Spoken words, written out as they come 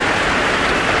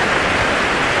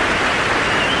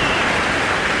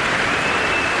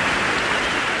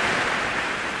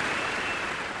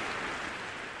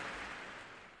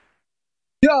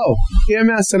Yeah,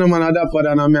 me I say no man a dapper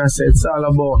than me I say it's all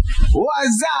about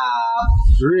what's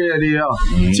up radio.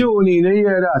 Tune in, you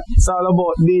hear that? It's all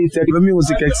about D-Tech, the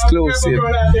music exclusive.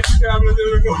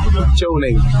 Tune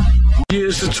in. Yeah,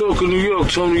 it's the Talk of New York.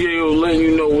 Tony Yayo letting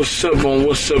you know what's up on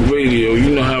What's Up Radio.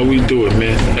 You know how we do it,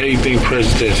 man. Everything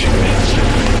presidential,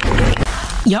 man.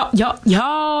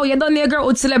 Yo, you done there, girl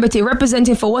with celebrity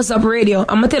representing for What's Up Radio.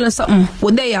 I'ma tell you something.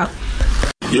 What they are?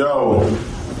 Yo,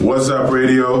 What's Up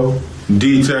Radio?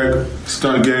 D-Tech,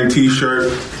 Stunt Gang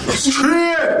T-shirt.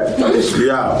 Straight!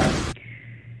 Yeah.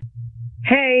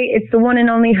 Hey, it's the one and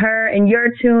only her, and you're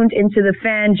tuned into the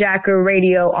Fanjacker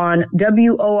Radio on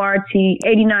WORT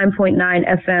 89.9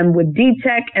 FM with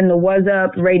D-Tech and the What's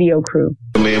Up Radio crew.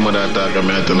 My mother talk to me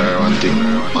and tell her one thing.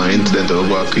 My incident will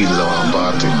go to Queens at one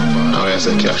party. Now I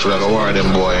said, Cash, like a war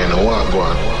them boy and a walk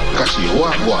one. Cash, you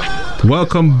walk one.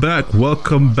 Welcome back to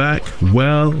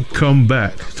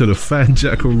the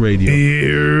Fanjacker Radio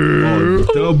on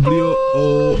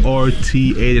WORT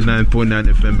 89.9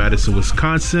 FM, Madison,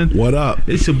 Wisconsin. What up?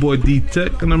 It's your boy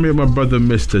D-Tech, and I'm here with my brother,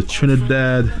 Mr.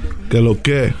 Trinidad. Que lo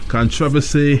que?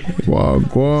 Controversy.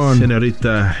 Wagwan.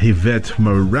 Senorita Yvette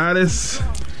Morales.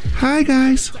 Hi,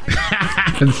 guys.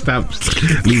 Stop.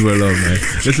 Leave her alone, man.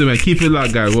 Listen, man, keep it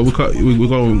locked, guys. Well, we're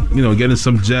going to get in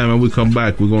some jam, and we come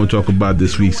back. We're going to talk about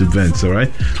this week's events, all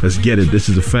right? Let's get it. This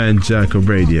is the Fanjacker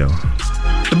Radio.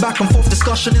 The back and forth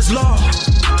discussion is long.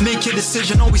 Make your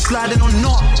decision, are we sliding or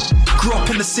not? Grew up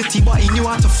in the city, but he knew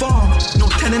how to farm. No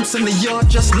tenants in the yard,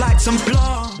 just lights and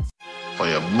plants. For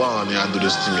your born, you do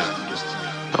this thing.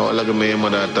 I look at my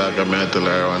mother talk to me and tell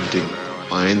her one thing.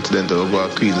 My incident will go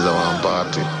to Queens at one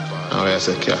party. Now I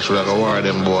said, Cash, like a war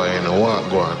them boy and a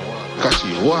walk one. Cash,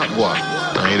 you walk one.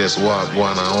 And you just walk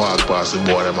one and walk past the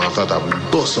boy. Them after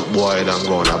that, bust up boy and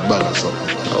go on a bag or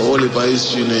something. I only for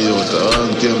history in the youth. I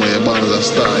don't tell my band is a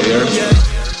star here.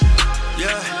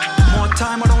 Yeah. More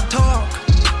time I don't talk.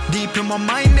 Deep in my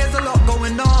mind, there's a lot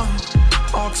going on.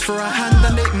 Ask for a hand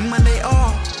and they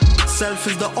are. Self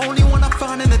is the only one I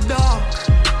found in the dark.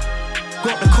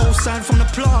 Got the cosign from the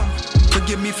plug.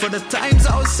 Forgive me for the times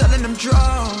I was selling them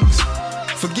drugs.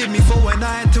 Forgive me for when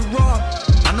I had to rob.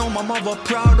 I know my mother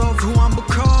proud of who I'm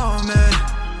becoming.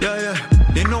 Yeah,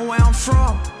 they know where I'm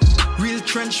from. Real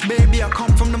trench baby, I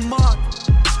come from the mud.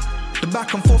 The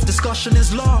back and forth discussion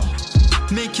is long.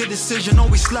 Make your decision, are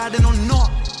we sliding or not?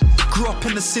 Grew up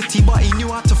in the city, but he knew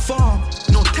how to farm.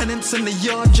 No tenants in the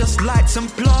yard, just lights and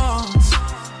plants.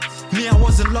 Me, I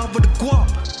was in love with the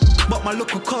guap, but my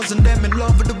local cousin, them in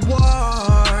love with the war.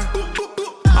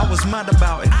 I was mad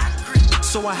about it,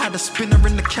 so I had a spinner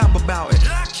in the cab about it.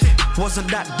 Wasn't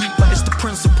that deep, but it's the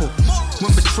principle.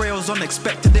 When betrayal's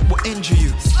unexpected, it will injure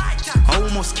you. I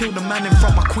almost killed a man in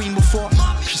front of my queen before.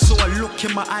 She saw a look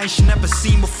in my eyes she never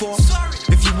seen before.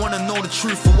 If you wanna know the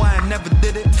truth of why I never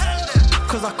did it,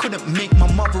 cause I couldn't make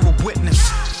my mother a witness.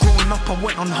 Growing up I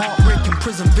went on heartbreaking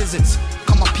prison visits.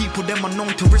 Cause my people them are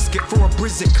known to risk it for a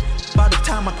brizzic. By the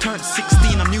time I turned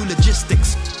 16 I knew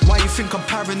logistics. Why you think I'm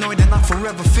paranoid and I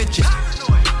forever fidget?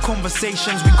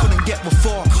 Conversations we couldn't get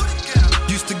before.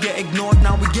 Used to get ignored,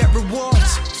 now we get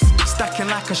rewards. Stacking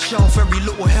like a shelf, every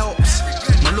little helps.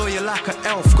 My lawyer like an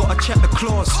elf, gotta check the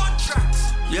clause.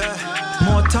 Yeah,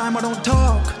 more time I don't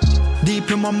talk. Deep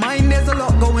in my mind there's a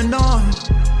lot going on.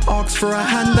 Ask for a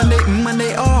hand and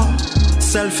they are.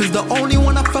 Self is the only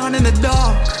one I found in the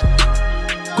dark.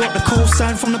 Got the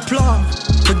cosign from the plug.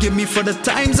 Forgive me for the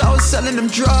times I was selling them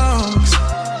drugs.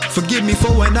 Forgive me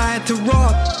for when I had to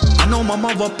rob. I know my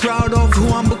mother proud of who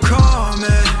I'm becoming.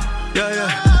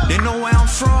 Yeah, they know where I'm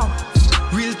from.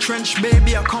 Real trench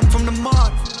baby, I come from the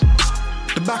mud.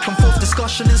 The back and forth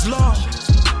discussion is long.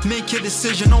 Make your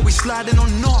decision, are we sliding or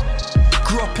not?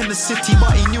 Grew up in the city,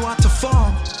 but he knew how to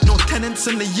farm. No tenants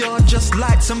in the yard, just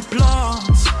lights and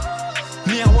plants.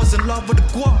 Me, I was in love with the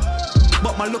guap,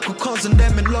 but my local cousin,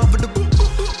 them in love with the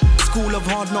school of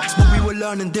hard knocks, but we were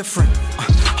learning different.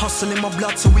 Hustle in my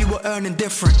blood, so we were earning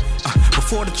different.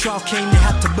 Before the trial came, they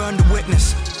had to burn the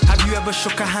witness. Have you ever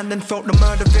shook a hand and felt the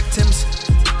murder victims?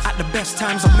 At the best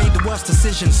times, I've made the worst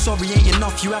decisions. Sorry ain't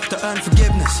enough, you have to earn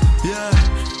forgiveness. Yeah,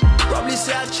 probably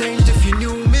say I changed if you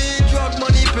knew me. Drug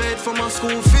money paid for my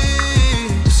school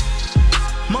fees.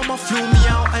 Mama flew me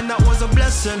out and that was a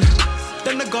blessing.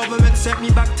 Then the government sent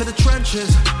me back to the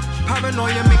trenches.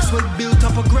 Paranoia mixed with built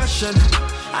up aggression.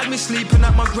 Had me sleeping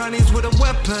at my granny's with a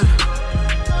weapon.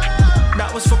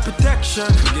 That was for protection.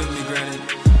 Forgive me, granny.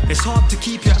 It's hard to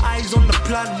keep your eyes on the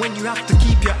plan when you have to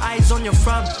keep your eyes on your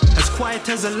fam. As quiet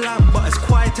as a lamb, but as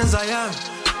quiet as I am.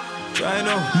 Try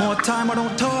know. More time I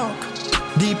don't talk.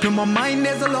 Deep in my mind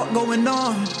there's a lot going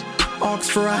on.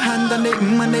 Ask for a hand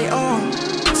and they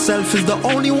are. Self is the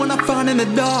only one I found in the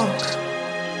dark.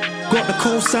 Got the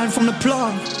cosign from the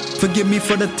plug. Forgive me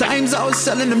for the times I was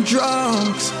selling them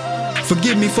drugs.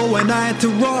 Forgive me for when I had to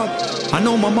rob. I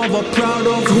know my mother proud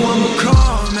of who I'm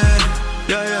becoming.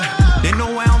 Yeah, they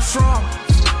know where I'm from.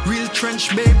 Real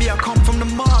trench baby, I come from the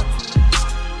mud.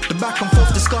 The back and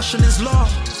forth discussion is love.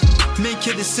 Make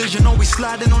your decision, are we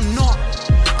sliding or not?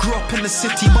 Grew up in the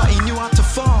city, but he knew how to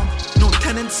farm. No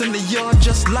tenants in the yard,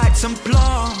 just lights and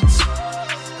plants.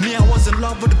 Me, I was in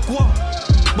love with the guap,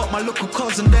 but my local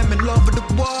cousin, them in love with the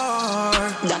war.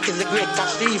 That is a great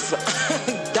tashrif.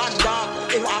 Dan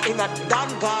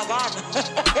Gavan.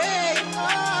 Hey!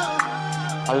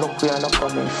 I look where I'm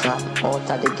coming from. Out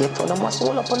of the ghetto, no must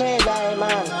roll up on the head,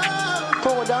 man.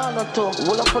 Pour down or two,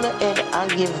 roll up on the head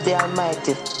and give the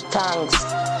Almighty thanks.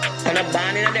 And I'm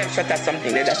born in a them shot or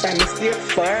something. That's why I stay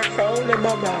far from the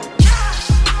mama.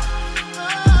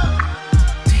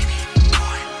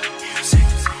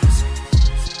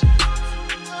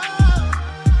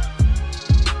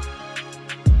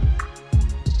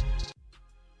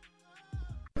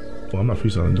 Well, I'm not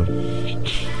freestyling though.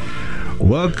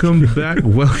 Welcome back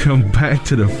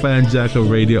to the Fanjacker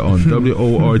Radio on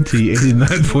WORT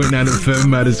 89.9 FM,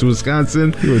 Madison,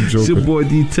 Wisconsin. You're a joker. It's your boy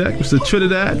D-Tech, Mr.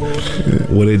 Trinidad.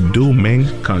 What it do, man?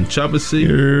 Controversy.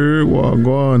 Well,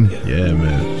 go on. Yeah,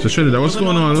 man. So Trinidad, what's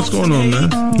going on?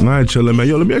 Man? All right, chillin', man.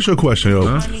 Yo, let me ask you a question, yo.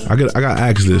 Huh? I got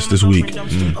asked this week.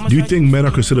 Do you think men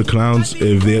are considered clowns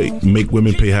if they make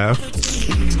women pay half?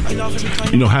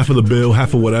 You know, half of the bill,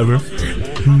 half of whatever.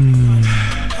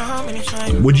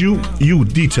 Would you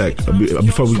D-Tech,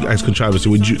 before we ask controversy,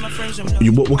 would you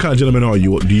what kind of gentleman are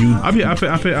you? Do you? I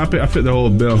fit the whole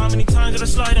bill.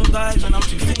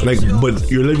 Like,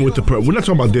 but you're living with the we're not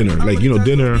talking about dinner. Like, you know,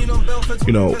 dinner,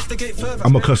 you know,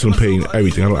 I'm accustomed to paying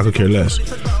everything. I could care less.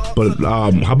 But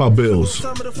how about bills?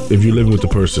 If you're living with the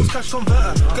person,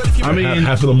 I mean,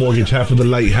 half of the mortgage, half of the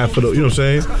light, half of the, you know what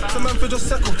I'm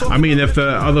saying? I mean, if the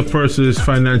other person is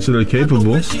financially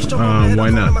capable, why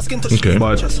not? Okay.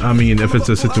 But I mean, if it's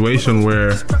a situation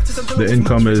where the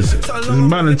income is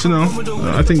balanced, you know,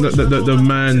 I think that the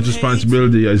man's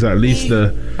responsibility is at least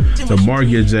the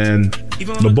mortgage and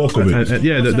the bulk of it. And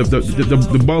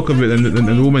the bulk of it, and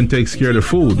the woman takes care of the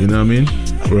food. You know what I mean?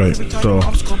 Right. So,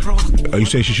 are you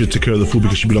saying she should take care of the food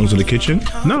because she belongs in the kitchen?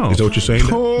 No. Is that what you're saying?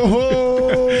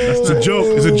 It's a joke.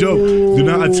 It's a joke. Do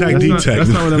not attack D-Tech. That's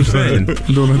not what I'm saying.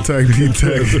 Don't attack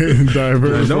D-Tech.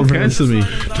 Don't cancel me.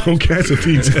 Don't cancel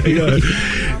D-Tech.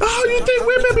 Oh, you think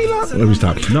women be like? Let me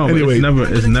stop. No, anyway,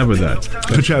 it's never that.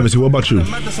 So Travis, what about you?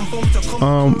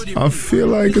 I feel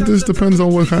like it just depends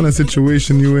on what kind of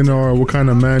situation you in or what kind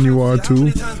of man you are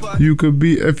too. You could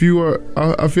be, if you are,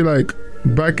 I feel like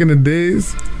back in the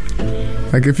days,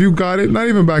 like if you got it, not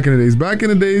even back in the days. Back in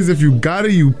the days, if you got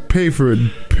it, you pay for it.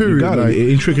 Period. You got like, it.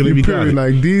 Intricately, you got it.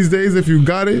 Like these days, if you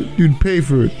got it, you'd pay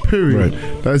for it. Period.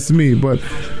 Right. That's me. But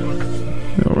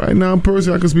you know, right now,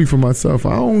 personally, I can speak for myself.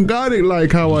 I don't got it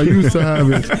like how I used to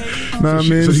have it. Know what I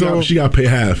mean? So she got to pay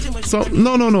half. So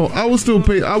no. I would still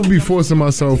pay. I would be forcing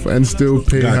myself and still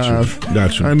pay half.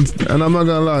 Got you. And I'm not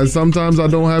gonna lie. Sometimes I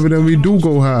don't have it, and we do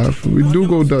go half. We do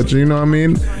go Dutch. You know what I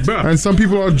mean? Bruh. And some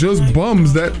people are just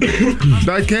bums that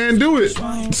can't do it.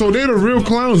 So they're the real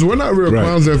clowns. We're not real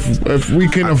clowns if we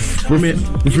can.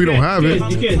 If we don't have it.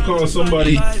 You can't call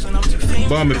somebody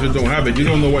bum if they don't have it. You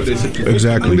don't know what they say.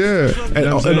 Exactly. Yeah.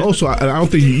 And also, I don't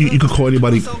think you could call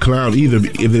anybody clown either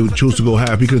if they choose to go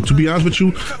half. Because to be honest with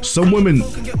you, some women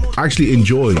actually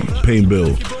enjoy paying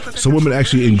bills. Some women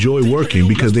actually enjoy working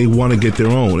because they want to get their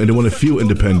own and they want to feel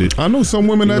independent. I know some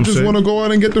women that just want to go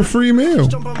out and get the free meal.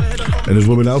 And there's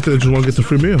women out there that just want to get the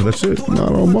free meal. That's it.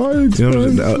 Not on my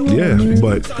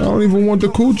but I don't even want the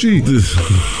coochie.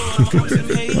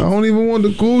 I don't even want the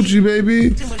coochie,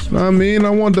 baby. I mean, I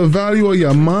want the value of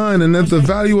your mind, and if the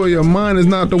value of your mind is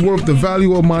not worth the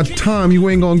value of my time, you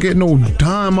ain't gonna get no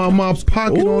dime out my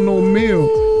pocket on no meal.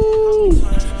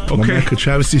 Okay,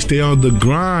 Travesty, stay on the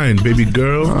grind, baby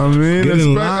girl. I mean, get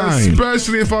in line.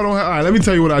 Especially if I don't have. All right, let me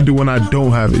tell you what I do when I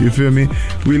don't have it. You feel me?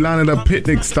 We line it up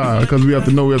picnic style because we have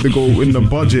to know we have to go in the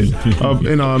budget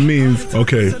in our means.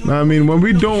 Okay. I mean, when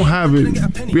we don't have it,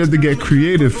 we have to get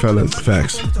creative, fellas.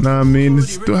 Facts. I mean,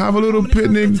 still have a little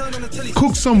picnic,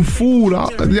 cook some food. I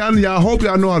hope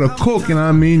y'all know how to cook. You know what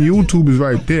I mean? YouTube is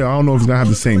right there. I don't know if it's gonna have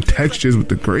the same textures with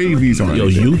the gravies on it. Yo,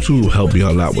 YouTube help you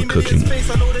a lot with cooking.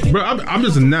 Bro, I'm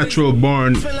just a natural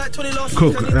born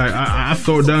cook. I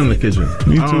throw down in the kitchen.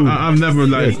 Me too. I've never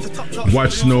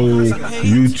watched no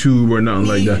YouTube or nothing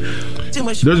like that.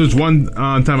 There's just one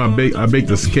time I baked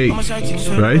this cake,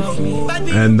 right?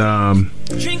 And I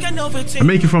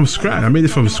make it from scratch. I made it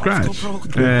from scratch,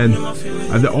 and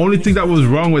the only thing that was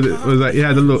wrong with it was that it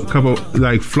had a little couple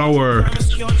like flour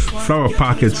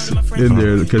pockets in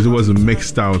there because it wasn't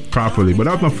mixed out properly. But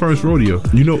that was my first rodeo.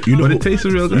 You know, but it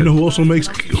tasted real good. You know who also makes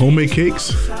homemade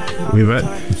cakes? We've had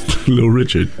Little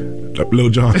Richard, Lil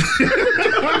John.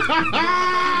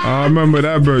 I remember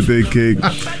that birthday cake.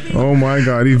 Oh my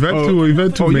God, Yvette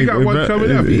too. You got one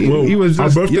coming up. He was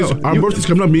just, our birthday's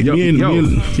coming up. Me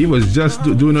and he was just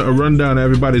doing a rundown of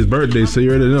everybody's birthday, so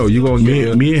you already know you gonna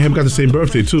get me and him got the same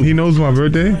birthday too. He knows my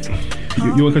birthday.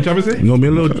 You want controversy? No, me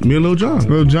and Lil John.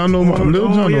 Lil John know my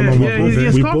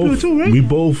birthday. We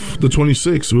both the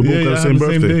 26th. We both got the same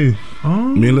birthday.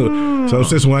 Me and Lil. So I was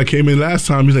saying when I came in last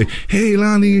time, he's like, "Hey,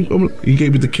 Lonnie," he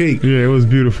gave me the cake. Yeah, it was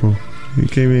beautiful. He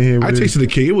came in here. I tasted the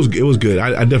cake. It was good.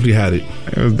 I definitely had it.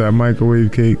 It was that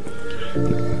microwave cake.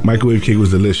 Microwave cake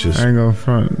was delicious. I ain't gonna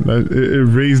front. It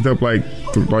raised up like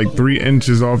 3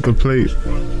 inches off the plate.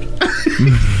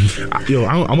 Yo,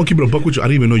 I'm gonna keep it a buck with you. I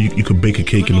didn't even know you could bake a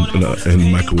cake in the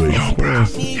microwave. Yo, bro.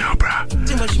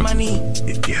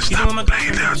 Yeah, stop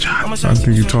playing Lil Jon. I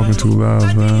think you're talking too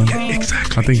loud, man. Yeah,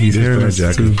 exactly. I think he's hearing us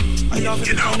too. You know,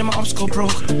 he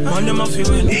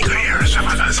could hear us from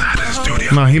the other side of the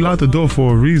studio. Nah, he locked the door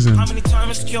for a reason.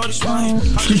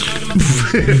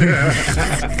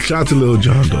 Shout out to Lil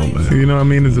Jon, though, man. You know what I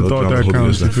mean? It's the thought that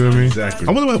counts. You feel me? Exactly.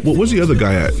 I wonder what was the other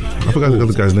guy at? I forgot the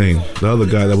other guy's name. The other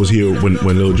guy that was here when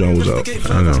Lil Jon was out.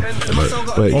 I know.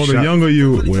 But the younger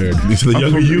you. Where? The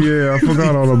younger you? Yeah, I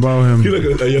forgot all about him. You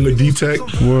like a younger D-Tech?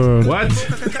 Word. What?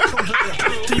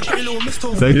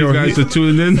 Thank you guys for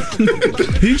tuning in.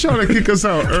 He trying to kick us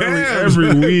out early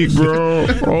every week, bro.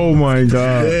 Oh my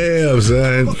God. Damn,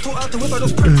 son.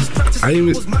 I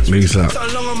even make it stop.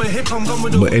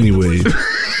 But anyway.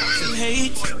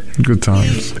 Good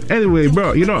times. Anyway,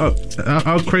 bro, you know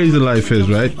how crazy life is,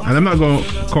 right? And I'm not going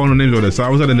to call no names on this. So I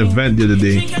was at an event the other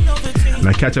day, and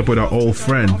I catch up with an old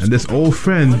friend. And this old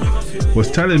friend was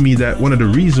telling me that one of the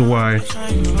reasons why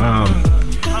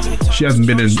she hasn't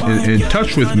been in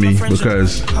touch with me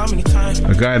because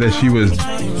a guy that she was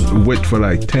with for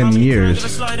like 10 years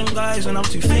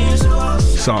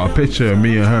saw a picture of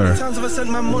me and her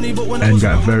and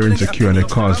got very insecure, and it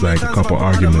caused like a couple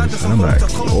arguments. And I'm like,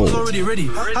 oh, I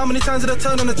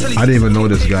didn't even know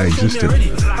this guy existed.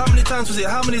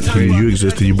 You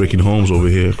existed, you breaking homes over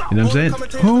here. You know what I'm saying?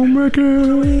 Homewrecker.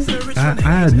 I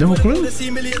had no clue.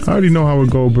 I already know how it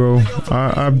go, bro.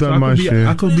 I've done my shit.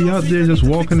 I could be out there just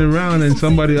walking around and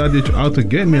somebody out to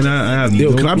get me, and I have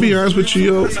Yo, can I be honest with you,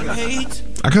 yo?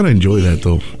 I kind of enjoy that,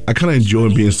 though. I kind of enjoy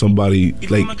being somebody,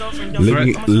 like,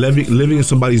 living in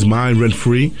somebody's mind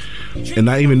rent-free and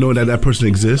not even knowing that person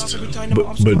exists.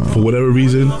 But for whatever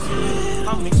reason,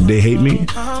 they hate me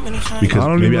because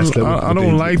I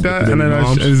don't like that, and then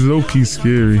it's low-key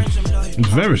scary. It's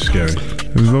very scary.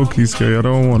 It's low-key scary. I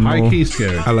don't want no. High-key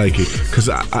scary. I like it because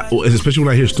especially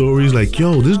when I hear stories like,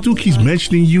 yo, this dude keeps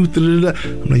mentioning you. I'm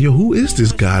like, yo, who is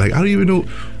this guy? Like, I don't even know.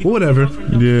 Whatever.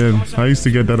 Yeah, I used to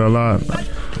get that a lot.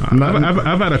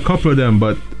 I've had a couple of them,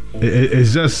 but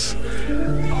it's just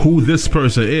who this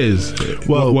person is.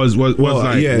 Was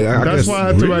like, yeah. That's why I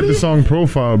had to write the song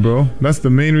Profile, bro. That's the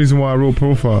main reason why I wrote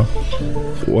Profile.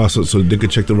 Wow, so they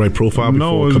could check the right profile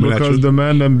before it's coming at you? because the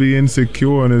man them be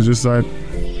insecure, and it's just like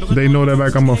they know that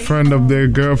like I'm a friend of their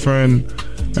girlfriend,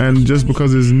 and just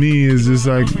because it's me, it's just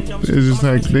like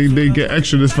they get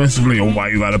extra defensively. Oh, why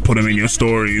you gotta put them in your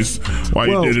stories? Why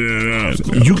you did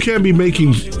it? You can't be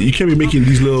making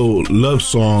these little love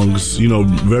songs, you know,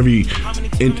 very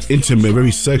intimate,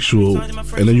 very sexual,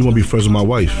 and then you want to be friends with my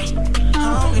wife.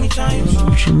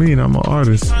 What you mean? I'm an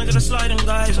artist. I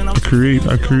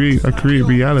create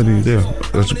reality. Yeah,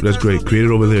 that's great. Create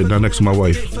it over there, not next to my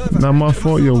wife. Not my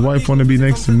fault. Your wife want to be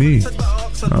next to me.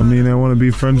 I mean, they want to be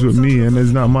friends with me, and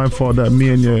it's not my fault that me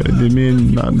and your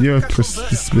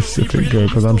specific girl,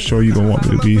 because I'm sure you don't want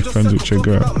me to be friends with your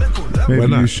girl. Maybe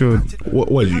you should.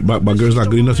 What my girl's not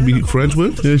good enough to be friends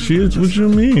with? Yeah, she is. What you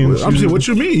mean? I'm saying, what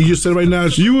you mean? You just said right now.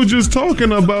 You were just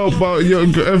talking about your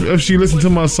if she listened to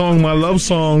my song, my love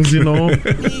songs, you know.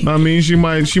 I mean, she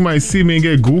might see me and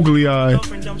get googly eye,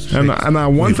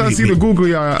 and once I see the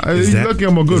googly eye, you're lucky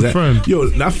I'm a good friend. Yo,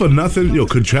 not for nothing. Yo,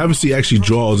 controversy actually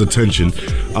draws attention.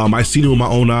 I seen it with my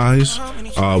own eyes.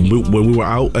 when we were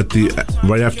out at the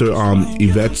right after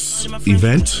Yvette's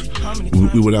event,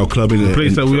 we went out clubbing. The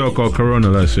place that we all called Corona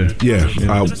last year. Yeah,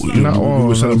 we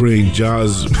were celebrating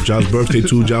Ja's birthday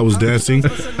too. Ja was dancing.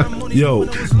 Yo,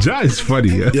 Ja is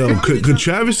funny. Yo,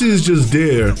 Controversy is just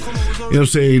there. You know what I'm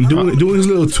saying? Doing his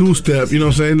little two-step. You know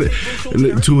what I'm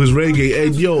saying? To his reggae.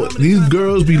 And yo, these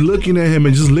girls be looking at him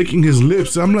and just licking his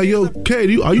lips. I'm like, yo,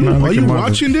 Kate, are you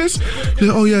watching this? He's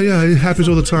like, oh yeah, it happens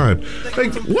all the time.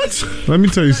 Like, what? Let me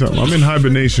tell you something. I'm in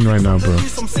hibernation right now, bro.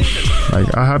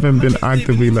 Like, I haven't been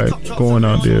actively like going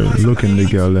out there looking to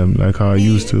get them like how I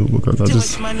used to,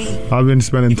 because I've been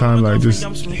spending time like just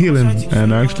healing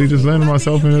and actually just letting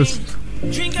myself in this.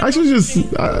 Actually, just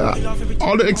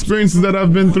all the experiences that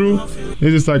I've been through, it's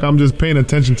just like I'm just paying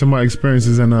attention to my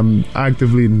experiences and I'm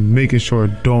actively making sure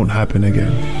it don't happen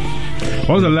again.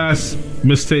 What was the last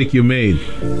mistake you made?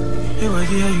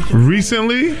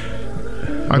 Recently?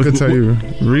 I could tell you.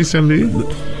 Recently?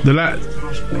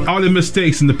 All the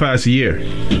mistakes in the past year.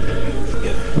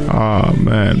 Ah,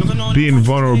 man. Being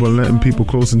vulnerable and letting people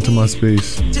close into my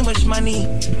space.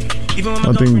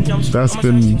 I think that's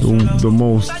been the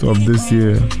most of this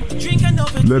year.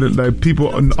 Like people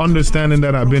understanding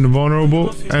that I've been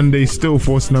vulnerable and they still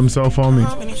forcing themselves on me.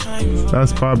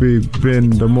 That's probably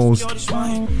been the most.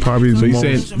 So you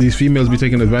saying these females be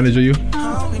taking advantage of you?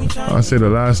 I say the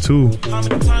last two.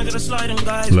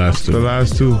 The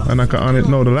last two. And I can on it.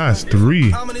 No, the last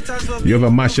three. You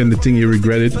ever mash in the thing you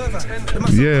regretted?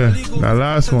 Yeah, that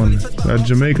last one, that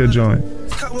Jamaica joint.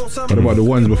 What about the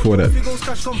ones before that?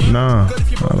 Nah,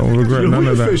 I don't regret none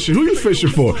of that. Who you fishing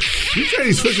for? You say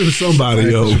he's fishing for somebody,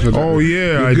 yo. Oh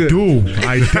yeah, I do.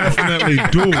 I definitely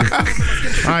do.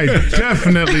 I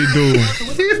definitely do.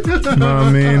 Know what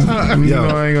I mean? You know,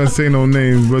 I ain't gonna say no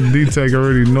names, but D-Tech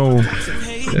already know.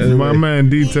 My man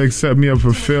D-Tech set me up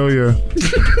for failure.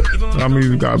 I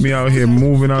mean, got me out here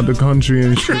moving out the country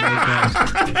and shit like that.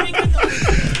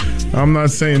 I'm not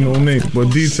saying no names,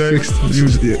 but D-Tech,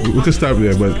 we could start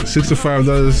there, but $65,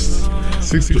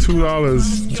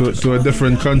 $62 to a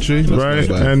different country, right?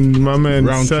 And my man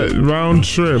round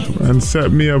trip and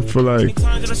set me up for like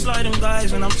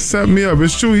set me up.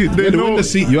 It's true. They know the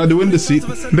seat. You are the window seat.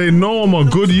 They know I'm a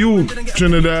good youth,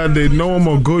 Trinidad. They know I'm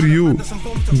a good youth.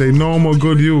 They know I'm a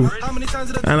good youth.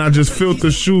 And I just filled the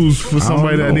shoes for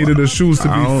somebody that needed the shoes to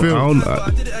be filled.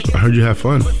 I heard you had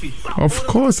fun. Of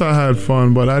course I had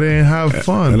fun, but I didn't have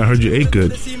fun. And I heard you ate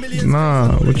good.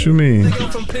 Nah, what you mean?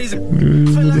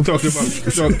 You talking about?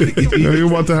 You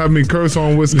about to have me curse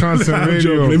on Wisconsin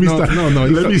radio?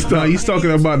 Let me stop. He's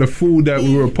talking about the food that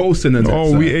we were posting.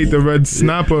 We ate the red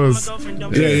snappers.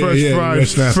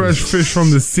 Fresh fish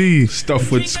from the sea. Stuff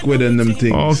with squid and them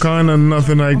things. All kind of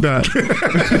nothing like that.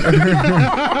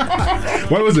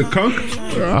 What was it, kunk?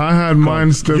 I had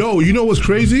mine stuff. Yo, you know what's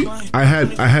crazy? I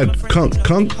had kunk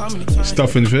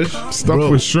stuff and fish,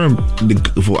 with shrimp.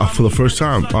 For the first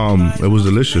time, it was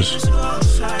delicious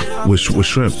with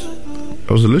shrimp.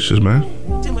 It was delicious, man.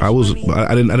 I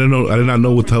did not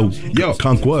know what the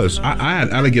kunk was. I had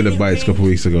alligator bites a couple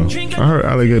weeks ago. I heard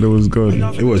alligator was good.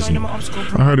 It wasn't.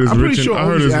 I heard it's rich. I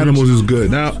heard his animals is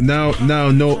good. Now, no.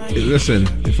 Listen,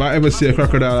 if I ever see a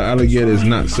crocodile or alligator, it's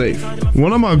not safe.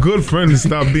 One of my good friends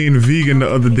stopped being vegan the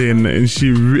other day, and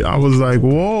I was like,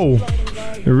 whoa.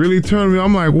 It really turned me.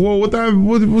 I'm like, whoa,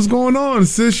 what's going on,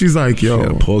 sis? She's like,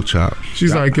 yo, pork chop.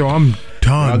 She's like, yo, I'm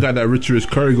done. I got that Richard's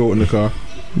curry goat in the car.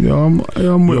 Yo,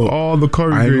 I'm with all the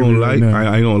curry. I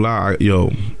ain't gonna lie.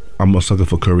 Yo, I'm a sucker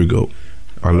for curry goat.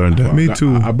 I learned that. Me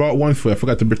too. I bought one I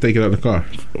forgot to take it out of the car.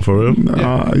 For real?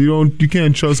 Nah, you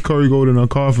can't trust curry goat in a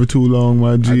car for too long,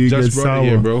 my G. I just brought sour. it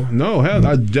here, bro. No, hell,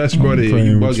 I just brought it here.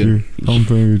 You bugging. I'm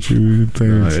playing with you.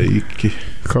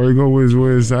 Curry goat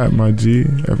where is that, my G? I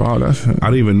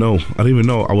didn't even know. I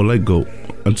would like goat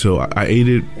until I ate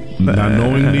it, not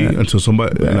knowingly, until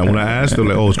somebody, and when I asked, they're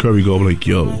like, oh, it's curry goat. I'm like,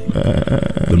 yo,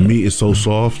 the meat is so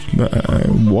soft.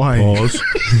 Why? Pause.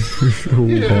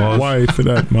 Why for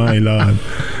that, my lord?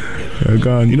 They've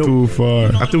gone too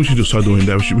far. I think we should just start doing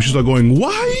that. We should start going,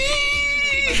 why?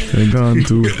 They've gone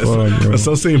too far, bro. I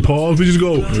start saying pause. We just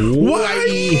go,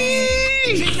 why?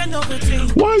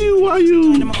 Why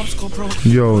you?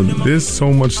 Yo, there's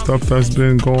so much stuff that's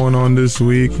been going on this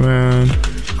week, man.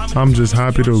 I'm just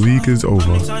happy the week is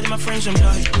over.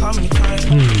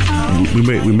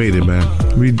 We made it,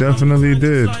 man. We definitely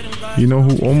did. You know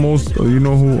who almost?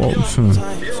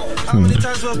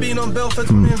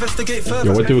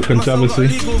 Yo, what do with controversy?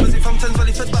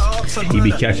 He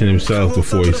be catching himself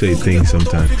before he say things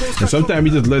sometimes. And sometimes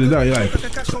he just let it out. You're like,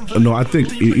 no, I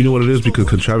think you know what it is, because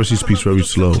controversy speaks very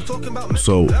slow.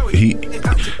 So he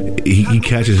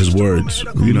catches his words.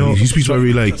 You know, he speaks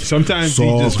very like sometimes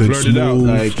soft he just blurt it out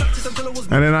like.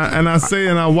 And then I say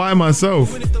and I why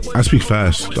myself. I speak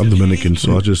fast. I'm Dominican,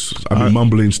 so I be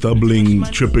mumbling, stumbling,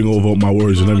 tripping over my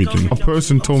words and everything. A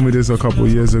person told me this a couple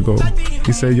years ago.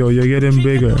 He said, "Yo, you're getting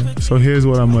bigger. So here's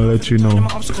what I'm gonna let you know.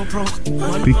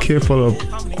 Be careful of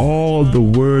all the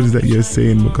words that you're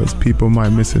saying, because people might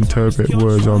misinterpret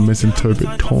words or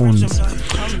misinterpret tones."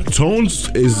 Tones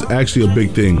is actually a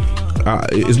big thing.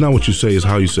 It's not what you say, it's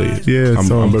how you say it. Yeah,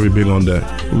 I'm very big on that.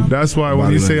 That's why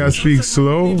when you say I speak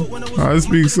slow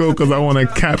because I want to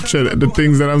capture the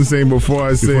things that I'm saying before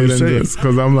I say it,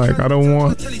 because I'm like, I don't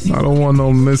want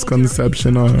no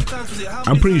misconception on it.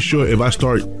 I'm pretty sure if I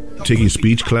start taking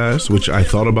speech class, which I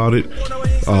thought about it,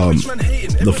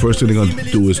 the first thing they're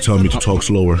gonna do is tell me to talk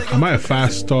slower. Am I a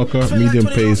fast talker, medium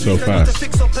pace, or fast?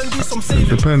 It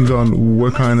depends on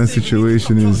what kind of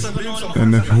situation is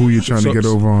and who you're trying to get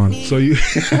over on. So you,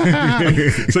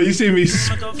 you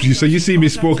see me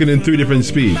spoken in 3 different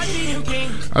speeds.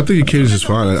 I think your cadence is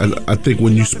fine. I think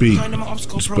when you speak,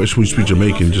 especially when you speak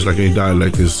Jamaican, just like any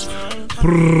dialect, is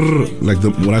like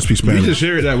when I speak Spanish. You just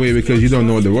hear it that way because you don't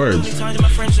know the words.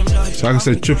 So I can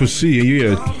say triple C and you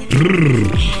hear. You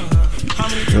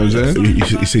know what I'm saying?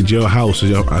 You say jailhouse,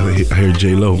 I hear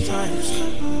J-Lo.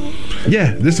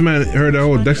 Yeah, this man heard the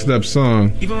whole Dexter Up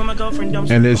song,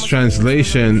 and his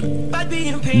translation,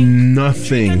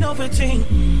 nothing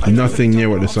near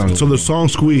what the song is. So the song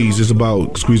Squeeze is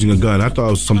about squeezing a gun. I thought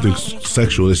it was something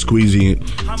sexual. It's squeezing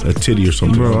a titty or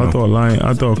something. Bro, I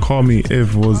thought Call Me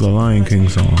If was a Lion King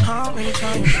song.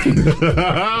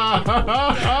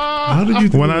 How did you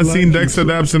think when I seen Dexter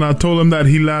Dabson, I told him that,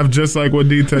 he laughed just like what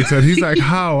D-Tech said. He's like,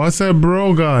 how? I said,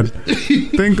 bro, God,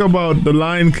 think about the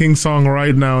Lion King song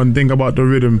right now and think about the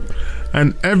rhythm.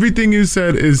 And everything you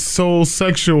said is so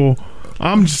sexual.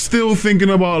 I'm still thinking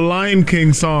about Lion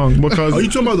King song because... Are you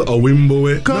talking about the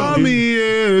Awimbo? Call me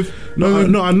if...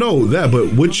 No, I know that,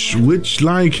 but which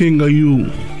Lion King are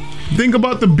you... Think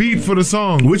about the beat for the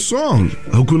song. Which song?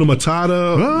 Hakuna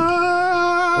Matata? No.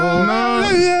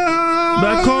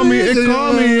 That Call Me If.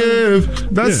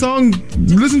 That song,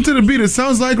 listen to the beat. It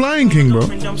sounds like Lion King, bro.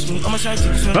 You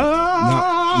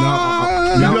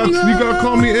got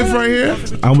Call Me If right here?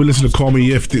 I'm gonna listen to Call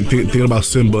Me If, thinking about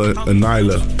Simba and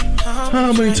Nyla.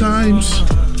 How many times?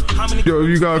 Yo,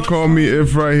 you got Call Me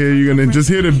If right here. You're gonna just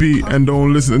hear the beat and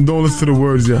don't listen to the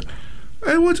words yet.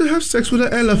 I want to have sex with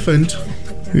an elephant.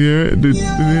 Yeah.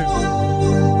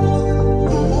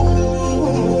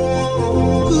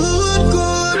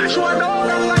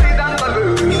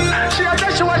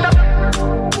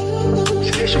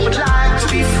 She would like to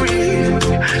be free.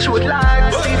 She would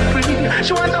like to be free.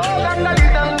 She would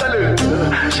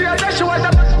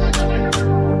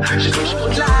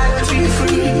like to be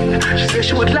free. She said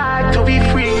she would like to be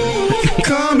free.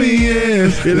 Call me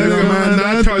if you like a man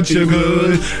that touch you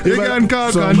good. You can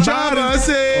call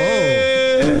controversy.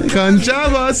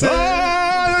 Controversy.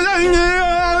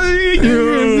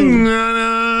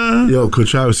 Yo,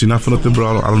 controversy, not for nothing,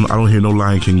 bro. I don't hear no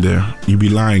Lion King there. You be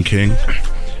Lion King.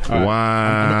 Right.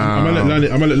 Wow. I'm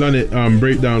gonna let Lonnie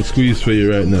break down Squeeze for you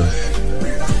right now.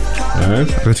 Alright?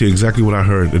 I can tell you exactly what I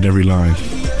heard in every line.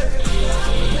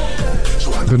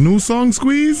 The new song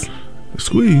Squeeze?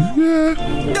 Squeeze, yeah.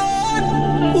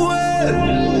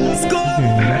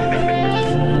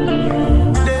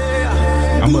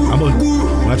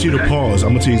 When I tell you to pause, I'm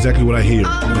gonna tell you exactly what I hear in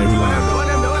every line.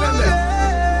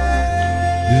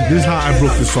 This is how I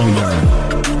broke this song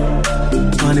down.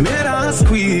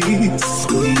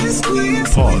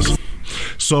 Pause.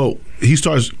 So he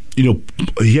starts,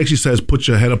 he actually says, put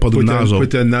your head up on the nozzle.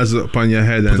 Put the nozzle upon your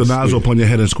head. Put the nozzle upon your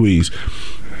head and squeeze.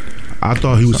 I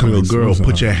thought he was telling a girl,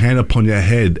 put your hand upon your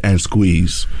head and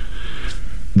squeeze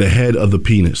the head of the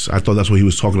penis. I thought that's what he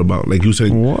was talking about. Like he was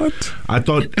saying, what? I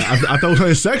thought it was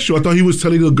something sexual. I thought he was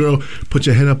telling a girl, put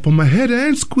your head up on my head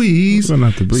and squeeze. I'm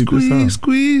gonna have to bleep squeeze, this out.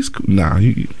 Squeeze. Nah, I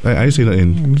didn't say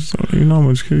nothing. You know how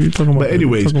much you talking about. But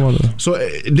anyways, so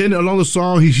then along the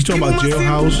song, he's talking about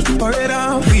jailhouse.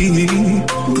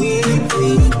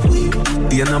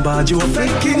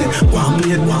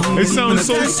 It sounds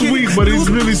so sweet, but it's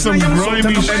really some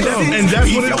grimy stuff. And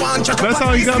that's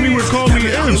how he got me with Call Me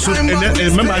If. And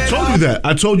remember, I told you that.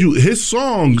 I told you his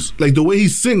songs, like the way he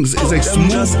sings, is like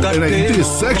smooth and like it's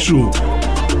sexual.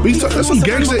 That's some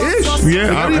gangster-ish.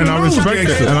 Yeah, and I respect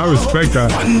that. And I respect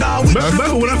that.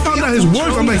 Remember, when I found out his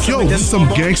words, I'm like, yo, this is some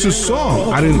gangster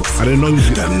song. I didn't know he was.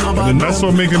 That's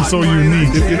what makes him so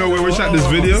unique. You know where we shot this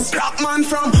video?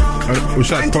 We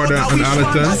shot part in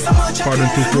Allerton, part in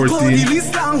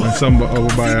 214, and some over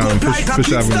by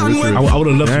Fish Avenue. I would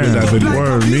have loved to make that video.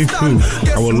 Word, me too.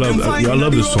 I would love. I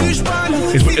love this song,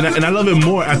 and I love it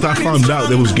more after I found out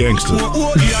there was gangster. You know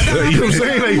what I'm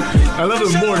saying? Like, I love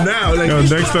it more now. Like, yo,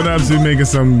 Dexter Daps be making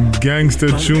some gangster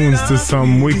tunes to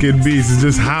some wicked beats. It's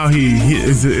just how he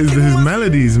is his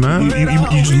melodies, man.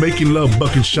 You just making love,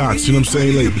 bucking shots. You know what I'm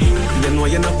saying? Like,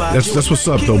 that's what's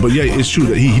up though. But yeah, it's true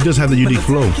that he does have the unique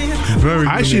flow. Very.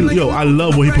 Actually, yo, I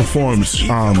love when he performs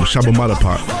Shabba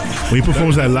Matapat. When he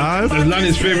performs that live, that's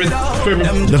Lonnie's favorite.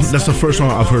 That's the first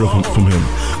song I've heard of from him.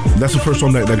 That's the first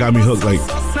song that got me hooked. Like,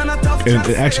 and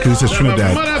actually, because it says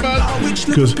Trinidad.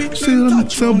 Because still on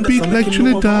some beat like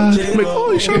Trinidad. I'm like,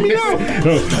 oh, he shot me out.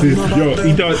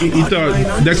 Yo, he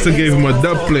thought Dexter gave him a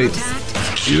dub plate.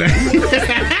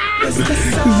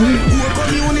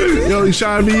 Yo, he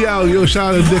shouted me out. Yo,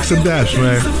 shout out to Dexter Dash,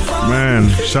 man.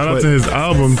 Shout out to his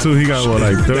album too. He got what,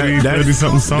 like 30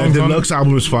 something songs. That deluxe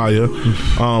album is fire.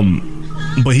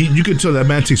 But you can tell that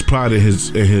man takes pride in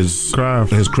his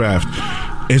craft.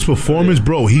 His performance,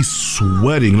 bro, he's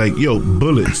sweating like, yo,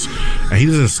 bullets, and he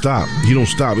doesn't stop. He don't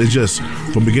stop. It's just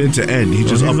from beginning to end. He's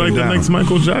just up like and down. the next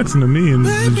Michael Jackson to me in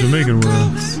Jamaican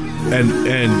world.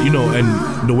 And you know,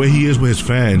 and the way he is with his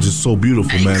fans is so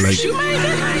beautiful, man. Like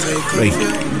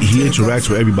he interacts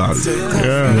with everybody. Yeah, you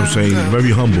know what I'm saying.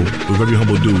 Very humble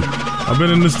dude. I've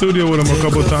been in the studio with him a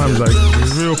couple of times. Like,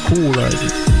 it's real cool. Like,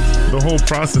 the whole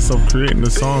process of creating the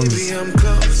songs is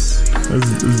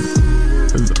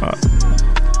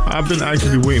I've been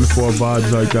actually waiting for a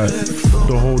vibe like that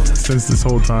since this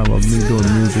whole time of me doing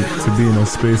music, to be in a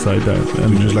space like that,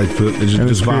 and just like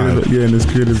this vibe, in this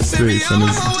creative space, and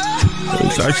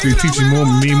it's actually teaching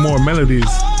me more melodies.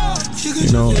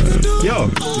 You know, yo,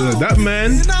 that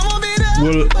man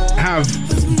will have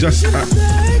just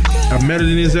a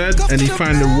melody in his head, and he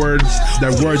find the words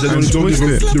that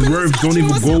don't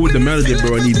even go with the melody,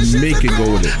 bro, and he make it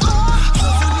go with it.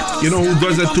 You know who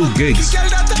does that too? Gigs.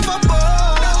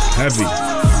 Heavy.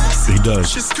 He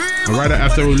does. And right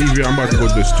after we leave here, I'm about to go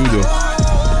to the studio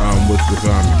with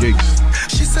Gigs.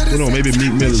 Who knows? Maybe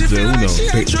Meek Mill's there. Who knows?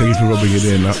 Thank you for rubbing it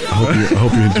in. I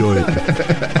hope you enjoy it.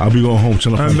 I'll be going home.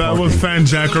 And that was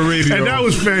Fanjacker Radio. And that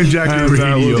was Fanjacker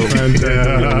Radio.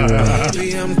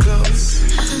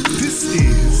 This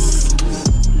is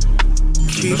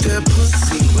keep that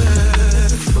pussy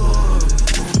wet for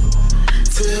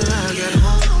till I get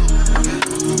home.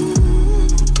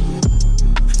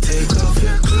 Take off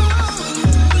your clothes,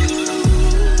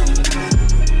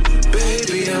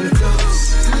 baby. I'm close.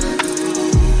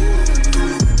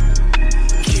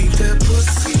 Keep that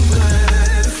pussy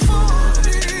wet for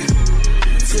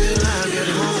till I get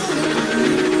home.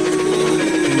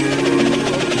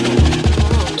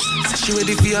 Say she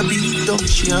ready for a beat up.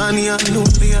 She honey and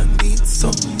lonely and need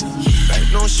some. Right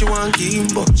now she want game,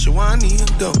 but she want need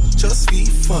though. Just be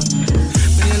fun. Me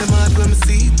nearly mad when me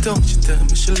see it down. She tell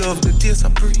me she love the days I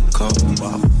pre-come.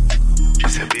 Wow. She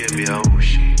said, baby, how was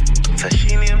she? So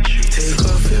she named you. Take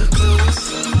off your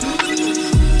clothes,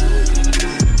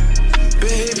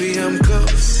 baby, I'm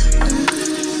close.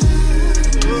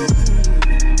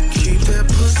 Keep that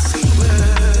pussy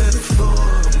wet for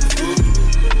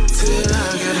till I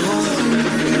get home.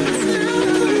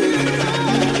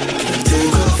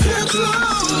 Take off your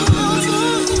clothes,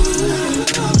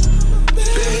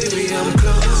 baby, I'm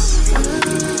close.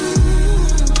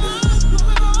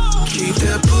 Keep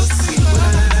that pussy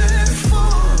wet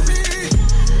for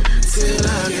till I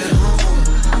get home.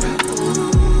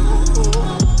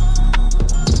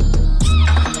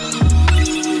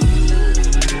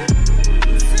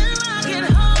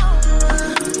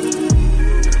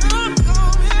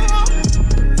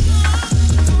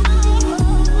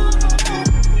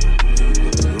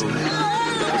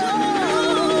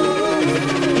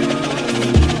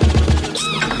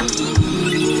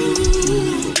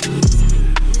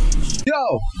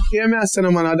 Yeah, me I say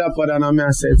no man a dapper than me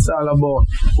I say it's all about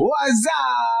What's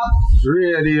Up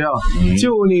Radio.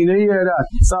 Tune in, you hear that?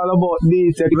 It's all about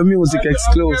D-Tech, the music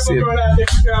exclusive.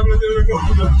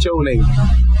 Tune in.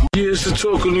 Yeah, it's the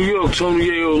Talk of New York. Tony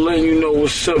Yayo letting you know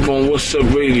what's up on What's Up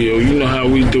Radio. You know how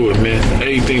we do it, man.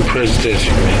 Everything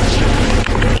presidential, man.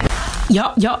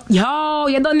 Yo,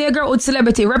 you done there, girl with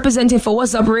celebrity representing for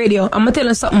What's Up Radio. I'ma tell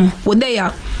you something. What they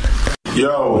are?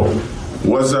 Yo,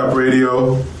 What's Up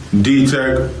Radio?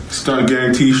 D-Tech, Stunt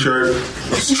Gang T-shirt.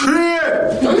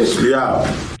 Straight! Yeah.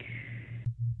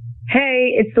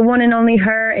 Hey, it's the one and only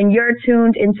her, and you're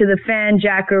tuned into the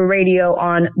Fanjacker Radio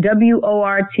on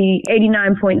WORT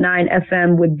 89.9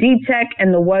 FM with D-Tech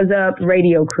and the Was Up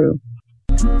radio crew.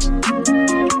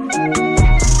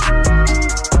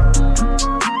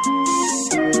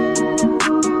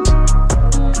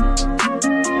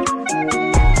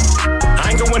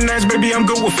 Nice, baby, I'm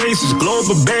good with faces.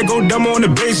 Global bag, go dumb on the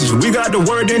basis. We got the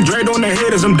word and dread on the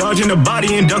haters. I'm dodging the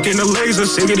body and ducking the laser.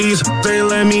 Sick of these, they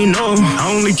let me know.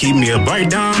 I only keep me a bite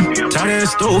down. Tie that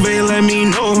stove, they let me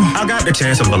know. I got the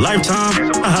chance of a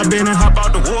lifetime. I hop in and hop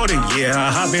out the water, yeah.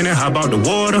 I hop in and hop out the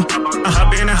water. I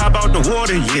hop in and hop out the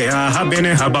water, yeah. I hop in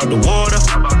and hop out the water.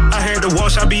 I had to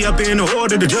wash, I be up in the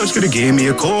order. The judge could've gave me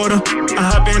a quarter. I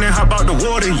hop in and hop out the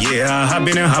water, yeah. I hop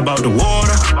in and hop out the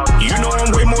water. You know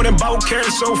I'm way more than about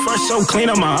carrots. So fresh, so clean,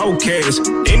 I'm my outcast.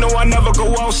 They know I never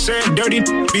go outside. Dirty,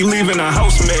 be leaving the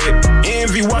house mad.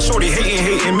 Envy, why shorty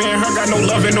hating, man. Her got no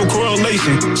love and no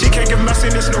correlation. She can't give messy,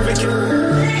 this no vacation.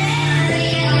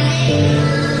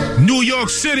 New York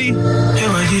City,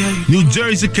 New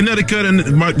Jersey, Connecticut, and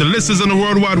the listeners on the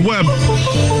World Wide Web.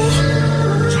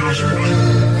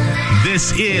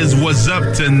 This is What's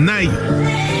Up Tonight.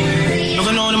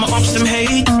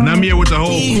 And I'm here with the whole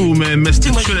crew, man.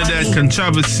 Mr. Trinidad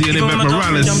Controversy and Yvette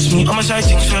Morales.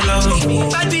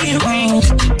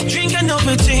 Drink and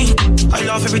overthink. I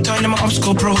laugh every time that my arms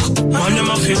go broke. Wonder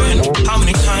my feeling. How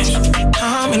many times?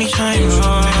 How many times?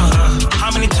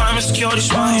 How many times I secure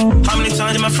this wine? How many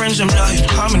times did my friends them lie?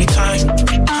 How many times?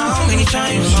 How many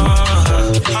times?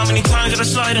 How many times did I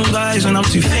slide on guys when I'm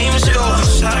too famous to go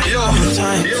outside?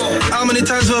 How many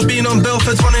times have I been on bail?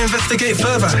 Feds want to investigate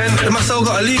further. And my cell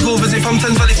got a legal visit from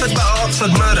Thames Valley Fed back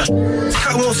Oxford murder.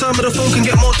 Cat won't serve me the phone, can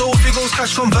get more dough if he goes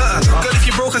cash converter. Girl, if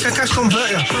you broke, I can cash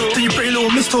convert ya. Then you pretty little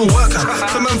mistone worker.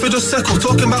 Some man for just circle,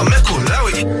 talking about meckle. Now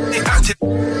it active.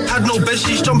 Had no bed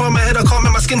sheets, jump on my head, I can't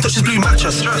make my skin touch this blue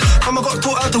mattress. I got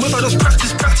taught out to whip, I just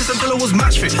practice until I was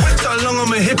match fit. Started long on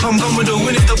my hip, I'm gone with the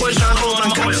win if the boys try and hold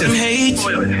man captain. Hate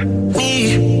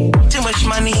me, too much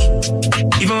money.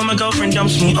 Even when my girlfriend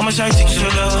dumps me, all my side things will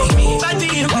love me. Bad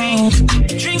being weak,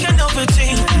 drink and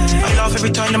overthink. I laugh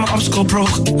every time that my arms go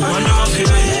broke. Wonder my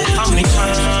feeling. How many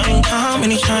times? How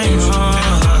many times?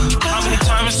 How many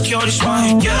times I secure this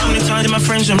wine? Yeah, how many times did my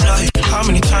friends them lie? How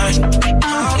many times?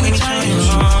 How many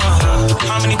times?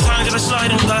 How many times did I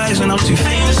slide on guys when I'm too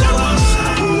famous to go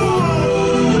outside?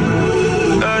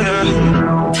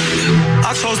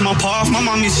 I chose my path, my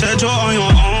mommy said you're on your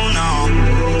own now.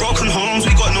 Broken homes,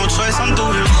 we got no choice, I'm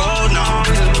doing road now.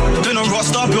 Been a rock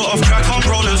star, built off track on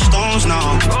Rolling Stones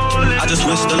now. I just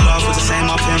wish the love was the same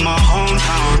up in my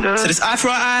hometown. So this eye for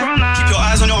eye, keep your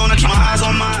eyes on your own, I keep my eyes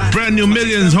on mine. Brand new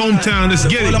Millions, Hometown, let's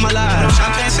get it.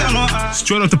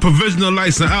 Straight off the Provisional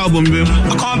License album, man.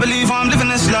 I can't believe I'm living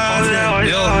this life.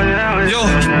 Yo,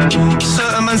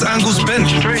 certain man's angles bent.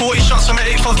 40 shots from an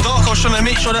 8-5 dark, I was trying to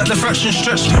make sure that the fraction's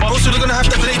stretched. Also, they're gonna have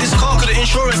to play this car, cause the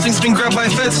insurance thing's been grabbed by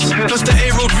feds. Plus the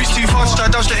A-road reach too fast, try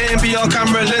dodge the A&BR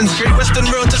camera lens. Great Western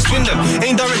Road to Swindon.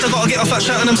 Ain't direct, I gotta get off that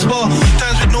shot and them spar.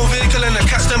 Times with no vehicle and the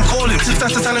cats them calling. Six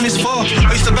after telling it's far.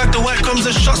 I used to bag the white crumbs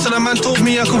and shots, and the man told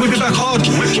me I could whip it back hard.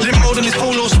 Limp mode and his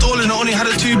polo stolen, I only had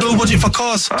a 2-bill budget for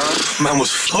cars. Man was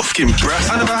fucking brass.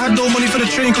 I never had no money for the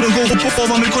train, couldn't go for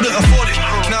mommy couldn't afford it.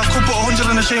 Now I could put 100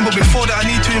 on the chain, but before that I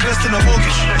need to invest in a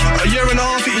mortgage. A year and a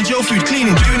half eating jail food,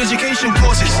 cleaning, doing education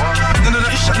courses. None of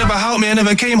that shit never helped me, I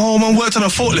never came home and worked on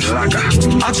a forklift.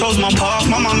 I chose my path,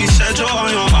 my mommy said you're on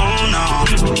your own now.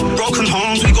 Broken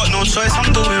homes, we got no choice,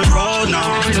 I'm doing road now.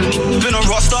 Been a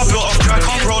rock star, built off track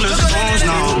on Rolling Stones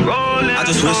now. I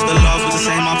just wish the love was the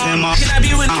same up in my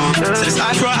So this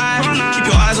eye for eye, keep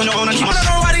your eyes on your own and keep my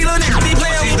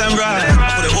see them right,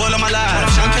 I put it all on my life.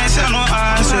 Champagne set on my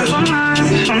eyes, I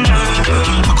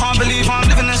can't believe I'm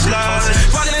living this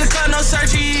life. Walking in the club, no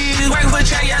searches. Working for a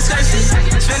track, yeah, skirts.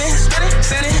 Spin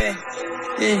it.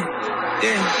 Yeah.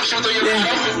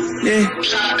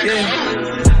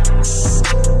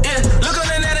 Look on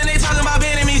the net and they talking about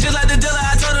banning me. Just like the dealer,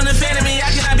 I told them to fan me. I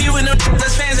cannot be with no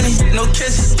that's fans of me. No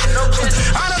kisses.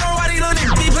 I don't know why these little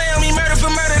niggas be playing on me. Murder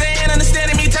for murder, they ain't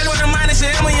understanding me. Take what the mind and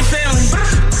say, I'm with your family.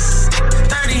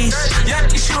 30s, yeah,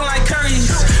 you shooting like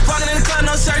curries. Walking in the club,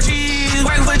 no searches.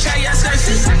 Working for a track, yeah, skirts.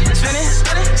 Spin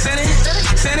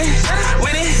it,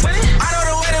 win it. I know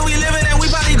the way that we living and we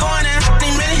probably going there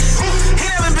any minute. He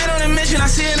never been on a mission, I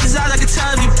see in his eyes, I can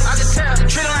tell you.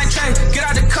 Treat him like Trey,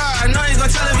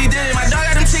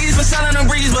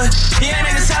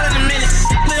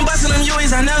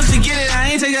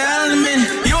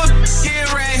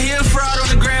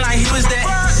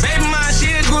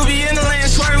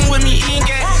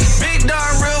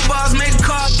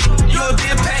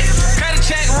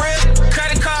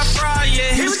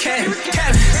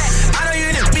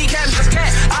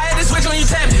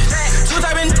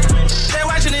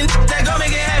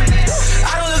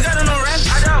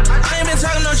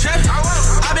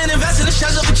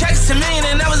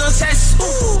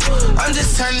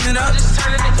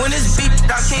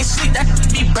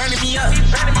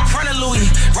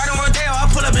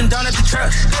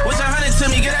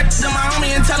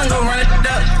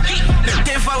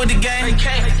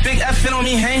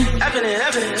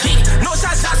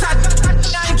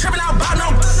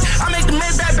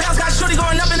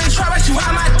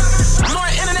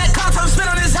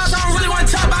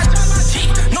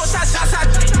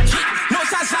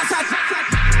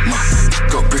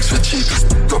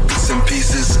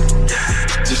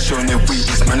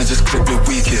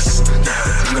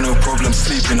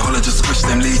 holler, just squish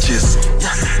them leeches.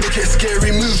 Yeah, make it a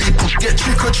scary movie, get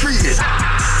trick or treated.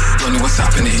 Don't know what's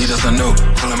happening, he doesn't know.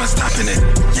 All am I tapping it?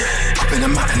 Yeah, up in the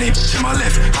matinee, to my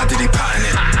left, how did he pattern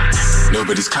it?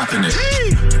 Nobody's capping it.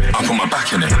 I'll put my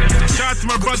back in it. Shout out to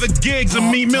my brother Giggs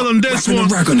and Meat Mill on this one.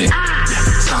 Rag on it.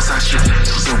 Southside shit,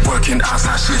 still working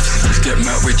outside shifts. Just get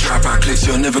met with drive-by clicks.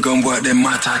 You're never gonna work them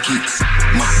my tie kicks.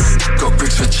 Got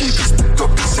bricks for cheapest,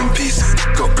 got bits and pieces.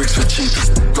 Got bricks for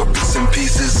cheapest, got bits and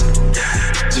pieces.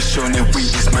 Just showing their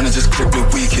weakest, man, I just clip the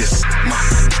weakest.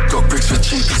 Got bricks for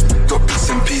cheapest, got bits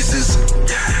and pieces.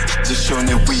 Just showing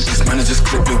their weakest, man, I just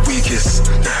clip the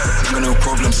weakest. I got no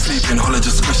problem sleeping, holler,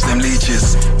 just squish them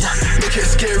leeches. Make it a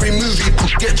scary movie,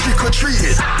 get trick or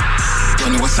treated.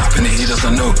 Don't know what's happening, he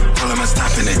doesn't know. All am I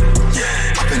tapping it?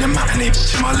 Yeah, up in the matinee,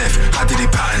 to my left, how did he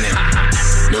pattern it?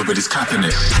 Nobody's capping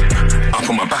it. I'll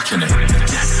put my back in it.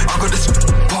 Yeah, I got this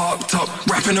parked up,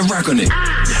 wrapping a rag on it.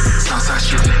 Yeah, Southside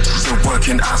shit, still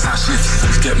working outside shifts.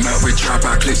 Just get met with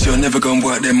drive-by clicks. You're never gonna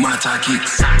work them my tie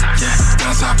kicks. Yeah,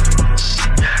 downside,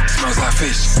 smells like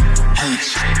fish.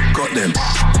 H, got them.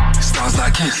 Stars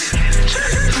like Kiss.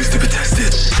 Who's to be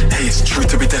tested? Hey, it's true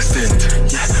to be destined.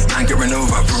 Yeah, man get run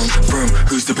over. Vroom, vroom.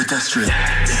 Who's the pedestrian?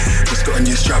 Yeah, just got a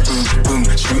new strap. Boom, boom.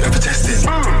 Shoot ever testing.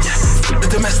 Yeah, the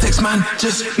domestics, man.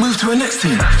 Just move to a next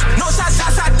team. No side. I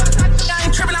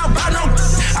ain't tripping out about no.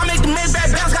 I make the main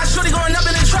bad bounce. Got shorty going up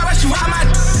in the trap. I shoot out my.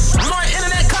 I'm on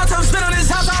internet content. Spin on this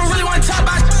house. I don't really want to talk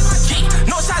about.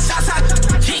 No side.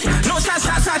 No side.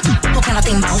 What kind of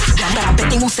thing, mouth? But I bet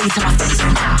they won't say it to my face.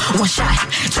 One shot,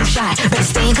 two shot, better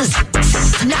stay in cause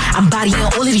I'm bodying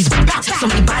all of these. So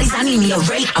many bodies, I need me a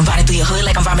rate. I'm riding through your hood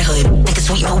like I'm Robin Hood. Think it's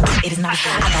sweet, no, it is not.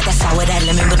 I got that sour, that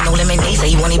lemon, but no lemonade. Say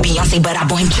he wanted Beyonce, but I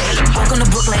bought him Jay. Walk on to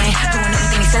Brooklyn, doing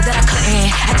everything he said that I couldn't.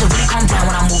 Had to really calm down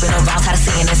when I'm moving around. Tired of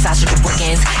seeing inside the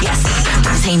bookends. Yeah, I see,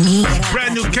 please ain't me.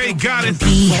 Brand new K got it.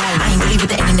 I ain't really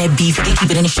with the internet beef. They keep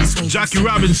it in the streets. Jackie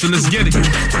Robinson, let's get it. Do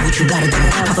what you gotta do.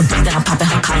 Pop a beat, then I'm popping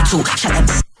her collar too. Shut that.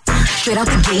 Straight out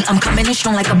the gate, I'm coming in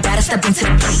strong like a batter. Step into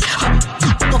the gate.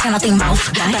 What kind of thing, mouth?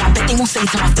 But I bet they won't say it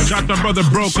to my face. Shot my brother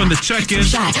broke on the check-in.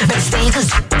 Shot, better stay in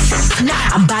cause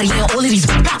I'm bodying all of these.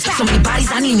 So many bodies,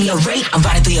 I need me a rate. I'm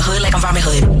riding through your hood like I'm Robin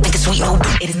Hood. Think it's sweet, no,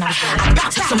 it is not.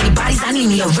 So many bodies, I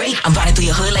need me a rate. I'm riding through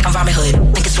your hood like I'm Robin Hood.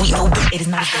 Think it's sweet, no, it is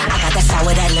not. I got that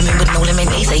sour, that lemon, but no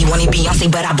lemonade. Say he wanted Beyonce,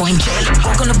 but I bought him Jay.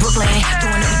 Walk on to Brooklyn,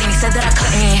 doing everything he said that I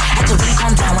couldn't. Had to really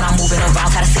calm down when I'm moving around.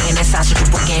 Tired of seeing inside the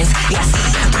bookends. Yeah, I see,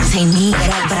 please ain't me.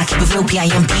 But I keep it real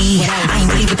PIMP. I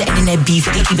ain't really with the internet beef.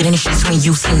 They keep it in the streets when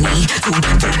you see me. Do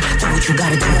what you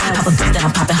gotta do. Pop a beat, then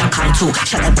I'm popping her collar too.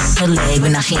 Shot that her leg,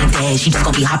 but now she ain't dead. She just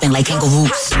gonna be hopping like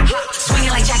kangaroos.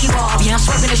 Swinging like Jackie Bob. Yeah, I'm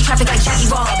swerving this traffic like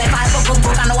Jackie Bob. If I ever go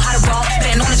broke, I know how to rob.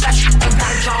 Been on this rap shit, ain't got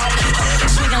a job.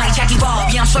 Swinging like Jackie Bob.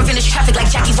 Yeah, I'm swerving this traffic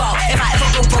like Jackie Bob. If I ever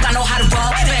go broke, I know how to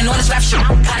rob. Been on this rap shit,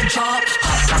 got a job.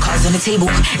 My car's on the table.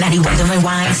 Now they wondering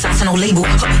why I ain't signed to no label.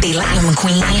 They like him and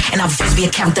queen, and I refuse to be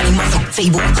a character. They motherfucking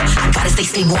fable. I gotta stay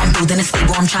stable, I'm building a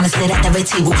stable. I'm trying to sit at that red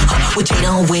table with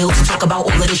Jada and Will to talk about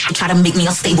all of this shit. Try to make me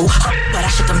unstable, but I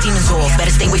shook them demons off.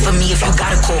 Better stay away from me if you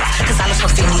got a call. Cause I lost my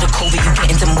family to COVID. You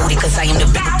getting demoted cause I am the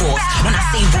bigger boss. When I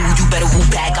say rude, you better rule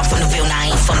back. I'm from the Ville, now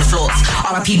I ain't from the floors.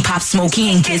 R.I.P. Pop Smoke,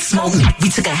 he ain't get smoked. We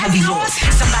took a heavy loss.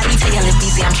 Somebody tell y'all if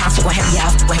easy, I'm trying to go heavy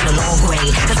out with him the long way.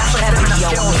 Cause I put that video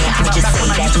on me. I'ma just say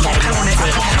that you gotta go on it.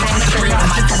 Take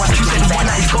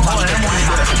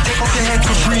off your head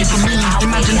for free for me.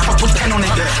 Imagine fuck with pen on it.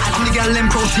 Only get limb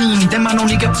protein. Them man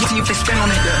only get pussy if they spend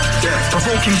on it.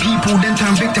 Provoking people, then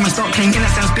turn victim and start playing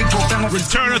innocence. Big bro bang off.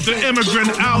 Return of the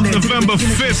Immigrant out November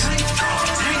 5th.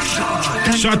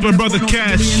 Shot my brother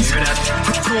Cash.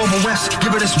 Go over west,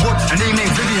 give it this wood, and they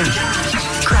ain't Vivian.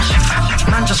 Crash.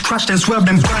 Man just crashed and swerved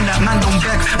and burn that. Man don't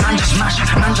beg, man just mash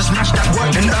that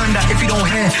word and earn that. If you don't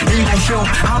hear, then you gon' feel.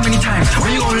 How many times?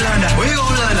 When you gon' learn that?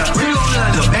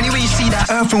 Look, anyway you see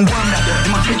that earth and worm that.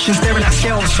 In my kitchen staring at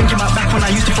scales, thinking about back when I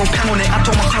used to throw pen on it. I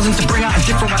told my cousin to bring out a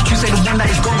different rap. You say the one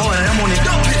that is gone, and I'm on it.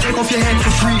 Take off your head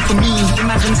for free for me.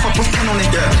 Imagine fuck with pen on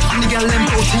it. Only get limb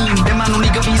protein. Them man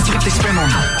only get easy if they spin on.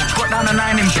 Got down a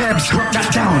 9 in Pebs, rock that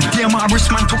down. Yeah, my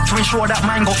wrist man took to ensure that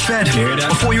mine got fed.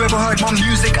 Before you ever heard my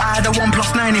music, I had a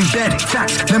 1+9 in bed.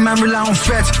 Facts, them man rely on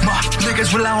feds. My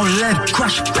niggas rely on lead.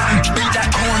 Crash, bang, beat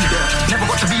that corn. Never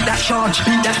got to beat that charge.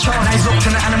 Eyes locked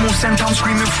in the animal center. I'm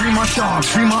screaming, free my dogs.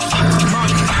 Free my dogs.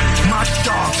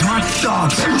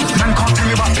 Man can't tell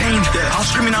me about pain. I'm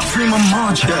screaming out, free my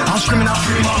Marge. I'm screaming out,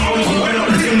 free my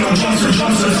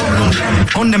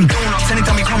on them donuts,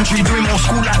 anytime we come tree, doing more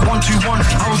school like 1-2-1.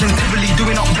 I was in Tivoli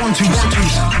doing up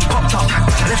 1-2-1-2s. Popped up,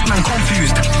 left man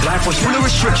confused. Life was full of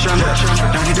restriction.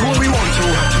 Now we do what we want to.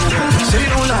 Say you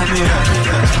don't like me.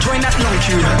 Join that long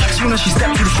queue. Soon as she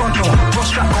stepped through the front door, cross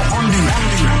strap got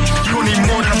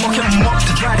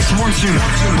it's monsoon.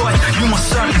 Boy, you must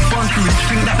certainly bun through.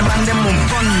 Think that the man them won't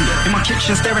run you. In my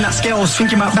kitchen staring at scales,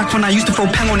 thinking about back when I used to throw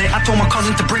pen on it. I told my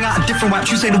cousin to bring out a different wipe.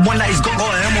 You say the one that he's got a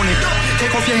M on it.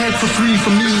 Take off your head for free for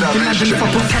me. Imagine if I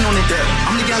put 10 on it.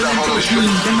 I'm the guy who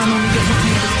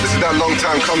This is that long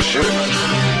time come shit.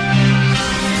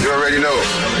 You already know.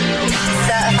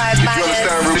 Certified if you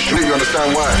understand real shit, you understand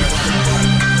why.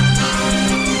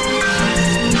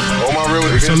 All my real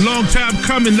It's a long time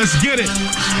coming, let's get it.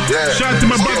 Yeah. Shout out to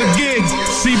my brother Gig,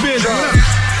 C-Biz.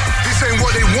 This ain't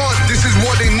what they want, this is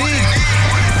what they need.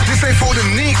 This ain't for the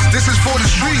neeks, this is for the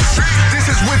streets. This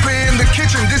is whipping in the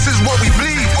kitchen, this is what we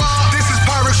bleed. This is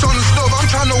Pyrex on the stove, I'm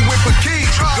trying to whip a key.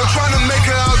 You're trying to make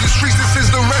it out of the streets, this is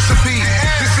the recipe.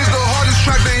 This is the hardest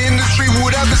track the industry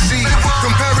would ever see.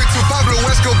 Compare it to Pablo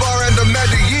Escobar and the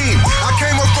Medellin. I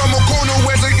came up from a corner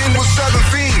where Ziggy was serving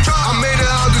fiends. I made it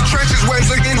out of the trenches when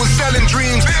Ziggy was selling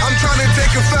dreams. I'm trying to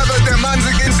take it further than man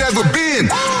Ziggy's ever been.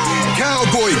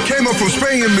 Cowboy came up from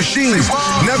spraying machines.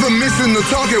 Never missing the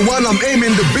target while I'm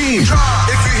aiming the beam.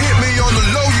 If you hit me on the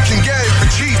low, you can get it for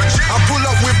cheap. I pull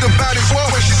up with the baddest one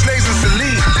when she slays in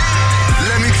Celine.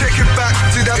 Let me take it back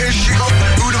to that issue up.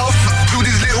 Do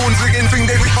these little ones again think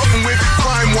they be hopping with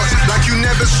crime watch. Like you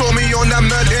never saw me on that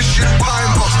murder shit.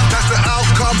 Pine box, that's the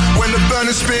outcome when the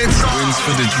burner spins. Wins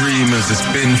for the dreamers, it's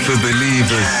been for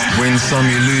believers. Win some,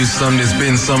 you lose some, there's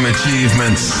been some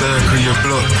achievements. Circle your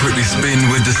block, quickly spin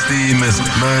with the steamers.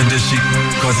 Murder shit,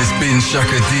 cause it's been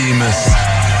Shakademus.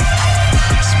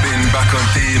 Spin back on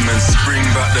demons, bring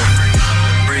back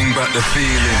the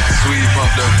feeling. Sweep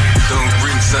up the, don't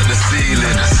rinse at the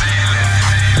ceiling.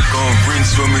 Go and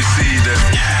rinse when we see them.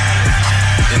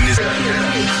 In this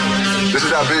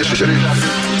is that bitch shit.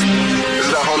 This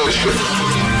is that hollow shit.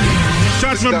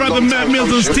 Shout out to my brother Matt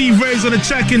Mills and Steve Ray's on the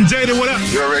check in. Jada, what up?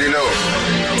 You already know.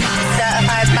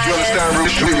 Certified if you understand real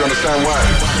shit, you understand why.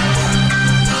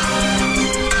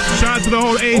 Shout out to the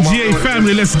whole AGA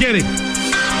family. Let's get it.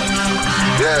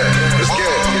 Yeah, let's get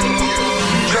it.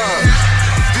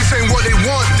 This ain't what they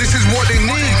want, this is what they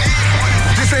need.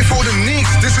 This ain't for the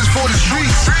neeks, this is for the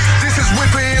streets. This is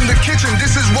whipping in the kitchen,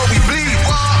 this is what we bleed.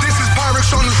 This is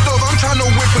Pyrex on the stove, I'm trying to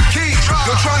whip a key.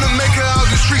 You're trying to make it out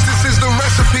of the streets, this is the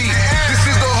recipe. This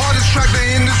is the hardest track the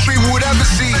industry would ever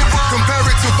see. Compare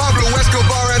it to Pablo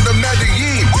Escobar and the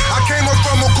Medellin. I came up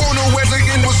from a corner where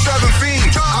Ziggy was serving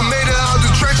fiends. I made it out of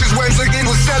the trenches when Ziggy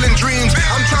was selling dreams.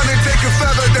 I'm trying to take it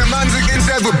further than man Ziggy's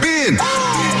ever been.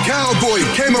 Cowboy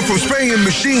came up from spraying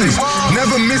machines.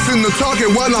 Never missing the target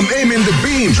while I'm aiming the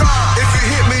beam. If you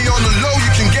hit me on the low,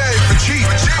 you can get it for cheap.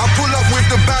 I pull up with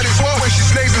the baddest one when she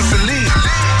slays in Celine.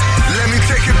 Let me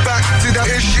take it back to that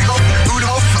issue up.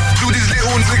 Do these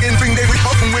little ones again think they be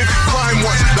hopping with crime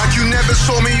watch. Like you never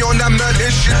saw me on that murder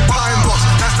shit. Pine box,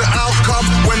 that's the outcome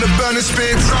when the burner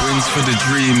spins. Wins for the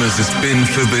dreamers, it's been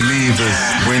for believers.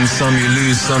 Win some, you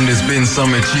lose some, there's been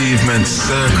some achievements.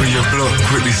 Circle your block,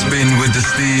 quickly spin with the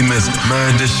steamers.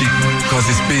 Murder shit, cause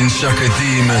it's been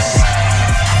Shakademus.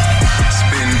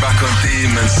 Spin back on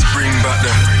demons, bring back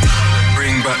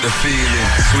the feeling.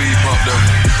 Sweep up the,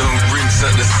 don't rinse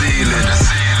at the ceiling.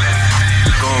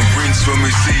 Go and rinse when we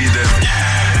see them.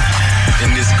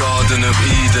 In this garden of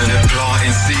Eden,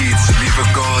 planting seeds, leave a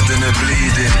garden of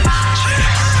bleeding.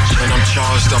 When I'm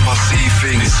charged up, I see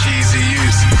things. Cheesy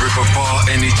use, rip apart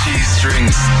any cheese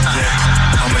strings.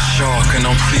 Yeah, I'm a shark and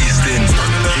I'm feasting.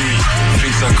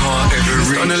 Things I can't ever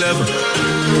reach.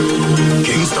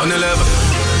 Kingston 11.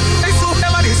 Hey, so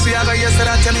never this year, I guess that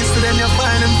I tell you to them, you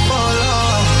find them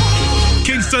follow.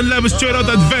 Kingston 11 straight out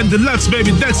that Van Deluxe,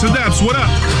 baby. Dex and Daps, what up?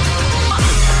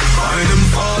 Find them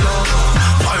follow.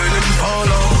 Find them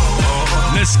follow.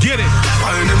 Let's get it.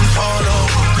 Find them follow.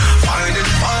 Find them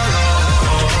follow.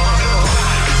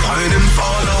 Find him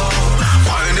follow,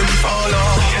 find him follow,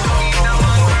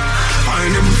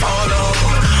 find him follow,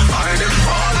 find him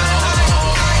follow.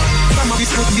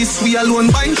 Some of this we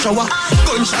alone buying shower.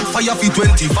 Gunshot fire for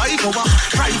 25 hour.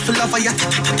 Rifle of fire,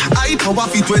 high power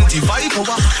for 25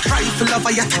 hour. Rifle of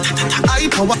fire, high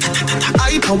power,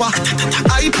 high power,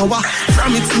 high power.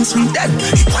 From it since we dead,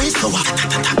 it wise power.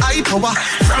 High power,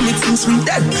 from it since we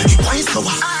dead, it wise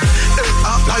power.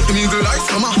 Up like the eagle like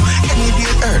summer. Any day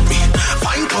hurt me.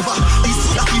 Find cover. This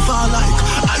is we fall like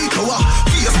I tower.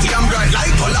 Face damn bright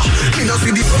like color. Me no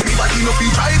see this anybody no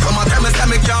feel try come a tell me say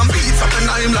me can't beat something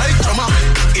I'm like drummer.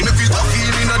 In a feel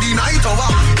feeling of the night hour.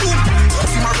 Boom.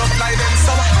 See my rough like them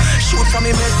sour. Shoot from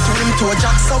him head to him to a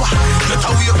jack sour. Get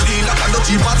away clean like a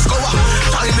dirty bad scorer.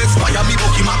 Time expire me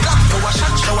book him a black tower.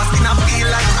 Shot shower still a feel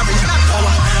like orange black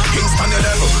power. Kingston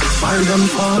 11. Find them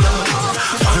follow.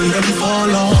 Find them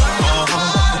follow.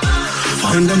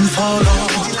 Find them follow.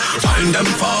 Find them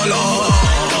follow.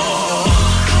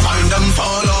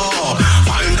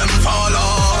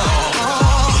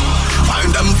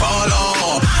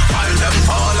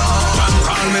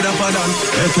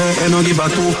 say, you no give a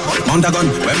two. Mount a gun,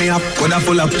 when me up, coulda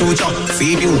full up two chop.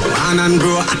 See you, man and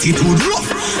grow attitude rough.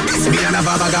 This me and a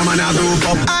baba man a group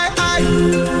up. Aye.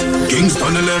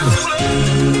 Kingston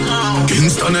 11.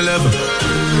 Kingston 11.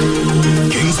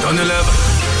 Kingston 11.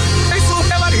 Hey, so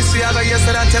never this year, I got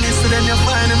yesterday, tell me, so then you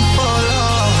find him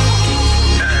follow.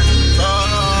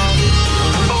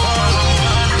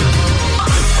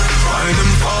 Find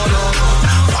him follow.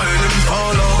 Find him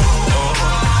follow.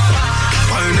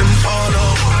 Find him follow.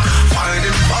 Find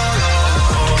him follow.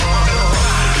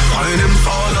 Find him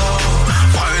follow.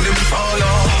 Find him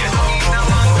follow.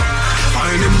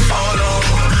 Find him follow.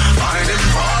 Find him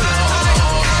follow.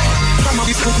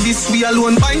 This we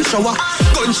alone buying shower.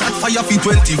 Gunshot fire for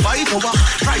 25 hour.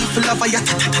 Rifle of fire,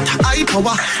 high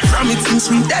power. From it since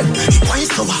we dead, it wine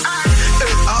sour.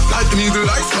 Act like an eagle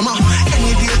eye summer.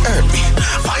 Any day hurt me,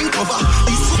 find cover.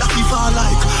 I see that we fall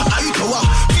like high tower.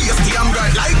 Feisty and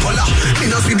bright like color. Me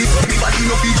no see this everybody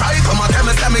no feel try. Come on, tell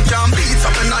me can't beat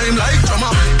up and I'm like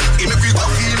drummer. He make we go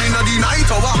feeling at the night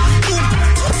hour. Boom,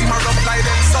 see my rough like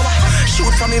them sour.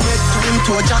 Shoot from him head to him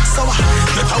to a jack sour.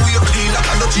 Get away clean like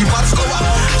a dirty bad scorer.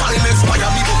 Time expire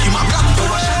me book him a black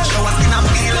tower. Show us in a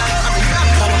feel like I'm in black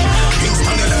power.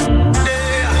 Kingston 11.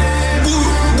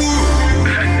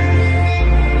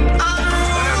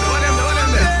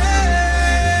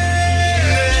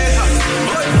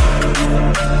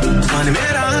 Money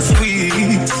made us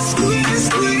squeeze, squeeze,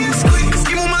 squeeze, squeeze.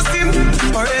 Give me my sim,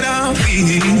 pour it out,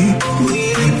 feed.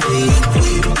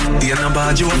 The end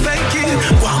about you fake it,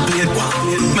 one plate,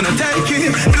 man I take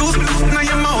it. Blues, now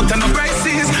your mouth and no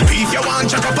prices. If you want,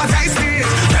 check up a taste it.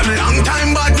 Them long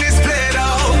time badness played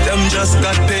out, them just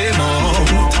got paid out.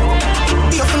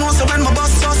 You can also when my boss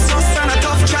so and a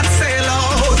tough chat sail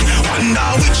out. Wonder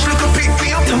which little pick me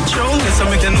up, them chunks, so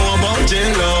make them know about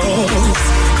J-Lo.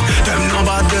 Them know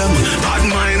about them, bad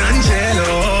mind and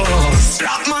jealous.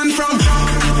 Rap man from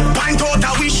point out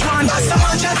a wish one. That's a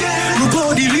match again. Look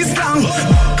how the list long.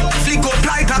 Flick up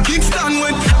like a kickstand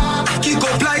with kick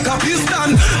up like a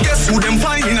piston. Guess who them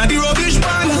finding at the rubbish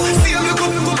pan? See him look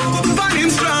up, pan him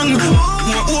strong.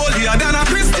 More holier than a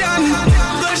Christian.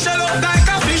 Don't shell up like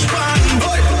a fish pan.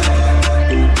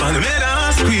 Man made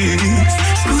us squeeze,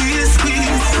 squeeze,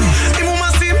 squeeze. Give me my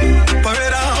sim,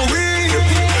 parade out.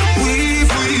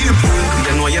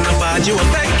 You're not bad, you a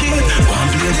fake it. One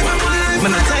place,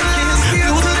 man, I take it. You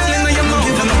know your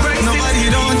mouth and I break it. Nobody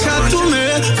don't chat to me.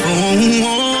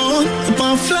 Up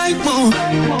on flight mode.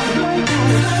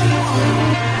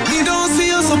 You don't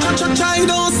see us, so try,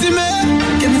 don't see me.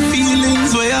 Get the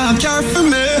feelings where I care for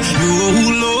me.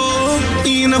 You low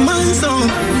in a man's zone.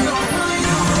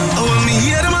 Oh, when me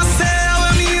hear them, I say.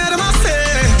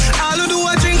 All I do,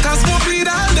 I drink and smoke weed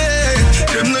all day.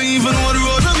 Them not even know the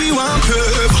road that we want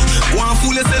curve. One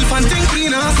fool yourself and think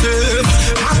clean and safe.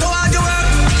 Matter what you work,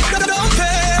 that don't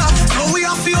pay. So we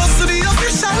have to us to the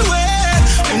official way.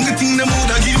 Only thing the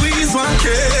mood I give is one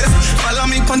case.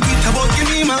 Follow me on Twitter, but give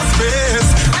me my space.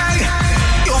 Hey,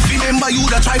 you remember you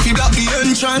that try to block the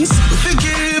entrance.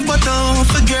 Forgive, but don't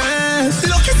forget.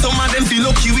 Lucky some of them feel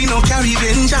lucky we no carry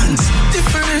vengeance.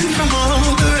 Different from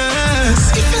all the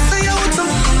rest. If you say out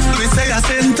some, we say a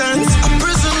sentence. A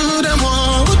prison them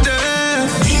all there.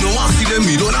 You know I see them,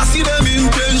 you don't see them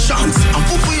intentions. I'm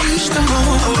for wish them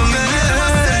all. Oh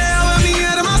man, me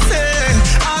hear them I say.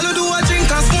 All I do I drink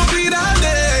and smoke weed all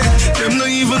day. Them not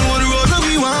even know the road that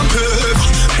we want curve.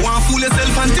 One fool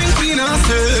yourself and think clean and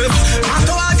safe.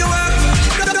 Matter what you work,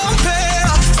 that don't pay.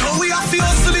 So we have to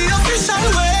us to the official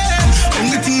way.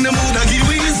 Only thing the mood I give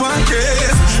is one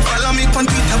case. Follow me on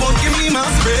Twitter, but give me my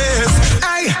space.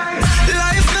 Hey,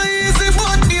 life not easy,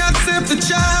 but me accept the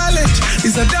challenge.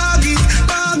 It's a doggy.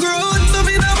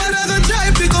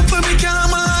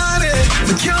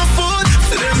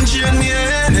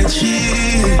 Energy.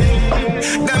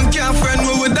 Them can't friend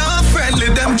we without friendly.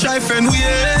 Them try friend we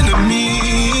enemy.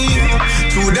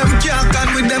 To them can't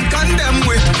con with them condemn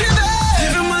with.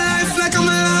 Living my life like I'm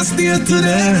the last day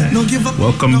today. No give up.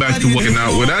 Welcome back to Working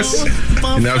Out With Us. You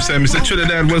know what I'm saying? Mr.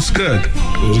 Trinidad, what's good?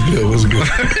 What's good?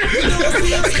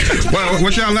 Well,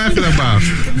 what y'all laughing about?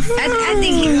 I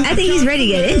think he's ready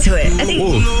to get into it. I think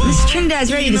Mr.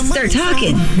 Trinidad's ready to start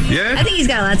talking. Yeah? I think he's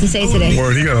got a lot to say today.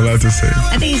 Word, he got a lot to say.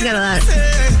 I think he's got a lot.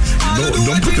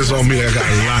 Don't put this on me. I got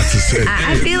a lot to say.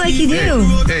 I feel like you do.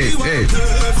 Hey,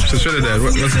 Mr. Trinidad,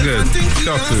 what's good?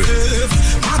 Talk to it.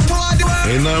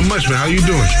 Ain't nothing much, man. How you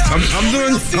doing?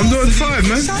 I'm doing fine,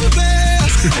 man.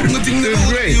 Doing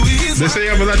great. They say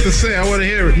I have a lot to say. I want to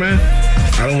hear it, man.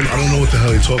 I don't know what the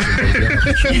hell he's talking about.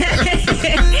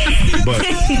 But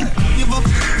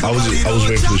I was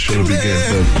waiting for the show to begin.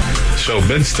 The show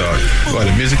been started. What,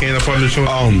 the music ain't up on the show?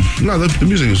 No, the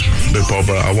music is a big part,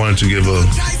 but I wanted to give a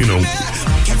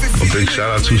big shout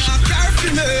out to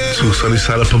Sunny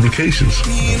Side Up Publications. Of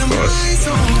course.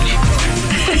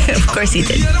 Of course he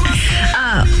did.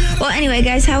 Well, anyway,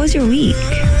 guys, how was your week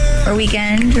or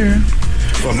weekend?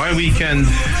 Well, my weekend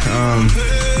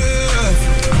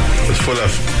was full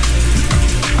of.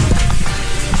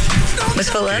 Was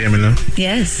full of? Can you hear me now?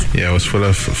 Yes. Yeah, it was full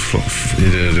of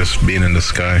just being in the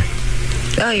sky.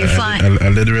 Oh, you're flying. I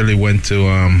literally went to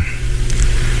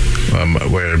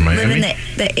where in Miami. Living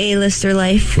the A-lister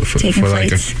life, taking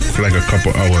flights. For like a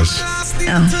couple hours.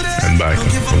 Oh. And back.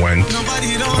 Went.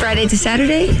 Friday to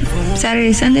Saturday?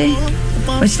 Saturday, Sunday?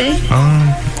 Which day?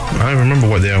 I don't remember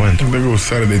what day I went. I think it was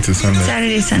Saturday to Sunday.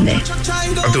 Saturday, Sunday. I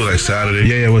think it was like Saturday.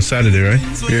 Yeah, it was Saturday, right?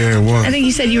 Yeah, it was. I think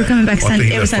you said you were coming back Sunday. I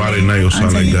think it was Friday night or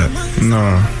something like that.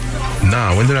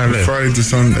 Nah, when did I leave? Friday to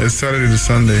Sunday. It's Saturday to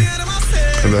Sunday.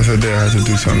 Because that's the day I had to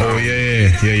do something. Oh,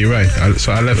 yeah, you're right.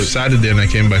 So I left Saturday and I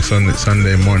came back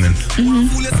Sunday morning. Mm-hmm.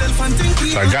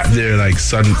 So I got there like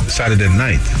Saturday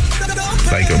night,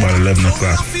 like about 11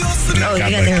 o'clock. And you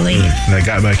got there late. And I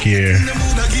got back here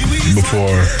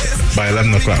by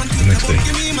 11 o'clock the next day.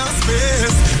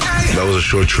 That was a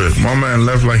short trip. My man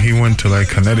left like he went to like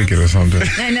Connecticut or something.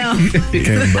 I know. He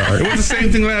came back. It was the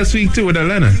same thing last week too with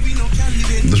Atlanta.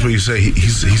 That's what you say. He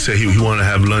said he wanted to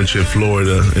have lunch in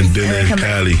Florida and dinner in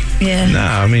Cali. Yeah.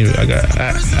 Nah, I mean I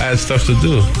had stuff to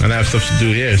do and I have stuff to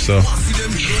do here, so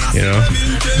let's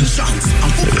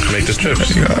make the trip.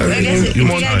 If you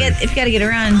gotta get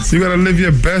around. You gotta live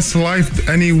your best life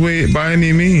anyway by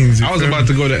any means. I was about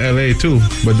to go to LA too,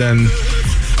 but then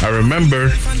I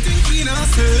remember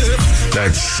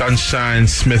that Sunshine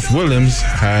Smith Williams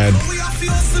had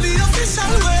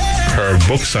her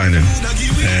book signing,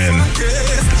 and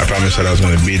I promised that I was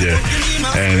going to be there.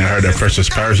 And I heard that Precious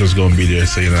Paris was going to be there,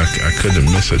 so I couldn't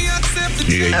miss it.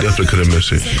 Yeah, you definitely couldn't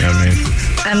miss it. You know what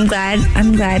I mean?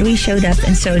 I'm glad we showed up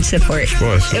and showed support. Of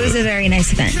course. It was a very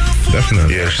nice event.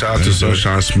 Definitely. Yeah, shout out to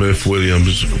Sunshine Smith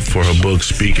Williams for her book,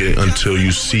 Speak It Until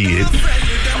You See It.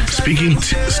 Speaking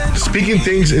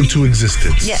things into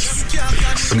existence. Yes.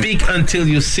 Speak until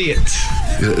you see it.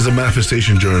 It's a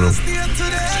manifestation journal.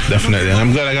 Definitely. And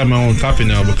I'm glad I got my own copy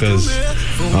now because...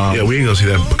 yeah, we ain't gonna see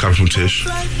that copy from Tish.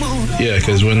 Yeah,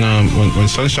 because when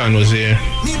Sunshine was here,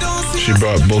 she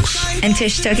brought books. And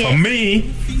Tish took it? For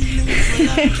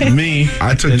me.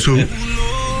 I took two.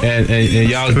 And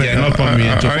y'all getting up on me.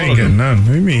 I ain't getting none.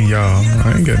 What do you mean, y'all?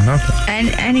 I ain't getting nothing. I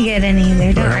didn't get any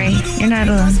either. Don't worry. You're not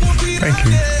alone. Thank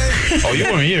you. Oh, you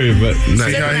weren't here, but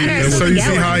so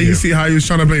you see how he was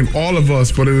trying to blame all of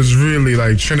us, but it was really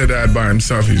like Trinidad by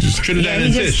himself. He just Trinidad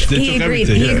and Tish. They took agreed.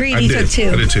 everything. He agreed. He took two.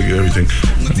 I did take everything,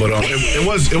 but it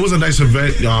was a nice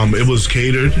event. It was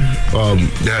catered.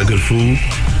 They had good food.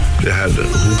 They had the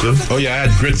hookah. Oh yeah, I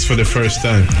had grits for the first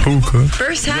time. Hookah.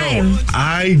 First time.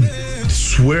 I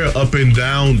swear up and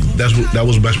down that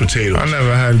was mashed potatoes. I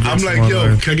never had grits. I'm like,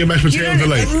 yo, can I get mashed potatoes? They're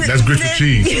like, that's grits with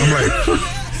cheese. I'm like,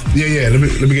 yeah, let me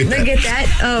get that. Look at that.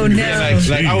 Oh no. Yeah,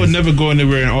 like I would never go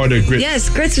anywhere and order grits. Yes,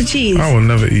 grits with cheese. I will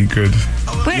never eat grits.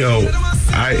 What? Yo,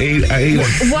 I ate.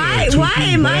 Why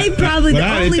am I probably the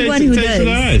only one who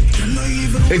does?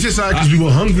 It's just because we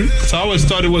were hungry. So I always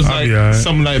thought it was like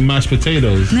something like mashed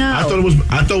potatoes. No, I thought it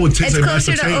would taste like mashed potatoes.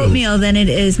 It's closer to oatmeal than it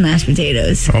is mashed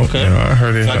potatoes. Okay, I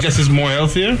heard it. So I guess it's more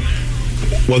healthier.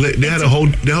 Well, they had the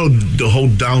whole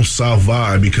down south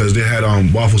vibe because they had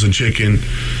waffles and chicken.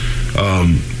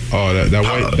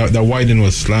 That whiting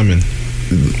was slamming.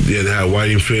 Yeah, they had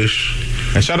whiting fish.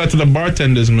 And shout out to the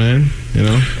bartenders, man. You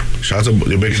know, shout out to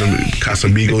they're making them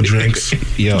Casamigo drinks.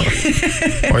 Yo,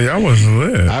 oh yeah, I was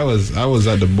lit. I was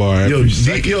at the bar. Yo,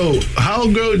 how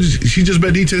girl? She just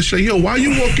met details. She's like, yo, why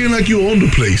you walk in like you own the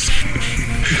place?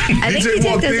 I think he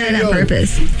did that on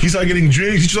purpose. He started getting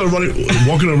drinks. He started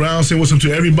walking around saying what's up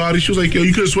to everybody. She was like, yo,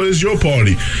 you could have sworn it's your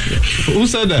party. Who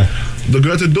said that? The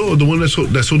girl at the door, the one that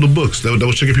sold the books, that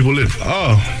was checking people in.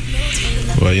 Oh.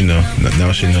 Well, you know,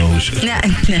 now she knows. Now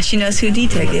she knows who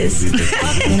D-Tech is.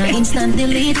 Yeah. It was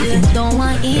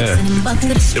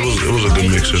a good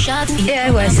mixer. Yeah,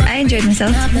 it was. I enjoyed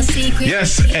myself.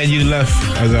 Yes, and you left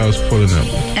as I was pulling up.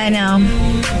 I know.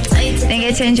 Didn't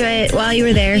get to enjoy it while you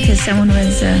were there because someone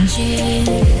was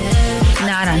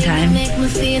not on time. Who?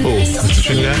 Mr.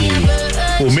 Trinidad?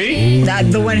 Who, me?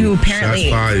 The one who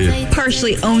apparently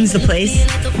partially owns the place.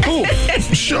 Oh,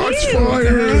 shots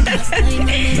fired.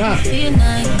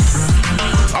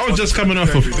 I was just coming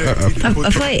off of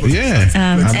A flight. Yeah,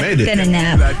 I made it. Then a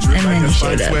nap, and then you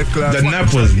showed up. The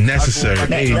nap was necessary.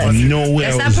 Ain't no way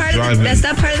I was driving. That's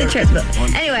not part of the trip. But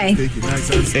anyway,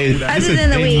 other than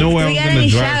the week, no way we I got was any gonna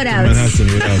shout drive outs? to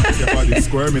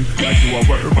Manhattan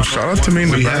without. Shout out to me in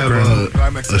the We have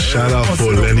background. a shout out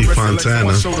for Lenny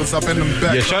Fontana.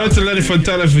 Yeah, shout out to Lenny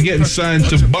Fontana for getting signed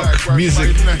to Buck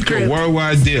Music, a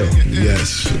worldwide deal.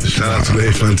 Yes, shout out to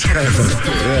Lenny Fontana.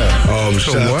 Yeah.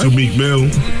 Shout out to Meek Mill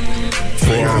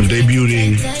for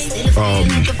debuting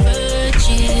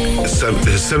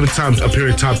his 7th time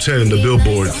appearing top 10 in the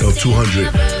Billboard of 200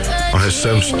 on his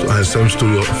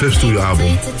fifth studio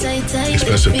album,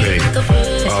 Expensive Pain.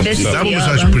 The album is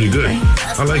actually pretty good.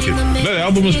 I like it. No, the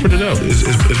album is pretty dope. It's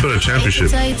better than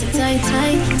Championship.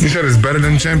 You said it's better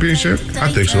than Championship?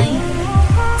 I think so.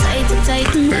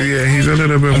 Yeah, he's a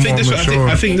little bit more mature.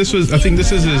 I think this is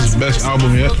his best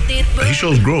album yet. He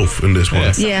shows growth in this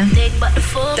one. Yeah,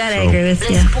 that I agree with.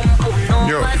 Yeah.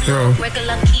 Yo, I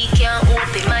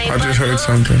just heard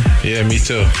something. Yeah, me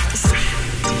too.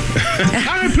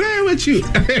 I'm playing with you.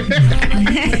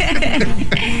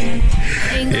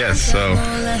 Yes, so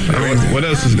what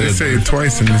else is they good? say it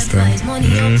twice in this thing.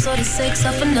 So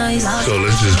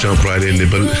let's just jump right in there.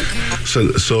 But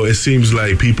so it seems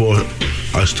like people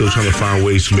are still trying to find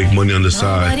ways to make money on the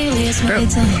side.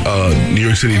 New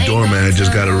York City doorman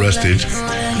just got arrested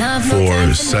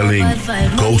for selling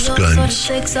ghost guns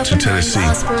to Tennessee.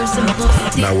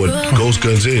 Now, what ghost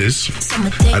guns is,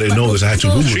 I didn't know this. I had to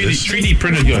Google this. 3D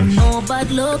printed gun. No.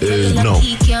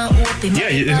 Yeah,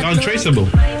 it's untraceable.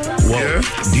 Well,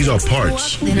 these are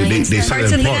parts. They sell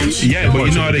them parts. Yeah, but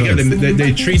you know how they get them.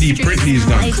 They 3D print these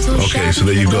guns. Okay, so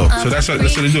there you go. So that's what they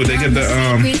do. They get the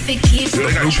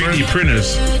they got 3D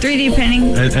printers. 3D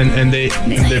printing. And they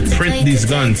print these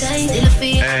guns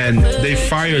and they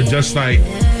fire just like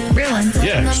real ones.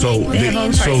 Yeah. So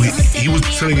he was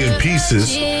selling it in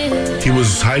pieces. He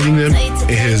was hiding them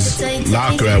in his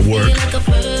locker at work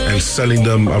and selling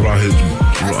them around his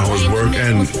work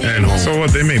and home. So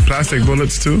what, they make plastic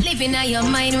bullets too?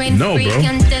 No, bro.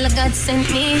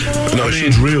 No,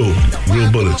 she's real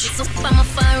bullets.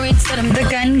 The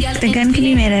gun can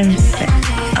be made out of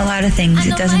a lot of things.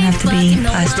 It doesn't have to be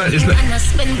plastic. It's not,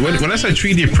 when I say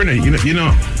 3D printer, you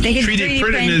know, 3D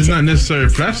printing is not necessarily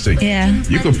plastic. Yeah.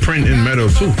 You could print in metal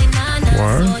too.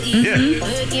 Word? Yeah.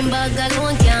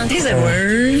 He's a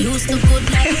word.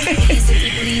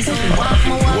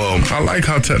 Well, I like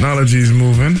how technology is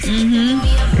moving. You know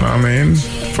what I mean?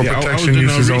 For protection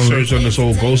uses only. I was doing research on this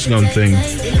whole ghost gun thing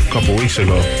a couple weeks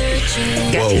ago.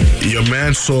 Well, your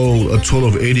man sold a total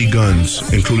of 80 guns,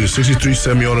 including 63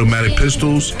 semi-automatic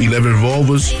pistols, 11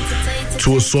 revolvers,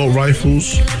 2 assault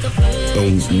rifles,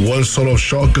 1 sort of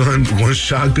shotgun, 1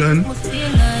 shotgun.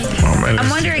 Oh, man, I'm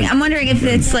wondering if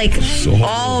it's like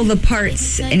all the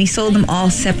parts and he sold them all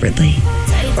separately,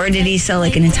 or did he sell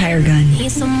like an entire gun? I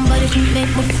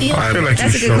feel like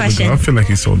That's a good question. I feel like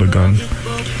he sold a gun.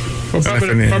 Well,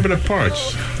 probably the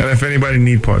parts. And if anybody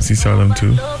need parts, he sell them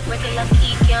too.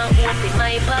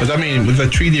 Because I mean, with a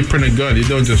 3D printed gun, you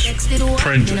don't just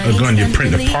print a gun; you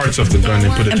print the parts of the gun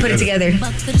and put it together. You know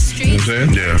what I'm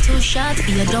saying? Yeah.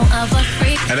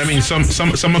 And I mean, some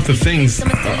of the things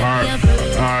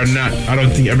are not. I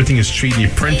don't think everything is 3D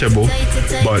printable,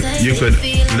 but you could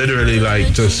literally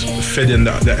like just fit in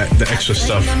the extra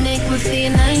stuff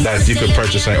that you could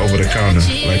purchase like over the counter,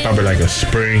 like probably like a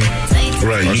spring,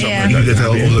 right? Or Yeah. You get that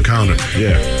over the counter.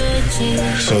 Yeah.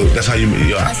 So that's how you.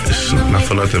 It's not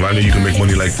for nothing. I know you can make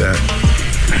money like that.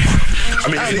 I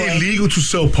mean, is it illegal to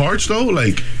sell parts though?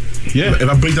 Like, yeah. If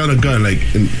I break down a gun, like,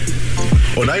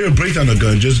 or not even break down a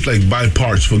gun, just like buy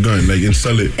parts for gun, like, and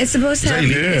sell it. It's supposed to have.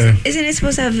 Isn't it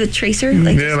supposed to have the tracer?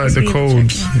 Like the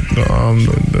codes, the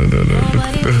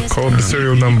code, the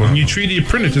serial number. When you 3D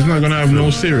print it, it's not gonna have no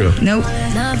serial. Nope.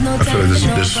 I feel like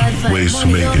there's ways to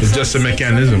make it. It's just a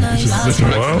mechanism. It's just a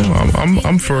well,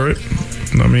 I'm for it.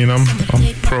 I mean, I'm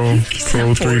pro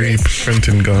 3D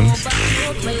printing guns.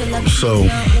 So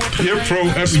you're pro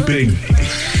everything.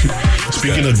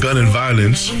 Speaking of gun and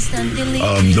violence,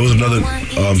 there was another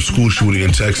school shooting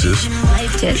in Texas.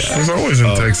 It's always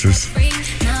in Texas.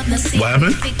 What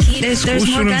happened? School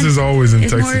shootings is always in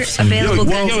Texas. Available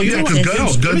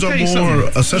because guns are more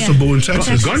accessible in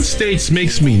Texas. Gun states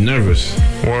makes me nervous.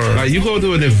 Word. Like you go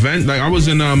to an event, like I was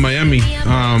in Miami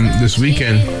this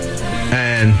weekend,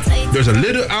 and there's a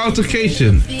little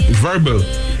altercation, verbal,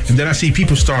 and then I see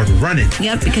people start running.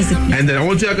 Yep, because and then the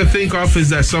only thing I can think of is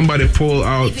that somebody pulled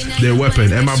out their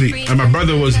weapon, and my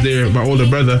brother was there, my older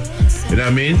brother. You know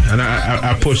what I mean? And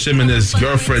I pushed him and his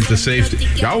girlfriend to safety.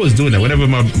 I always doing that whenever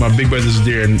my big brother's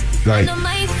there, and like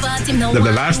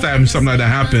the last time something like that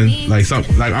happened, like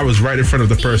I was right in front of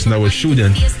the person that was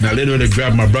shooting, and I literally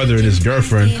grabbed my brother and his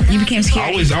girlfriend. You became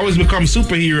scared. I always become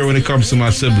superhero when it comes to my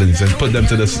siblings and put them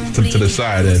to the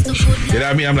side, and you know what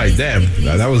I mean? I'm like, damn,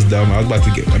 that was dumb. I was about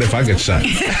to get. What if I get shot?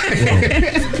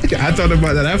 I thought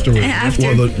about that afterwards.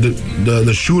 Well,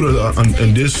 the shooter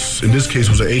in this case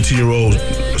was an 18-year-old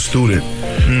student,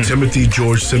 Timothy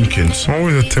George Simpkins.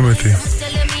 Always a Timothy.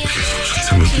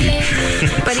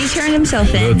 But he turned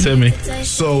himself in. Little Timmy.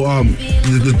 So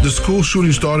the school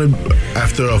shooting started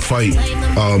after a fight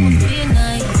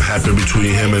happened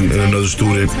between him and another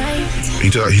student. He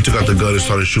took out the gun and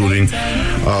started shooting.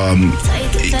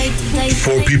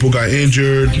 4 people got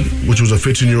injured, which was a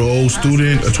 15-year-old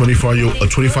student, a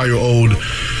 25-year-old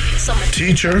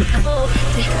teacher,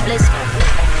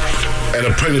 and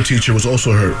a pregnant teacher was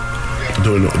also hurt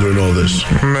during all this.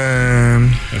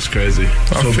 Man, that's crazy.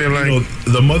 I feel like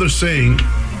the mother saying,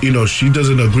 she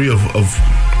doesn't agree of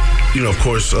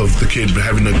course, of the kid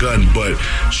having a gun, but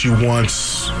she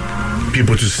wants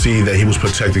people to see that he was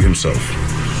protecting himself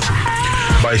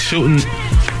by shooting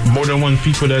more than one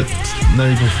people. He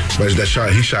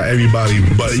shot everybody,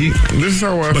 but this is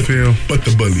how I feel. But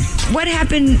the bully. What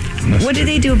happened? What did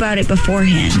they do about it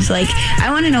beforehand? Like, I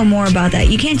want to know more about that.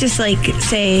 You can't just say,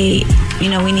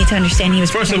 we need to understand he was.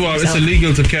 First of all, himself. it's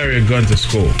illegal to carry a gun to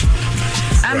school.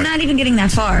 I'm not even getting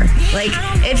that far. Like,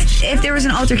 if there was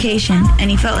an altercation and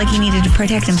he felt like he needed to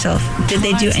protect himself, did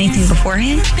they do anything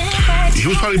beforehand? He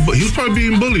was probably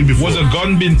being bullied before. Was a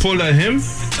gun being pulled at him?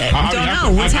 I don't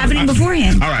know. What's happening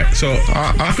beforehand? All right, so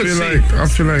I feel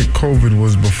like COVID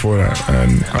was before that,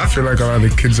 and I feel like a lot of the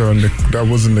kids that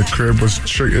was in the crib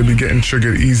it'd be getting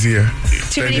triggered easier.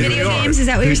 Too many video games? Is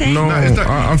that what you're saying? No,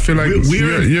 I feel like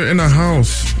you're in a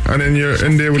house and then you're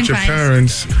in there with your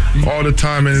parents all the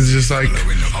time, and it's just like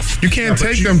you can't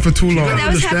take them for too long. But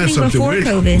that was happening before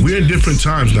COVID. We're in different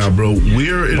times now, bro. But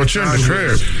you're in the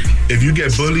crib. If you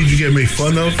get bullied, you get made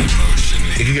fun of.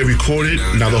 It can get recorded.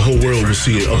 Now the whole world will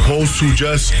see it. Opposed to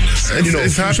just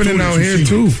it's happening out here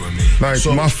too. Like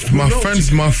so, my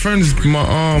friends, I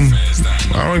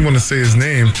don't even want to say his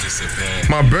name.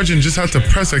 My brethren just had to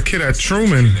press a kid at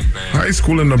Truman High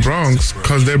School in the Bronx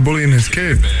because they're bullying his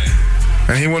kid.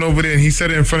 And he went over there and he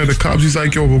said it in front of the cops. He's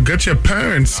like, yo, well, get your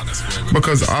parents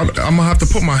because I'm going to have to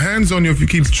put my hands on you if you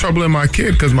keep troubling my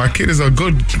kid because my kid is a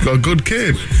good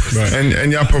kid. Right.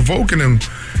 And y'all provoking him.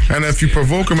 And if you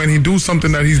provoke him and he do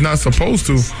something that he's not supposed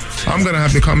to, I'm going to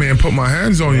have to come here and put my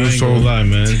hands on you. I ain't gonna lie,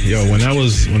 man. Yo, when I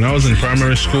was in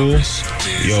primary school,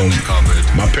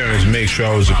 my parents made sure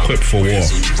I was equipped for war.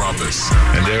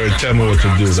 And they would tell me what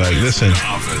to do. Like, listen,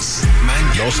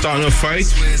 don't start no fight,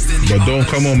 but don't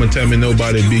come home and tell me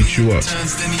nobody beat you up.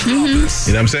 Mm-hmm.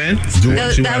 You know what I'm saying? Do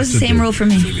what you that have was to the same do. rule for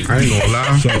me. I ain't gonna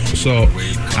lie. So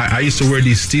I used to wear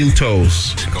these steel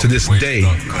toes. To this day,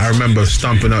 I remember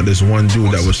stomping out this one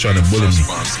dude that was trying to bully me.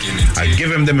 I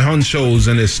give him them honchos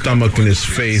in his stomach and his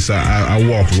face. I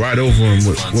walked right over him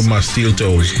with my steel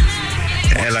toes.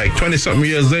 And like 20-something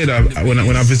years later, when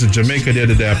I visited Jamaica the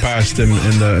other day, I passed him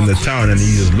in the town, and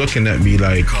he's just looking at me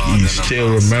like he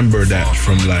still remember that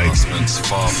from like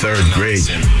 3rd grade.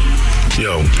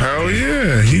 Yo, hell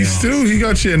yeah, he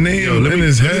got your name in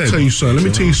his head. Let me tell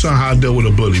you something. How I dealt with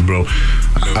a bully, bro.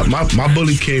 My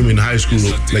bully came in high school,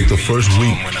 like the first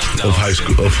week of high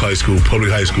school,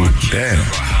 public high school. Damn,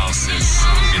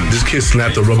 this kid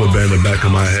slapped a rubber band in the back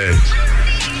of my head.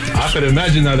 I could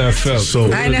imagine how that felt. So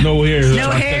no hair. No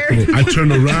hair. I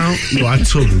turned around. I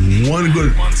took one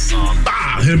good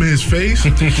hit him in his face.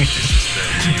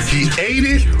 He ate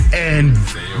it and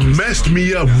messed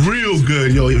me up real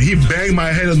good. Yo, he banged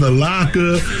my head on the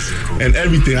locker and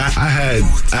everything. I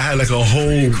had like a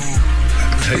whole.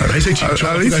 I say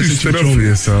at least you stood up for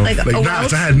yourself. Like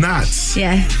knots. I had knots.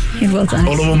 Yeah, you well done.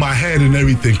 All over my head and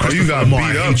everything. Oh, you got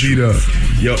beat up.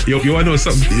 Yo, you wanna know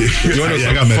something? You wanna know something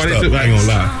I got messed funny? up. I ain't gonna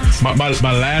lie.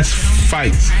 My last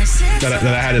fight that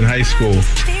I had in high school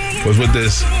was with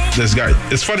this guy.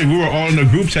 It's funny, we were all in a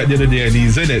group chat the other day and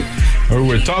he's in it. And we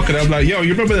were talking. I'm like, yo,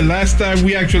 you remember the last time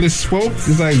we actually spoke?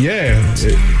 He's like, yeah.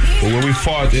 When we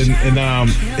fought in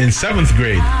 7th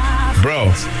grade,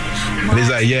 bro. And he's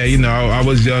like, yeah, I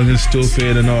was young and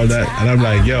stupid and all that. And I'm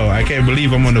like, yo, I can't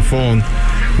believe I'm on the phone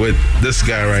with this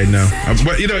guy right now.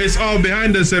 But it's all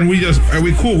behind us, and we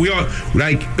cool. We all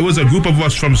it was a group of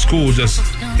us from school just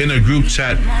in a group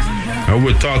chat, and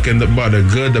we're talking about the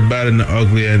good, the bad, and the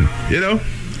ugly, and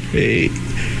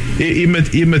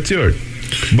he matured.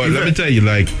 But let me tell you,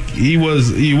 like he was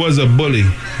a bully,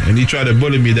 and he tried to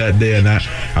bully me that day, and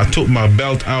I took my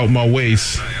belt out my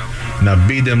waist and I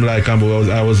beat him like I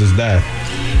was his dad.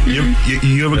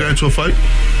 You ever got into a fight?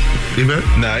 Yvette?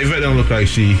 Nah, Yvette don't look like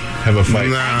she have a fight.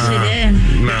 Nah.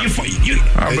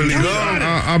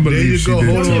 I believe she did.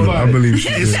 I believe she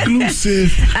did.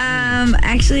 Exclusive.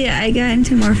 Actually, I got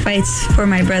into more fights for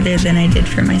my brother than I did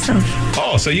for myself.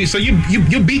 Oh, so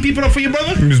you beat people up for your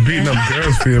brother? You was beating up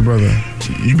girls for your brother.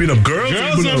 You beat up girls?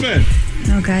 Girls or men?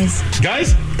 No, guys.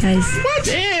 Guys? Guys. What?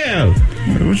 Damn.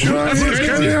 What you on?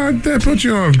 Kenny out there put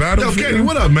you on battlefield. Yo, Kenny,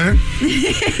 what up, man?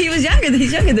 He's younger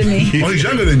than me. Oh, he's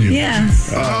younger than you? Yeah.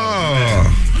 Oh.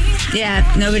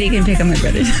 Yeah, nobody can pick on my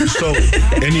brother. So,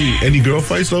 any girl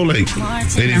fights though? Like,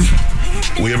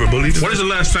 we ever bullied? When is the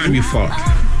last time you fought?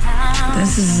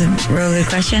 This is a real good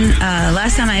question.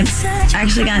 Last time I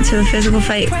actually got into a physical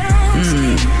fight,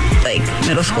 like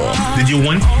middle school. Did you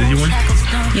win?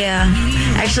 Yeah.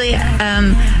 Actually,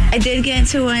 I did get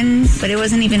into one, but it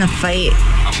wasn't even a fight.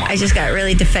 I just got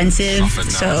really defensive,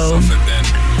 so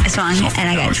I swung and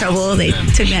I got in trouble. They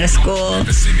took me out of school.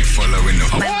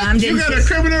 My mom didn't. You got a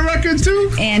criminal record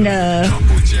too? And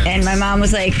my mom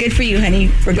was like, "Good for you,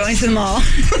 honey. We're going to the mall."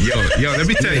 Yo, let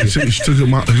me tell you. She took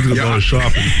him out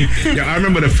shopping. Yeah, I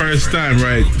remember the first time,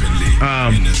 right?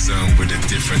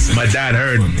 My dad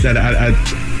heard that I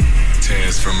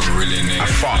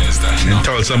fought and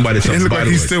told somebody something. It looked like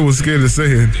he still was scared to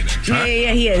say it. Yeah,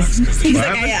 he is. He's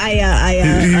like,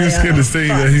 he was scared to say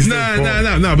that he's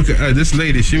No, because this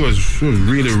lady, she was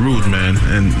really rude, man.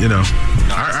 And, you know,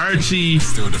 Archie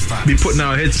be putting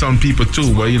out hits on people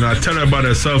too. But, you know, I tell her about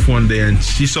herself one day, and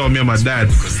she saw me and my dad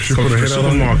go to the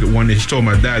supermarket one day. She told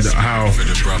my dad how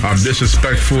I'm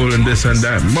disrespectful and this and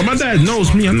that. But my dad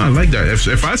knows me. I'm not like that.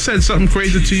 If I said something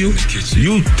crazy to you,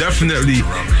 you definitely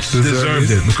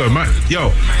deserved it. Because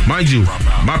mind you,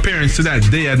 my parents to that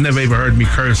day had never even heard me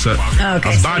curse a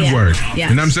bad word. Yeah.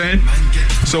 You know what I'm saying?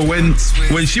 So when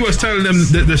she was telling them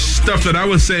the stuff that I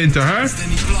was saying to her,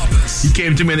 he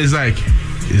came to me and he's like,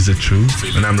 "Is it true?"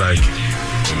 And I'm like,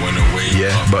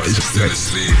 "Yeah, but is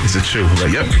it true?"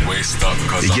 Like, "Yep."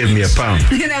 He gave me a pound.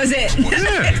 That was it.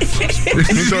 Yeah.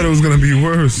 You thought it was gonna be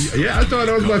worse. Yeah, I thought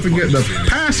I was about to get the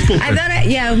passport. I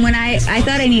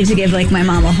thought I needed to give like my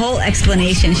mom a whole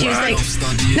explanation. She was like,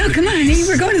 "No, come on,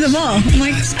 we're going to the mall." I'm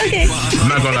like, "Okay." I'm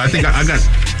not gonna lie. I think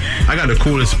I got the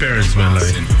coolest parents, man.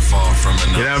 Like, you know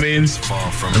what I mean?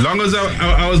 As long as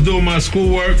I was doing my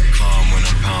schoolwork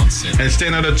and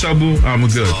staying out of trouble, I'm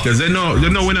good. Because they know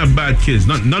we're not bad kids.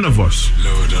 None of us.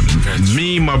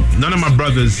 None of my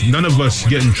brothers, none of us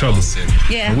get in trouble.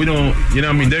 Yeah. We don't, you know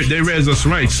what I mean? They raise us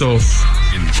right. So,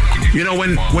 you know,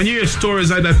 when you hear stories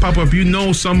like that pop up, you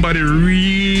know somebody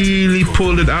really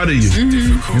pulled it out of you.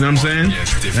 Mm-hmm. You know what I'm saying?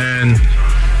 And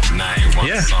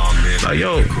yeah, like,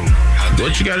 yo,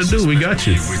 what you gotta do, we got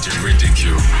you.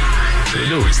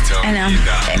 I know.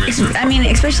 I mean,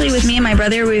 especially with me and my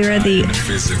brother, we were the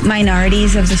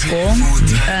minorities of the school,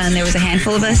 and there was a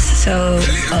handful of us, so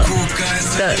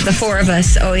the four of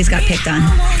us always got picked on.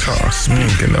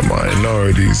 Speaking of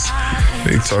minorities,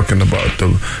 they talking about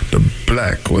the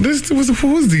black. Who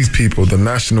is these people? The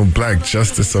National Black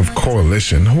Justice of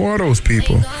Coalition. Who are those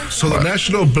people? So the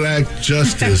National Black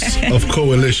Justice of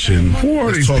Coalition. Who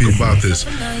are these talk people? about this.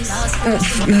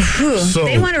 So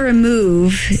they want to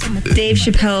remove Dave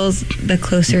Chappelle's The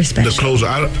Closer special. The Closer.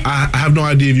 I have no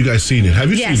idea if you guys seen it. Have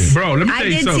you seen it? Bro, let me tell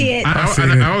you something. See it. I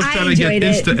was trying to get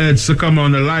Insta Eds to come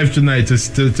on the live tonight to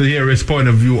hear his point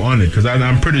of view on it, because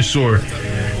I'm pretty sure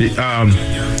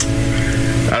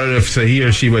I don't know if it's he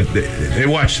or she, but they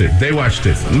watched it.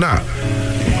 Nah.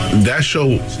 That show,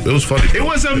 it was funny. It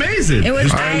was amazing. It was.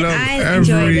 I love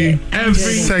every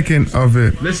second of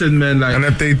it. Listen, man, like, and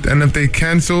if they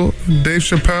cancel Dave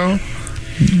Chappelle,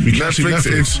 Netflix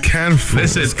is canceled.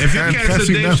 Listen, if you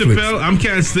cancel Dave Chappelle, I'm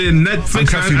canceling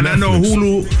Netflix, and I know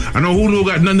Hulu. I know Hulu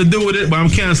got nothing to do with it, but I'm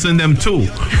canceling them too.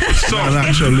 So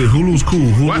actually, Hulu's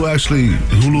cool.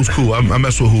 Hulu's cool. I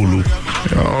mess with Hulu.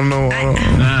 I don't know.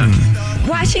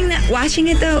 Watching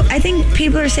it though, I think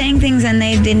people are saying things and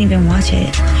they didn't even watch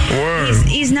it. Word.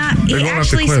 He's not. He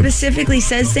actually specifically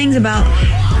says things about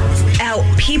how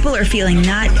people are feeling.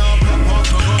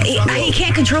 He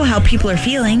can't control how people are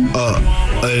feeling.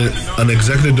 An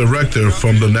executive director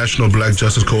from the National Black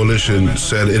Justice Coalition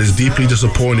said it is deeply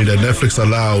disappointing that Netflix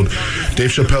allowed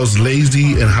Dave Chappelle's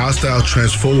lazy and hostile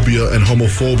transphobia and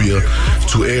homophobia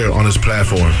to air on its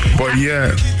platform. But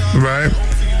yeah, right.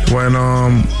 When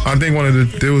I think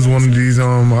there was one of these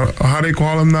how they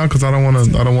call them now, because I don't want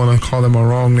to call them a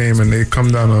wrong name and they come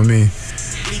down on me.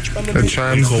 the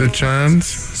transgender.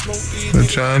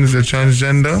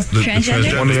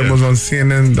 Transgender? One of them was on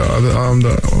CNN the other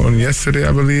on yesterday,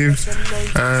 I believe.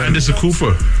 And Anderson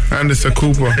Cooper. And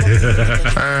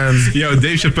yo,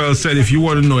 Dave Chappelle said if you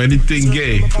want to know anything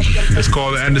gay, it's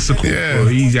called Anderson Cooper. Yeah.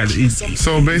 He's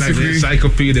so basically, like an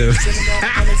encyclopedia.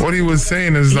 What he was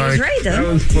saying is He was right, though. That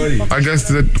was funny. I guess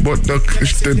the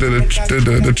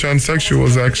transsexual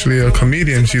was actually a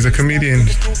comedian. She's a comedian.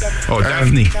 Oh,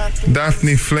 And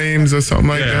Daphne Flames or something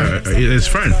like that. His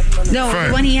friend. No, Friend.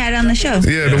 the one he had on the show.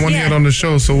 Yeah, the one he had on the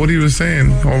show. So what he was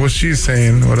saying, or what she's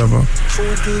saying, whatever,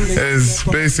 is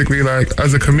basically like,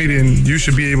 as a comedian, you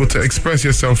should be able to express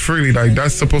yourself freely. Like,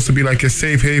 that's supposed to be like your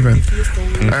safe haven.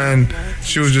 And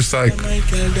she was just like,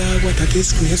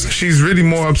 she's really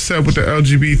more upset with the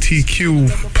LGBTQ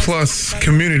plus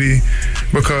community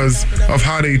because of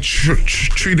how they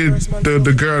treated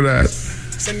the girl that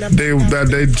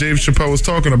Dave Chappelle was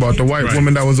talking about, the white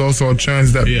woman that was also a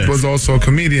trans, that was also a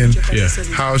comedian. Yeah.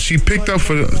 How she picked up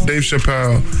for Dave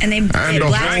Chappelle, And they the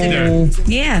blasted whole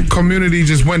her. community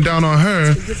just went down on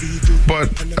her. But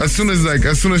as soon as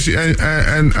she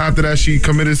and after that she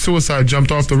committed suicide,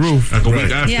 jumped off the roof. Like a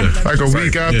week after. Yeah. Like a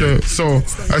week after. Yeah. So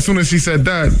as soon as she said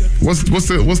that, what's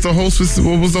the host?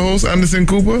 What was the host? Anderson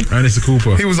Cooper.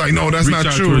 He was like, no, that's Reach not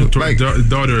out true. To Like his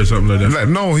daughter or something like that.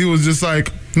 no, he was just like,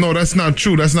 no, that's not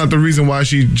true. That's not the reason why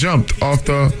she jumped off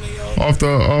the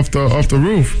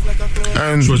roof.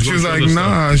 And she was like,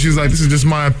 nah. She's like, this is just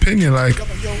my opinion. Like,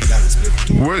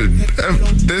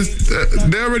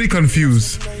 they're already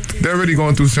confused. They're already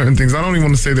going through certain things. I don't even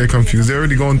want to say they're confused. They're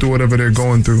already going through whatever they're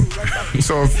going through.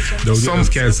 So don't get us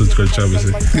canceled,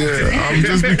 controversy. Yeah, I'm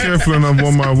just be careful enough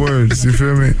on my words. You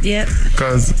feel me? Yep.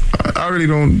 Because I really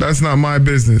don't. That's not my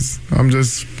business. I'm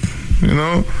just,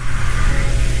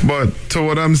 But to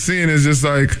what I'm seeing is just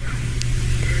like,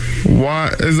 why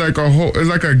it's like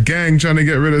a gang trying to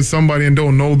get rid of somebody and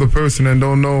don't know the person and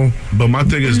don't know. But my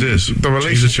thing is this: the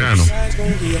relationship.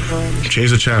 Change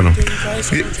the channel.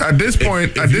 At this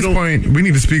point, we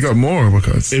need to speak up more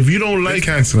because if you don't like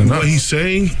what he's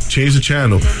saying, change the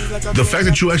channel. The fact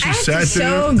that you actually sat there.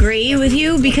 So agree with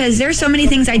you because there's so many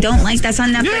things I don't like that's on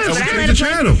Netflix. Yeah, but I change let the it play.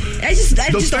 channel. I just The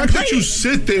don't fact play that you it.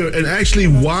 sit there and actually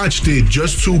watched it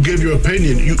just to give your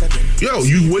opinion, you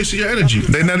wasted your energy.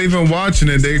 They're not even watching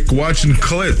it. They watching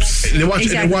clips. They watch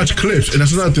clips, and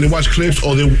that's another thing. They watch clips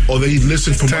or they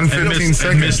listen for 10, 15 seconds.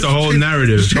 And miss the whole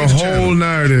narrative.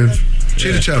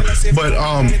 Change the channel. But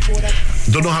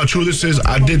don't know how true this is.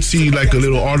 I did see like a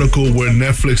little article where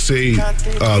Netflix said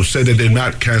that they're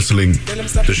not canceling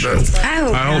the show. I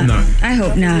hope not. I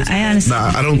hope not. I honestly.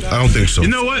 Nah, I don't think so. You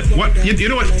know what? You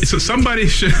know what? So somebody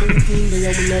should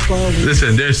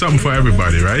listen. There's something for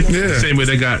everybody, right? Yeah. Same way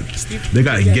they got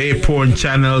gay porn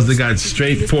channels, they got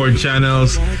straight porn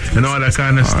channels, and all that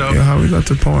kind of stuff. Yeah, how we got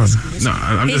to porn? No,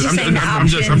 I'm He's just saying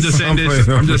options. this.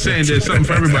 I'm just saying there's something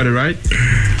for everybody, right?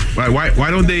 Why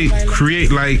don't they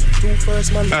create like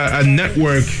a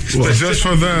network just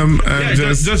for them and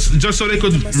just so they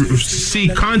could see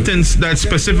contents that's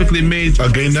specifically made a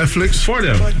gay Netflix for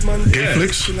them?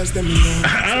 Gayflix?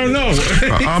 I don't know.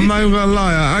 I'm not even gonna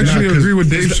lie. I actually agree with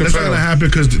Dave Chappelle. That's not gonna happen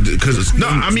because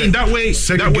that way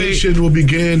segregation will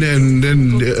begin and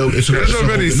then it's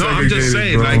already. No, I'm just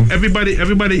saying, bro. like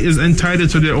everybody is entitled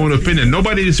to their own opinion.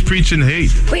 Nobody is preaching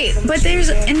hate. Wait, but there's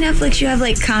in Netflix you have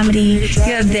like comedy, you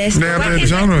have this. They have their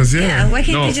genres, yeah. Why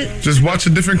can't they just watch a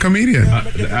different comedian?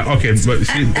 Okay, but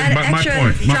see,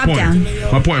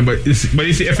 my point. But you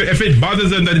see, if it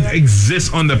bothers them that it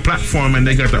exists on the platform and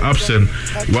they got the option,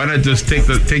 why not just take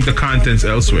the contents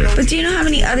elsewhere? But do you know how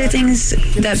many other things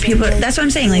that people? That's what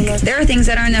I'm saying. Like there are things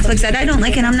that are on Netflix that I don't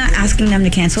like, and I'm not asking them to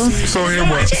cancel. So here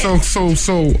what? So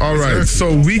all right.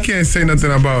 So we can't say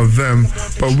nothing about them,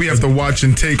 but we have to watch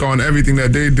and take on everything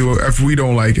that they do if we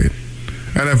don't like it.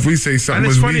 And if we say something,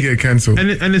 we get canceled.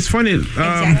 And it's funny.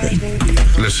 Exactly.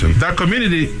 Listen, that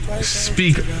community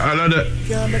speak a lot of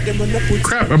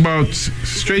crap about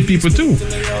straight people too.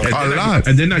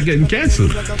 And they're not getting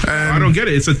canceled. I don't get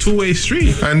it. It's a two-way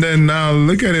street. And then now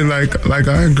look at it like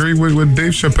I agree with what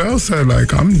Dave Chappelle said.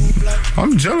 Like I'm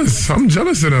jealous. I'm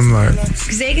jealous of them. Like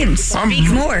because they can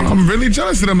speak more. I'm really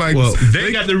jealous of them. Like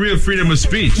they got the real freedom of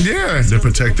speech. Yeah, they're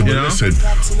protected. But listen,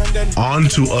 on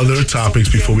to other topics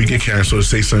before we get canceled.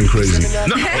 Say something crazy.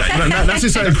 Not say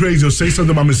something crazy or say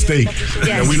something by mistake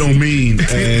that we don't mean.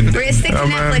 And we're gonna stick to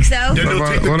Netflix though. Then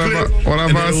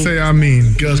Whatever I say, I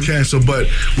mean. Girls cancel, but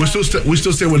we still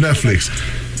stay with Netflix.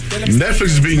 Netflix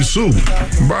is being sued.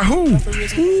 By who?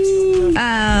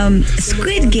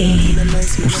 Squid Game.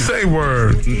 Say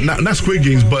word. Not Squid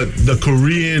Games, but the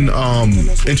Korean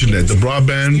internet, the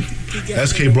broadband,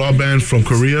 SK Broadband from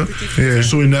Korea,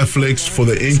 suing Netflix for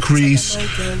the increase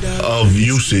of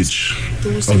usage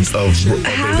of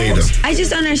their data. I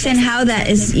just don't understand how that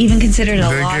is even considered a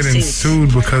They're lawsuit. getting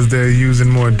sued because they're using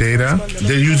more data.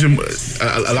 They're using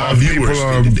a lot of viewers.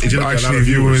 People are actually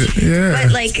viewing it. Yeah.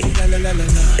 But like,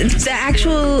 the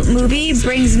actual movie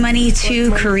brings money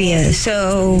to Korea,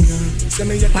 so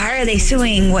why are they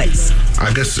suing what's...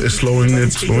 I guess it's slowing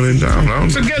it down.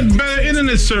 So get better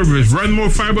internet service, run more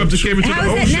fiber up the cable to the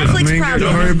How is ocean. that Netflix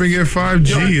problem? Hurry up and get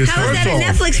 5G. How is that a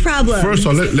Netflix problem? First of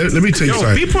all, let me tell you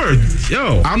something. People are,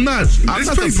 I'm not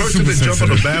the person to jump on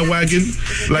the bandwagon.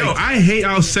 Like, I hate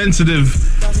how sensitive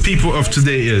people of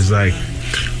today is. Like,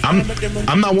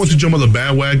 I'm not one to jump on the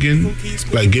bandwagon.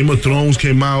 Like, Game of Thrones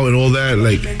came out and all that.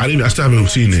 Like, I still haven't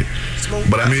seen it.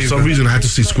 But for some reason, I had to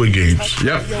see Squid Games.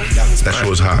 Yep. That show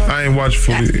was hot. I ain't watched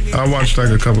fully. I watched like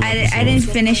a couple. I didn't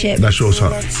finish it. That show was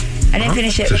hot. I didn't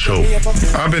finish it. It's a show.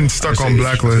 I've been stuck on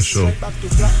Blacklist. Show.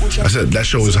 I said that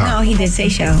show is hot. No, he did say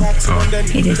show.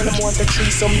 He did say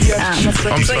show.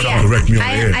 I'm stuck on correct me on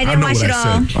air. I didn't know watch what it I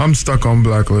all. said. I'm stuck on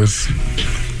Blacklist.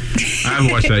 I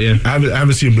haven't watched that yet. I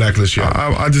haven't seen Blacklist yet.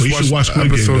 I just you should watch watched Squid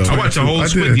Game, episode though. I watched the whole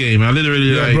Squid Game. I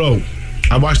literally bro.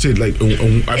 I watched it like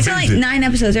It's only 9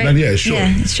 episodes, right? Yeah, it's short.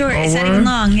 Yeah, it's short. Oh, It's not word? even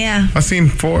long. Yeah. I seen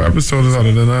 4 episodes out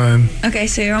of the 9. Okay,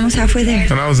 so you're almost halfway there.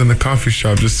 And I was in the coffee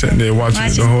shop just sitting there watching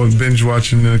the whole binge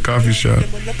watching in the coffee shop.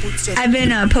 I've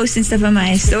been posting stuff on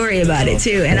my story about it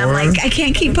too, and I'm Word? like, I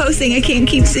can't keep posting, I can't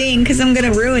keep seeing because I'm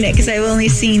gonna ruin it because I've only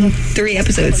seen 3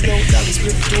 episodes, so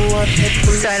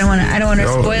I don't want to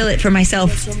spoil it for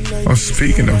myself. Oh,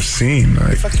 speaking of seeing,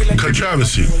 like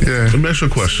controversy. Yeah. Let me ask you a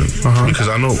question. Because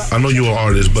I know you're an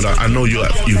artist, but I know you've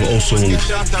also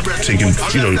taken,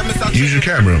 use your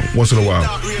camera once in a while.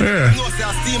 Yeah.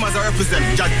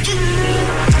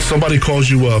 Somebody calls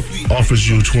you up, offers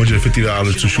you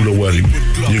 $250 to shoot a wedding.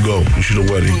 You go, you shoot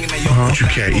a wedding, but you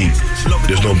can't eat.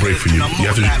 There's no break for you. You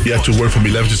have to work from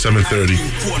 11 to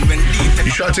 7:30.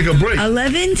 You try to take a break.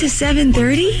 11 to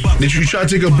 7:30? You try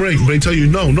to take a break, but they tell you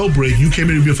no break. You came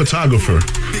in to be a photographer.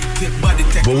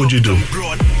 What would you do?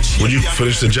 Would you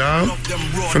finish the job?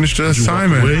 Finish the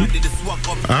assignment.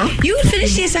 Huh? You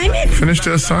finished the assignment? Finish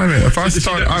the assignment. If I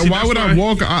start, why would I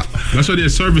walk? That's what their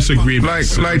service agreement.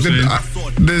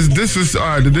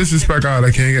 The disrespect.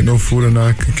 I can't get no food and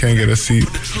I can't get a seat.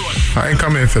 I ain't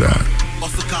come here for that.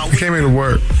 I came here to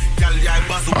work.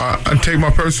 I take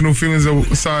my personal feelings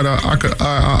aside.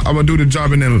 I'm gonna do the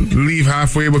job and then leave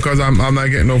halfway because I'm not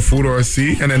getting no food or a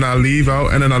seat, and then I leave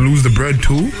out and then I lose the bread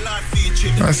too.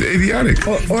 That's idiotic.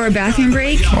 Or a bathroom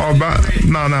break?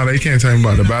 No, they can't tell me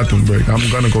about the bathroom break. I'm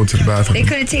gonna go to the bathroom. They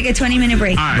couldn't take a 20-minute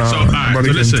break. All right,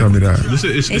 so listen, tell me that.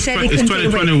 It's They said they couldn't take a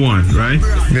break. 2021, right?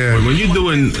 Yeah. When you're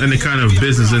doing any kind of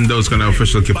business in those kind of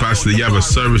official capacity, you have a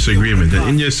service agreement. And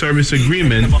in your service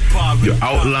agreement, you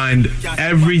outlined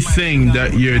everything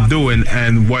that you're doing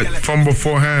and what from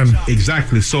beforehand.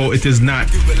 Exactly. So it is not.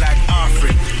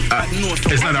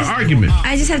 It's not an argument.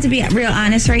 I just have to be real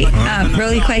honest,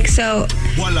 really quick. So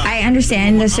I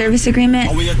understand the service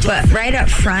agreement, but right up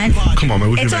front, come on,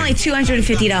 man, it's only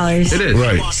 $250. It is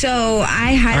right. So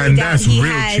I highly And doubt that's he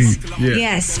real has. cheap. Yeah.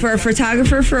 Yes, for a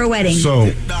photographer for a wedding.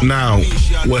 So now,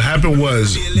 what happened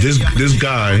was this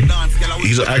guy,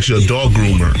 he's actually a dog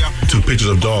groomer. Took pictures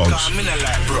of dogs.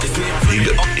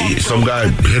 Some guy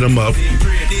hit him up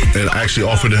and actually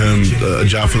offered him a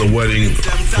job for the wedding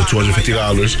for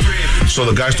 $250. So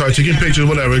the guy started taking pictures,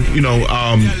 whatever.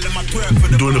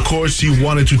 During the course, he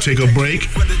wanted to take a break,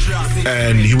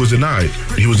 and he was denied.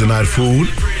 He was denied food.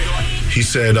 He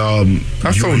said,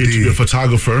 That's "You're OD. here to be a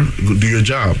photographer. Do your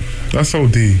job." That's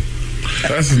OD.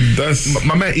 That's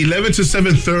my man. 11 to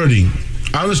 7:30.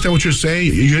 I understand what you're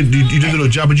saying. You did a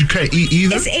job, but you can't eat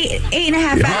either. It's eight and a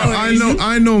half hours.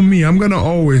 I know me. I'm gonna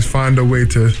always find a way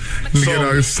to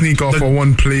sneak off of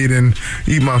one plate and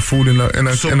eat my food in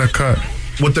a cut.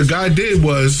 What the guy did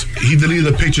was he deleted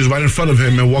the pictures right in front of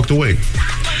him and walked away.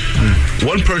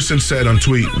 One person said on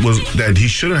tweet was that he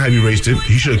shouldn't have erased it.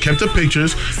 He should have kept the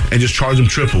pictures and just charged him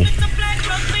triple.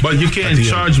 But you can't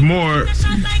charge more.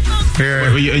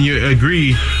 Yeah, and you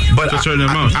agree to a certain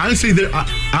amount. Honestly,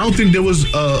 I don't think there was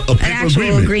a paper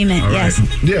actual agreement. All right. Yes.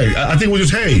 Yeah, I think it was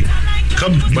just, hey,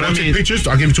 come. But I mean, pictures.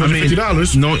 I'll give you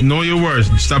 $250. Know your words.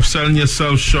 Stop selling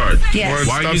yourself short. Yes.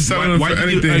 Why Stop you selling why for do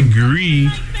you anything. agree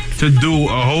to do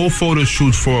a whole photo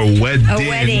shoot for a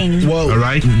wedding. Well, all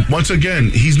right. Once again,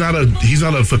 he's not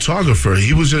a photographer.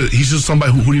 He's just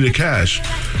somebody who needed cash.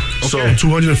 So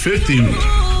 250.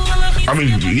 I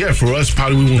mean, yeah, for us,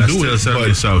 probably we won't do it. Still selling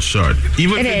yourself short.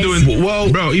 Even It if you're is.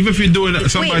 doing, bro, even if you're doing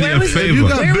somebody where a was- favor.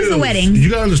 Where was the wedding? You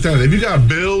gotta understand that if you got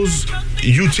bills,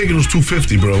 you taking those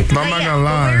 250, bro. I'm not gonna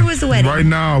lie. where was the wedding? Right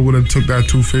now, I would have took that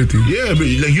 250. Yeah, but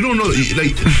like you don't know,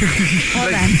 like,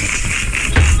 Hold on.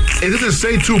 it doesn't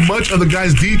say too much of the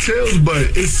guy's details,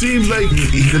 but it seems like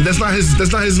that's not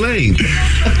his lane.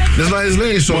 That's not his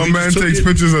lane. So my he man just took takes it.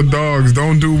 pictures of dogs.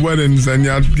 Don't do weddings, and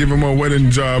y'all give him a wedding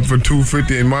job for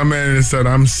 250. And my man said,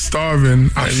 "I'm starving,"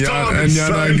 and y'all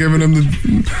son. not giving him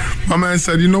the. My man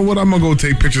said, "You know what? I'm gonna go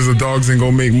take pictures of dogs and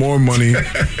go make more money.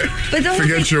 But the whole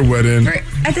Forget thing- your wedding."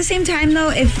 At the same time,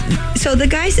 though, so the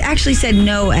guy actually said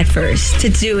no at first to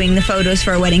doing the photos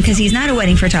for a wedding because he's not a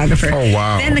wedding photographer. Oh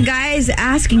wow! Then the guy's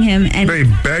asking him, and they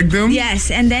begged him.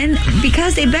 Yes, and then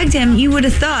because they begged him, you would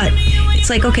have thought it's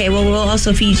like, okay, well, we'll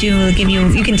also feed you, we'll give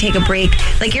you can take a break.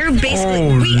 Like you're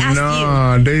basically we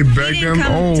asked they begged didn't him.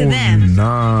 come to them.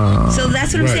 Nah. So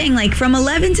that's what I'm saying. Like from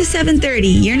 11 to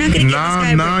 7:30, you're not gonna get this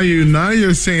guy. Now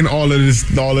you're saying all of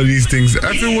these things.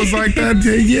 If it was like that,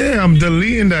 yeah, I'm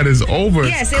deleting that. It's over.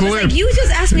 Yes, It's it was like you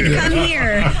just asked me to come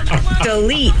here.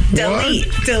 Delete.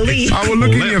 I will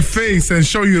look in your face and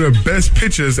show you the best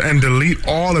pictures and delete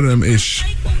all of them ish.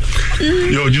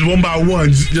 Yo, just one by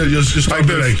one. Just like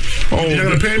this. Like, you're not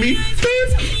gonna pay me? Beep.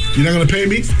 You're not gonna pay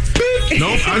me? Beep.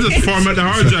 Nope, I just format the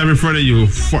hard drive in front of you.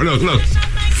 Look.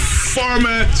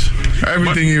 Format.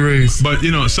 Everything erased. But,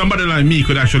 you know, somebody like me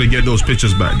could actually get those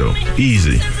pictures back, though.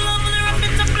 Easy.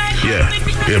 Yeah.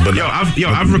 But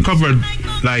I've recovered,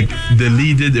 like,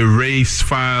 deleted, erased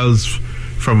files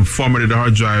from formatted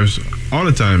hard drives all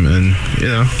the time. And, you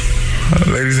know.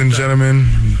 Ladies and gentlemen,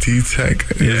 D-Tech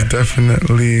is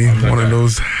definitely one of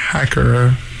those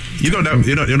hacker.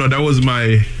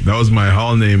 That was my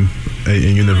hall name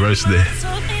in university.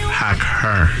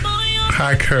 Hacker.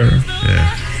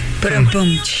 Yeah. Boom.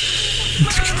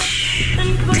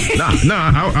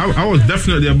 I was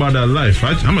definitely about that life.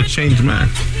 I'm a changed man.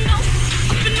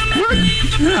 What?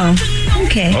 Oh,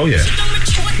 okay. Oh yeah.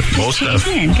 Most changed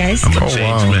man, guys. I'm a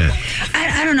changed man.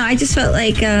 I don't know. I just felt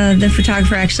like the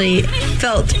photographer actually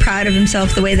felt proud of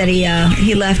himself the way that he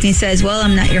left. And he says, "Well,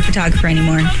 I'm not your photographer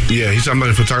anymore." Yeah, he said, "I'm not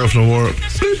a photographer no more.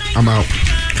 I'm out."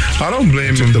 I don't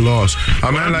blame him. The loss.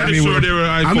 I'm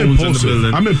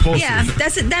impulsive. I'm impulsive. Yeah,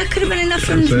 that could have been enough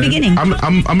from the beginning.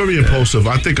 I'm very impulsive.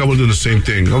 I think I would have done the same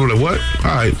thing. I would have like, what?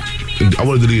 All right. I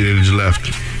would have deleted it and just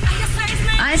left.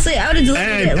 Honestly, I would have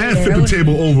deleted it later. And flip the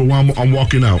table over while I'm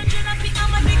walking out.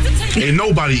 Ain't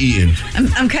nobody eating.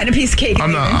 I'm kind of piece of cake.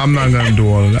 I'm not gonna do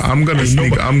all of that. I'm gonna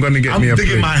sneak. I'm gonna get me a plate. I'm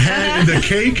sticking my hand in the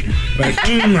cake. Like,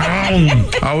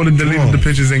 I would have deleted the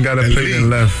pictures and got a plate and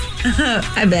left.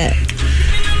 I bet.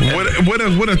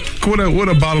 What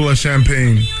a bottle of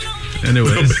champagne.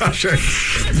 Anyways,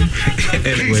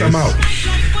 I'm out.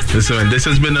 Listen, this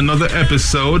has been another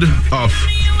episode of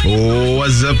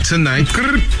What's Up Tonight.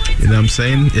 You know what I'm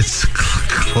saying? It's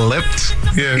clipped.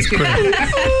 Yeah, it's clipped.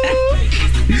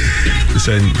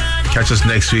 Listen, catch us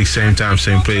next week, same time,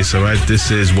 same place. All right.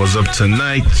 This is What's Up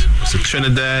Tonight. It's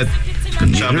Trinidad,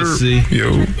 Controversy,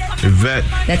 Yvette.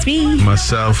 That's me.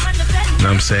 Myself. You know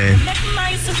what I'm saying?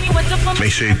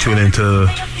 Make sure you tune into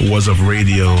What's Up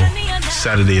Radio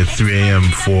Saturday at 3 a.m.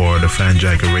 for the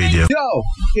Fanjacker Radio. Yo,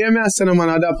 hear me a say no man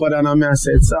a dapper than a me a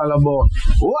say it's all about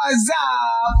What's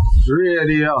Up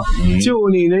Radio.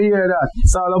 Tune in, you hear that?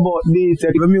 It's all about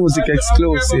D-Tech, the music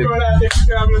exclusive.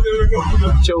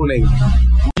 Tune in.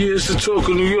 Yeah, it's the talk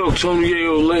of New York. Tony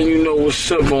Yayo letting you know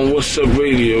what's up on What's Up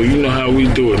Radio. You know how we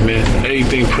do it, man.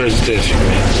 Everything presidential,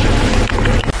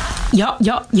 man. Yo,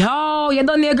 you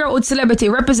done there, girl with celebrity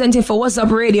representing for What's Up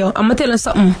Radio. I'm gonna tell you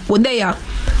something. What they are?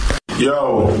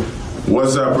 Yo,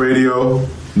 What's Up Radio?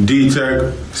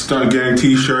 D-Tech, Stunt Gang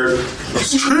T-shirt.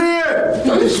 Straight!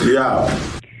 Yeah.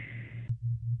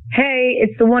 Hey,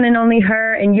 it's the one and only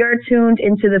her, and you're tuned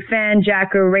into the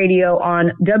Fanjacker Radio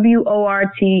on WORT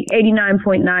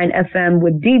 89.9 FM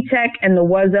with D-Tech and the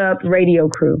What's Up Radio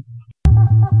crew.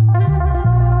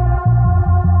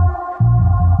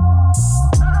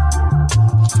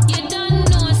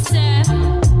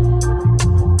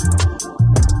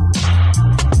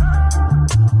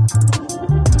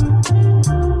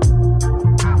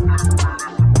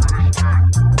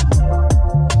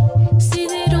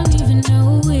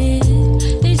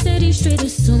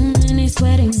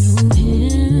 Swear they knew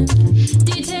him.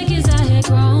 D-Tech is out here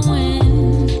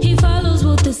growing. He follows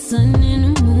both the sun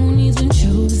and the moon. He's been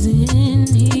chosen.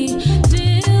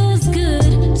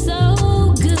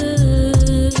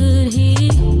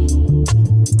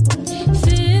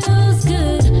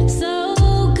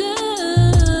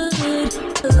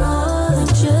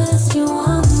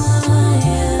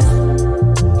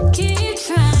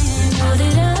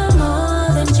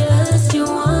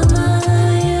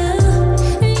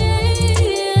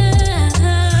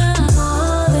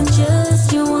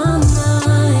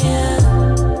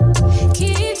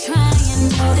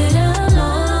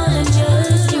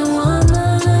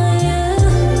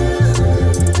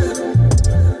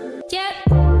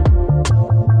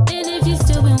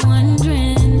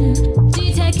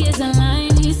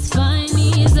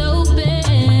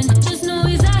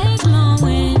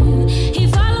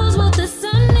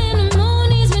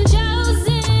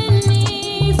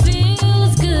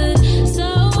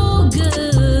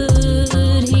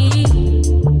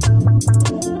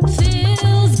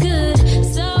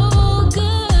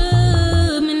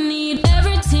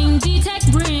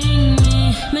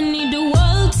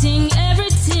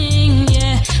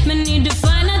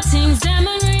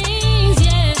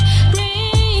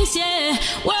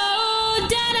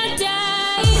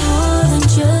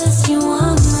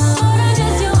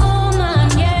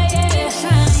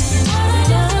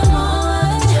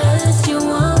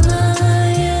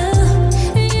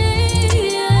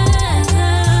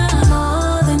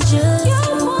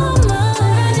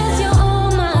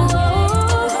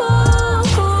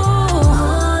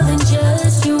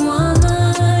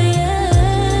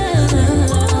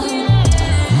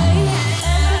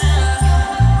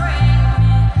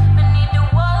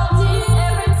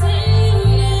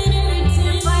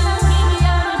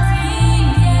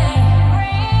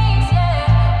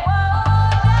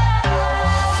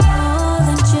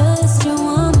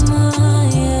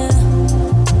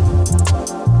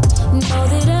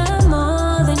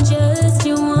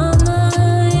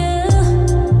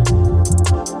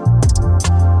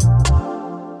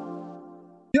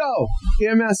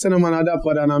 Yeah, me I say no man a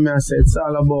dapper than me I say it's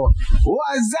all about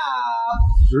What's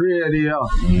Up Radio.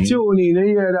 Tune in, you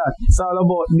hear that? It's all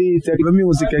about D-Tech, the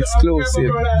music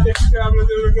exclusive.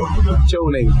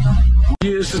 Tune in.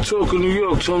 Yeah, it's the talk of New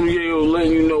York. Tony Yayo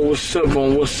letting you know what's up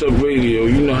on What's Up Radio.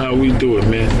 You know how we do it,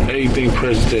 man. Everything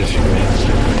presidential,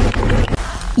 man.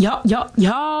 Yo,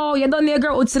 you done there,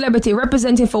 girl with celebrity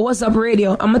representing for What's Up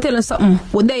Radio. I'ma tell you something.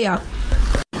 What they are?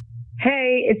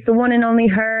 Hey, it's the one and only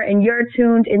her, and you're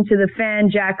tuned into the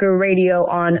Fanjacker Radio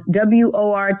on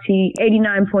WORT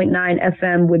 89.9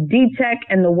 FM with D-Tech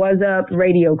and the What's Up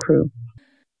Radio crew.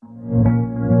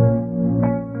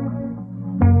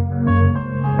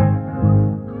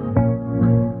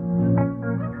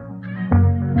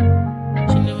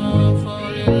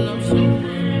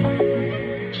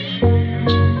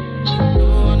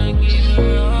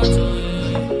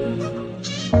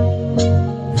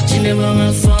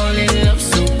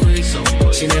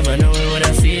 She never know what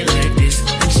I feel like this,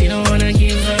 and she don't wanna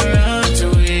give her heart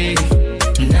away.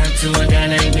 Not to a guy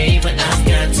like me, but I've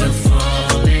got to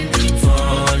fall in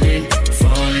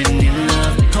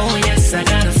love. Oh yes, I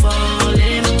gotta fall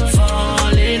in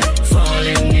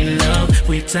love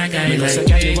with a guy like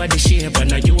me. You are the shape and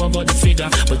now you about the figure,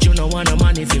 but you don't want a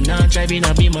man if you not driving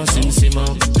a Beamer Simsima.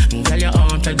 Tell your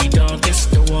aunt at the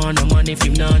darkest, don't want a man if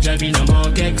you not driving a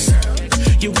Mark X.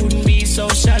 You couldn't be so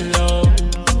shallow.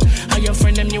 Your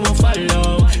friend them you won't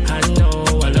follow. I know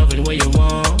I love it where you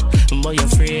want, but you're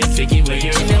afraid to give where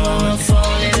you're wrong. She never wanna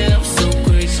fall in love so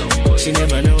quick. She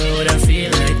never know what I feel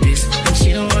like this, and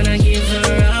she don't wanna give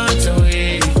her heart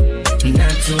away. Not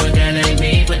to a guy like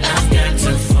me, but I've got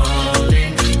to fall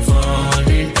in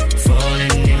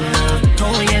love.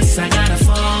 Oh yes, I gotta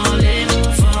fall in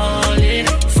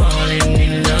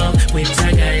love with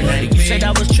a guy like me. Said I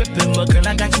was tripping, but girl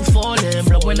I got you falling.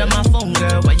 Blowing up my phone,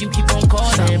 girl, why you keep on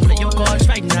calling? Play your cards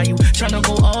right now, you tryna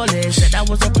go all in. Said I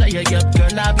was a player, yup,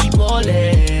 girl, I be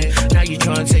ballin'. Now you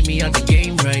tryna take me out the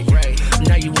game, right?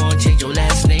 Now you wanna change your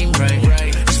last name, right?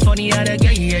 It's funny how the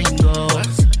game go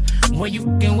when you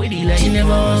fucking witty like. She never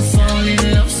wanna fall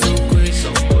in love so quick.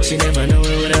 She never know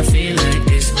what I feel like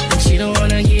this, and she don't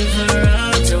wanna give her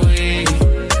heart away.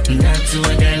 Not to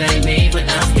a guy like me, but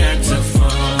I've got to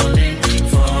fall in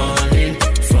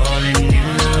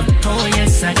love. Oh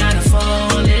yes, I gotta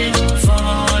fall in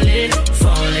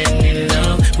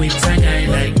love with a guy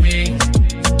like me.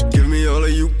 Give me all of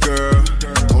you, girl.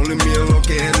 Only me alone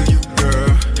can handle you, girl.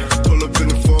 Pull up in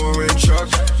the foreign truck.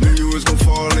 Knew you was gonna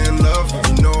fall in love.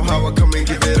 You know how I come and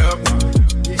give it up.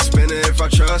 Spend it if I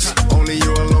trust. Only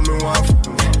you alone me want.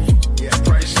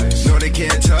 No, they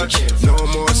can't touch. No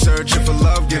more searching for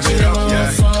love. Give it up,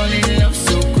 yeah. She never fall in love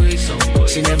so quick.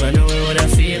 She never know what I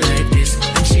feel like this,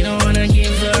 and she don't wanna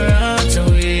give her heart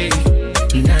away.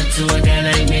 Not to a guy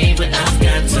like me, but I've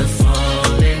got to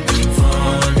fall in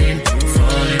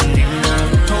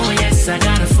love. Oh yes, I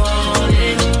gotta fall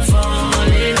in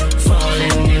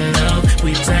love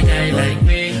with a guy like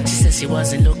me. She said she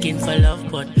wasn't looking for love,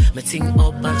 but me think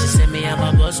up and she said me have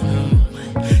a buzz.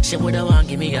 She woulda want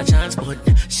give me a chance, but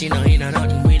she know he not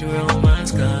nothing with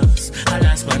romance. Cause her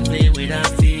last man play with her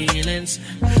feelings.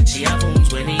 She have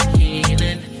wounds when he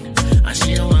healing, and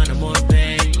she don't want no more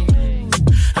pain.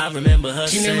 I remember her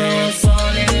saying she never wanna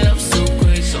fall in love so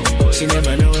quick. She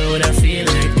never know what I feel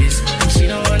like this, and she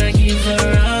don't wanna give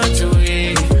her heart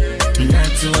away.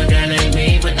 Not to a guy like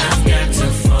me, but I've got to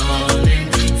fall in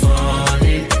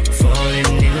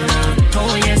love.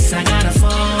 Oh yes, I gotta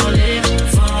fall in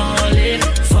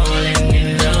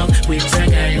love with a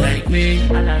guy like me.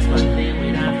 I lost my thing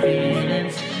with her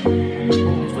feelings.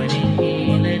 Wounds when he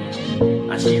healing,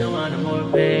 and she don't want no more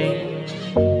pain.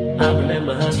 I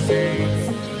remember her saying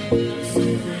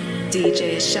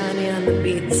DJ Shani on the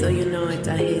beat, so you know it a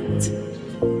hit.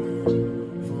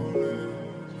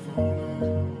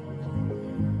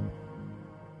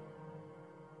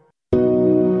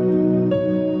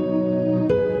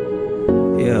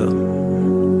 Yo,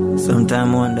 sometimes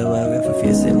I wonder why we have to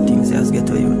face same things as get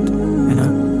to youth, you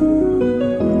know?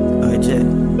 OJ.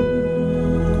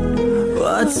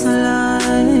 What's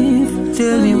life?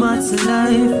 Tell me what's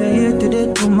life? You're here today,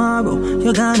 tomorrow,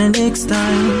 you're gone next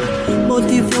time. But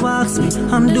if you ask me,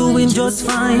 I'm doing just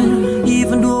fine,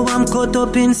 even though I'm caught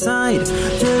up inside.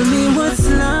 Tell me what's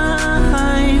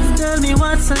life? Tell me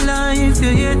what's life?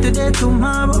 You're here today,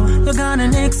 tomorrow, you're gone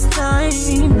next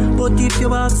time. But if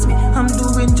you ask me, I'm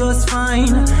doing just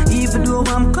fine, even though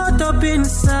I'm caught up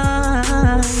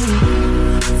inside.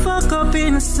 Fuck up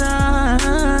inside,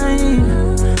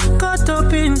 caught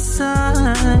up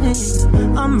inside.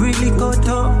 I'm really caught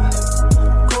up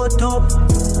cut up.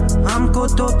 I'm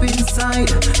caught up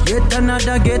inside. Yet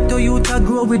another ghetto youth to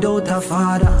grow without a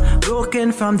father.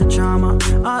 Broken from the trauma,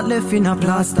 heart left in a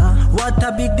plaster. What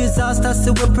a big disaster,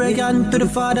 so we pray to the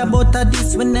Father. But at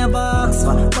this we never ask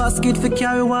for. Basket for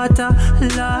carry water,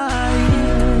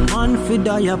 light. Man for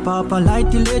die, papa,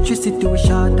 light electricity we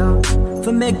shatter.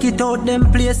 For make it out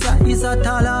them place is a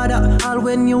tall order. All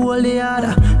when you hold the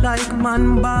other, like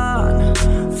man born.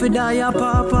 For die,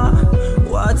 papa,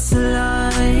 what's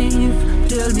life?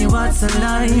 Tell me what's a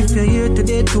life. You're here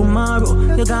today,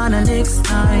 tomorrow you're gonna next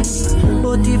time.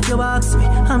 But if you ask me,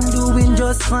 I'm doing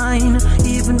just fine,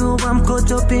 even though I'm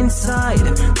caught up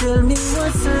inside. Tell me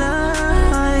what's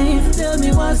life. Tell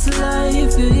me what's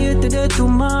life. You're here today,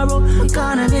 tomorrow you're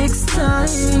gonna next time.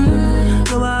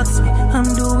 You ask me, I'm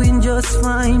doing just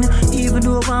fine, even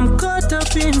though I'm caught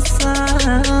up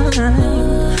inside.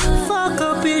 Fuck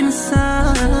up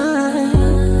inside.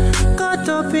 Caught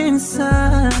up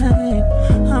inside.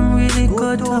 I'm really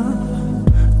caught up,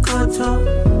 caught up.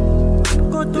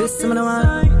 Listen,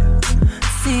 man.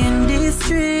 See in these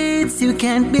streets, you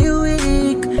can't be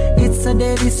weak. It's a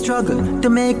daily struggle to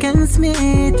make ends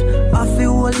meet. I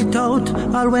feel hold it out,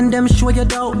 all when them show you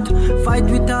doubt. Fight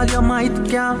with all your might,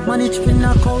 can't manage to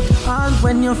knock out. All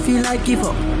when you feel like give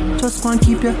up, just go and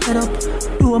keep your head up.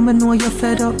 Do me know you're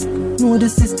fed up, know the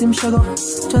system shut up.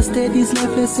 Just take these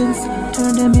life lessons,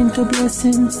 turn them into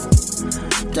blessings.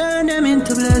 Turn them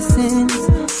into blessings.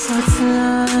 What's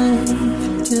life?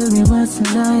 Tell me what's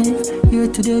life. Here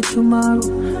today, tomorrow,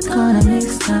 gonna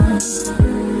next time.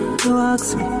 You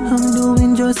ask me, I'm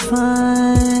doing just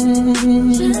fine.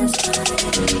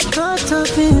 Caught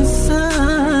up inside.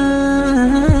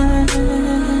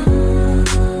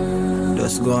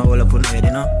 Just go and roll up on head,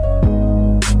 you know.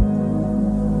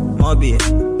 Moby,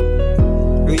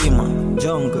 Rima,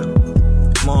 Jungle,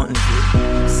 Mountain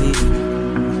View, Sea.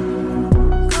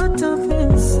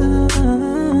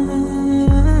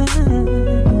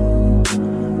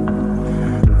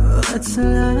 What's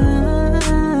life?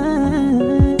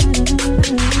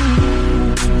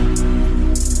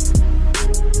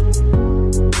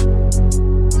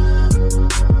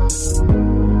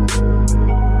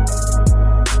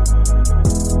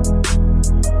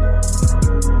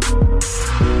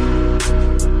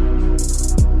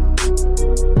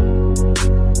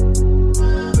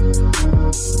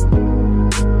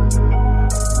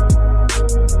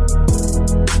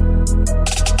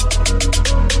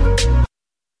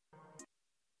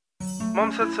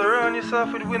 Mom said surround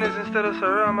yourself with winners instead of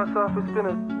surround myself with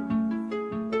spinners.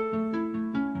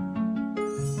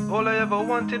 All I ever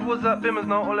wanted was that Bimmers,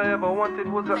 now all I ever wanted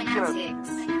was that Skinners.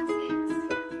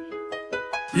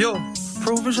 Yo,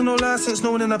 provisional license,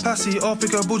 known in a passy. I'll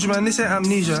pick a budgie, man, this ain't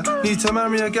amnesia. Need to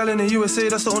marry a gal in the USA,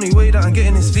 that's the only way that I'm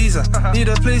getting this visa. Need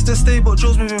a place to stay, but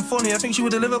Joe's moving funny. I think she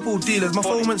with the Liverpool dealers. My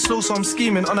phone went slow, so I'm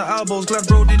scheming. On the elbows, glad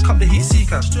bro did cup the heat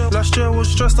seeker. Last year I was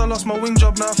stressed, I lost my wing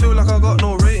job, now I feel like I got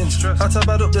no ratings. Had to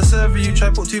bad up the server, you try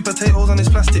put 2 potatoes on this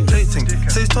plastic plating.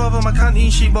 Says 12 on my canteen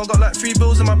sheet, but I got like 3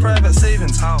 bills in my private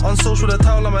savings. On social, the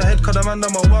towel on my head, cause the man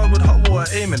done my wild with hot water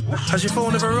aiming. Has your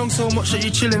phone ever rung so much that you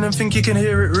chilling and think you can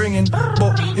hear it ringing?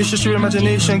 But it's just your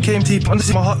imagination came deep under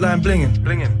my hotline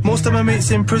blinging. Most of my mates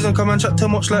in prison come and chat too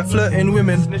much like flirting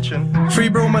women. Free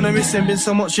bro man I'm missing, been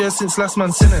so much years since last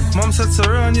man sinning. Mom said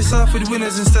surround yourself with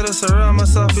winners instead of surround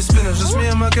myself with spinners. Just me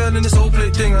and my girl in this old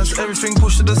plate dingers. Everything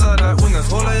pushed to the side like wingers.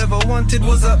 All I ever wanted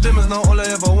was that Bimmers, now all I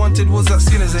ever wanted was that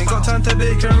Skinners. Ain't got time to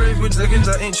bake and rave with leggings,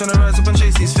 I ain't tryna rise up and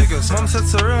chase these figures. Mom said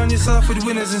surround yourself with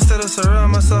winners instead of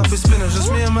surround myself with spinners.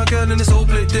 Just me and my girl in this old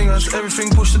plate dingers. Everything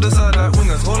pushed to the side like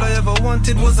wingers. All I ever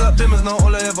wanted was that Bimmers, now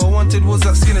all I ever wanted was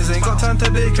that Skinners. Ain't got time to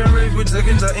bake and rave with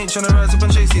leggings, I ain't tryna rise up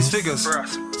and chase these figures.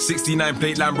 69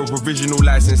 plate Lambo, provisional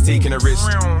license, taking a risk.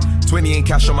 20 in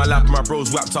cash on my lap, my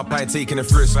bros wrapped up, I ain't taking a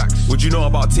frisk. Would you know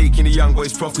about taking the young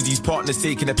boy's prof, cause his partner's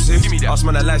taking a piss? Ask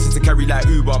man a license to carry like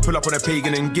Uber, pull up on a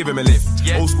pagan and give him a lift.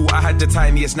 Old school, I had the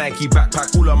tiniest Nike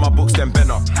backpack, all of my books then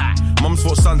bent up. Mums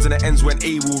fought sons and the ends when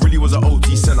AWOL really was an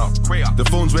OT center. The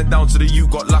phones went down to the U,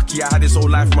 got lucky, I had this whole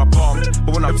life in my palm.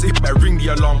 But when I better ring the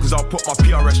alarm, cause I'll put my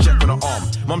PRS check on the arm.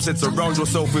 Mum said surround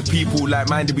yourself with people like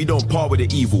minded, we don't par with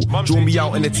the evil. Draw me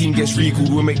out and the team gets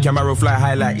recalled, we'll make Camaro fly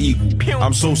high like eagle.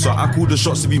 I'm so sorry, I called the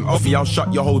shots to be offy, I'll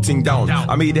shut your whole thing down.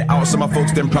 I made it out so my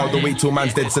folks then proud, don't wait till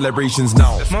man's dead, celebrations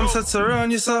now. Mum said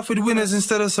surround yourself with winners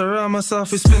instead of surround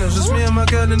myself with spinners. Just me and my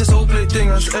girl in this old plate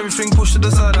dingers. Everything pushed to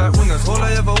the side like wingers. All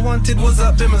I ever wanted was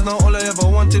that Bimmers, now all I ever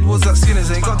wanted was that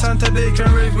Skinners. Ain't got time to bake and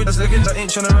rave with us leggings, I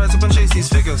ain't tryna rise up and chase these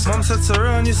figures. Mum said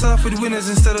surround yourself myself with winners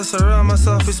instead of surround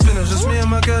myself with spinners. Just me and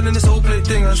my girl in this whole plate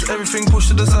dingers. Everything pushed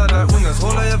to the side like wingers.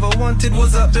 All I ever wanted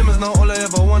was that bimmers. Now all I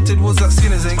ever wanted was that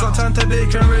skinners. Ain't got time to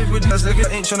bake and rave with us.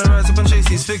 Nigga ain't tryna rise up and chase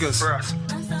these figures.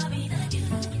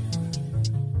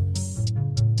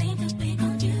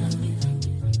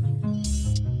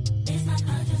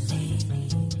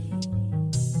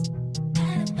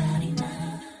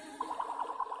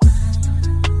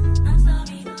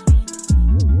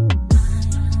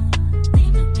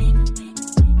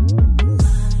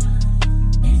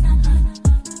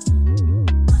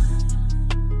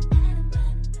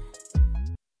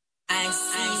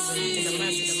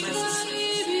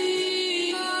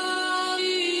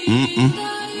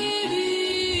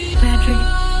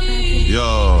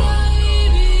 Yo.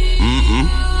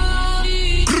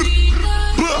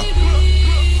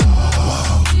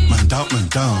 Man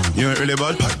down. You ain't really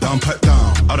bad, pack down.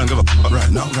 I don't give a fuck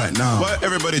right now. Why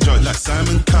everybody judge like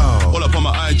Simon Cowell? All up on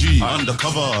my IG,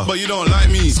 undercover. But you don't like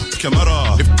me,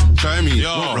 camera. If try me,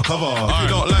 won't recover. If you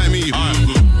don't like me,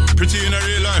 pretty in a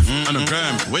real life, and a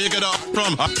gram. Where you get that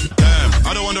from? Damn,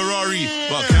 I don't want a Rari,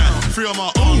 but I can. Free on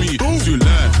my own me, to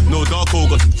land. No dark hole,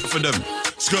 got for them.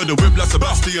 Skirt the whip like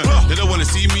Sebastian. They don't wanna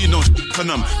see me, no for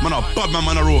them. Man, I bad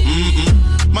man, I roll.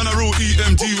 Man, I roll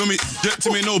EMT when me get to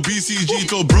me, no BCG.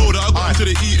 Told bro that I got into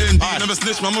the END. Never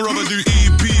snitch, man, I'ma rather do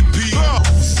EPP.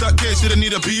 That case shouldn't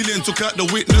need a peeling. Took out the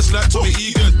witness like Tommy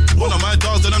Egan. One of my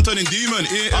dogs that I'm turning demon.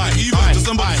 It ain't even to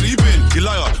somebody sleeping. You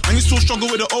liar, and you still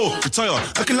struggle with the O. Retire,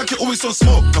 acting like you're always on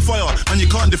smoke. The fire, and you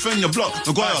can't defend your block.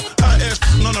 Maguire, I air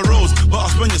on the roads, but I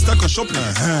spend your stack on shopping.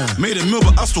 Made a meal,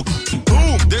 but I still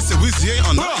boom. They say Wizzy ain't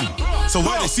on nothing. So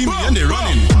why they see me and they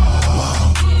running?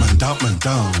 Wow, man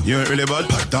down. You ain't really bad,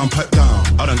 pack down.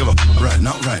 I don't give a fuck right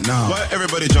now. Why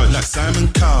everybody judge like Simon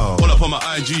Cowell? All up on my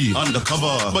IG,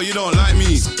 undercover. But you don't like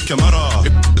me, camera.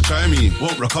 If you try me,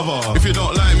 won't recover. If you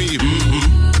don't like me,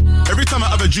 every time I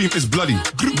have a dream, it's bloody.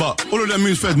 But all of them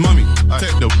moves fed mummy.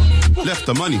 Take the left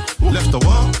the money, left the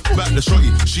what? Back the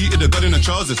shorty. She eated the gun in the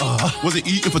trousers. Wasn't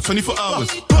eating for 24 hours.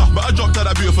 But I dropped out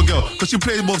that beautiful girl, cause she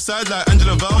plays both sides like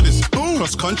Angela Valdez.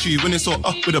 Cross country when it's all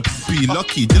up with a be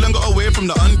lucky. Dylan got away from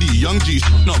the undie. Young G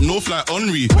up north like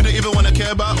Henry. We don't even wanna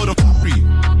care about all the free.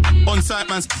 On site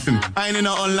man him. I ain't in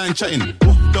our online chatting.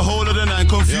 The whole of the night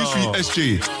confused me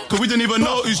SJ. Cause we didn't even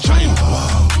know who's chatting.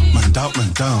 Wow. Man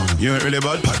down. You ain't really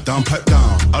bad, pack down.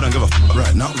 I don't give a fuck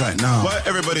right now. Why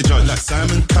everybody judge like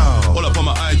Simon Cowell? All up on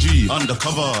my IG,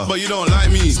 undercover. But you don't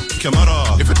like me,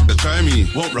 camera. If you try me,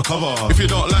 won't recover. If you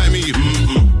don't like me,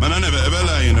 man, I never ever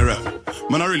lie in a rap.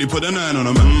 Man, I really put a 9 on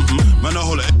a man. Man, the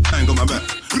whole of ain't got my back.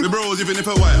 The bros, even if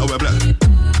I white, I wear black.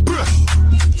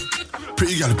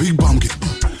 Pretty gal, a big bum get.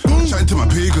 Shine to my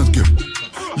pagans get.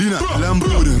 Lean out,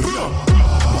 Lambo then.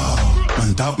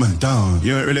 Man down.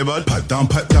 You ain't really bad, pack down.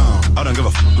 I don't give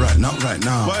a fuck right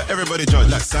now. Why everybody judge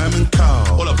like Simon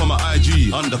Cowell? All up on my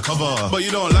IG, undercover. But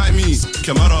you don't like me,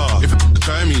 camera. If you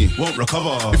try me, won't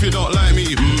recover. If you don't like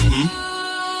me,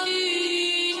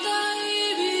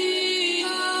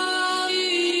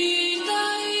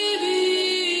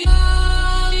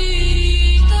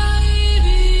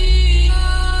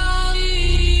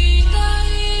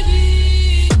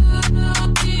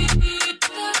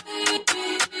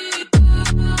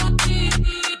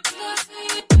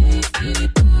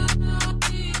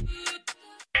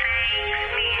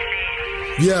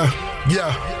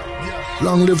 Yeah.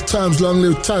 Long live times, long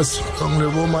live Taz. Long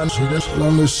live woman,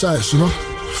 long live sights, you know.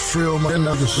 Free all my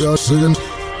niggas, we are singing.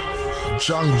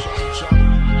 Jungle.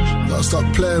 Gotta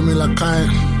stop playing me like I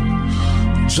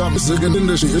ain't. Jump zigging in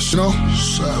this shit, you know.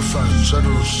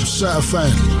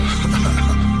 Certified.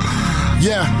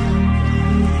 Yeah.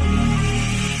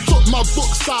 My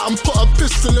books out and put a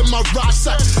pistol in my right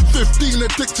sack. 15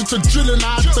 addicted to drilling,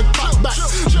 I had to cut back.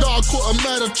 Dog caught a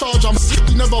murder charge, I'm sick,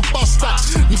 never bust that.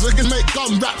 Niggas make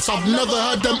gun raps, I've never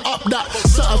heard them up that.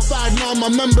 Certified now,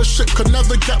 my membership could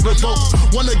never get revoked.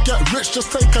 Wanna get rich, just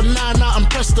take a 9 out and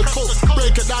press the coke.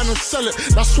 Break it down and sell it,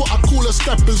 that's what I call a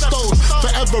stepping stone.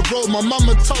 Forever roll, my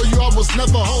mama tell you I was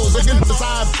never home. Niggas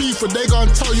I have beef, but they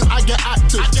gon' tell you I get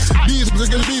active. These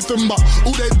niggas beefing, but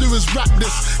all they do is rap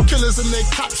this. Killers in their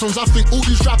captions, I think all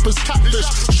these rappers catfish.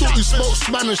 Shorty spoke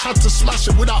Spanish, had to smash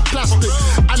it without plastic.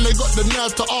 And they got the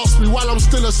nerve to ask me while I'm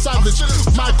still a savage.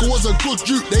 Michael was a good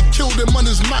dude, they killed him on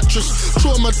his mattress.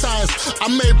 Traumatized,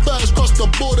 I made birds cross the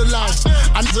borderline.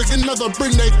 And they can never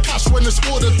bring their cash when it's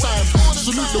order time.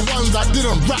 Salute the ones that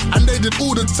didn't rap and they did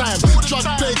all the time. Drug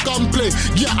play, gunplay,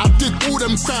 yeah, I did all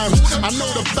them crimes. I know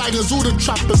the bangers, all the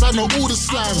trappers, I know all the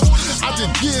slams. I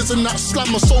did years in that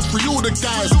slammer, so free all the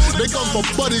guys. They gone for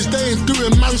bodies, they ain't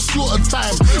doing manslaughter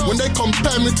time. When they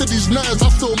compare me to these nerds, I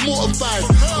feel mortified.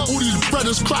 All these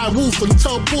brothers cry wolf and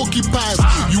tell porcupines.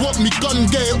 You want me gun,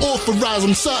 get it authorized,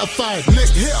 I'm certified.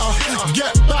 Lick hitter,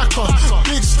 get backer,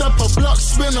 big stepper, block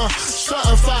spinner,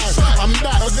 certified. I'm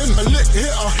that, a lick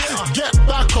hitter, get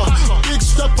backer, big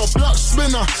stepper, block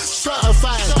spinner,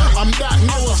 certified. I'm that,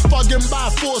 no one's fucking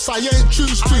by force, I ain't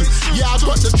choose to. Yeah, I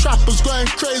got the trappers going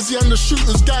crazy and the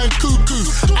shooters going cuckoo.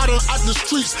 I don't at the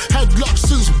streets, headlock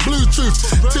since Bluetooth.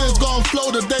 Tears gone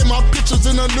flow the day my pictures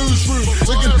in the newsroom.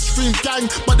 Look at the stream gang,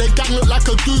 but they gang look like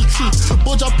a goose troop.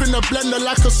 Budge up in the blender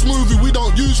like a smoothie, we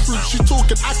don't use fruit. She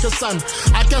talking Akasan,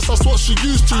 I guess that's what she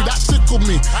used to, that tickled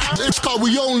me. It's cause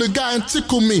we only guy and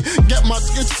tickle me. Get my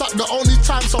skin sucked the only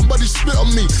time somebody spit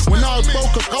on me. When I was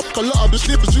broke up, a lot of the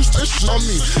slippers used to ish on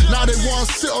me. Now they want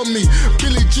to sit on me.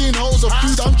 Billie Jean holds a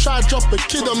food, I'm trying to drop a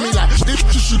kid on me. Like, this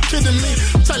you kidding me?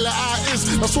 Tell her how it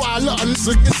is, that's why a lot of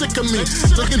niggas get sick of me.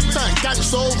 Taking tank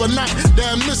gangster overnight,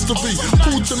 they're a mystery.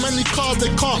 Pull too many cards,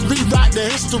 they can't rewrite their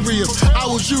history. If I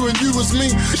was you and you was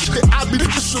me, I'd be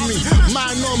this for me.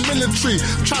 Mine no military,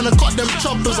 trying to cut them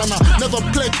choppers, and I never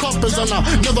play coppers, and I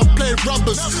never play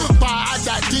rubbers. But I had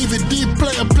that DVD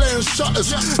player playing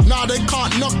shutters. Now they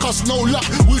can't knock us, no luck,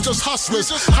 we just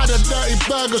hustlers. Had a dirty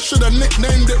burger, should've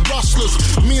nicknamed it Rustlers.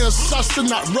 Me and Sus in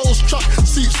that Rolls truck,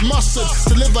 seats mustard.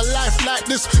 To live a life like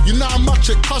this, you know how much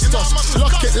it cost us.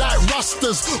 Lock it like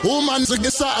rusters, all mans are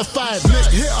get certified.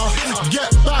 Lick hitter,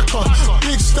 get backer,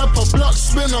 big stepper, block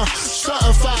spinner,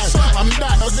 certified. I'm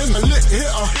that, a lick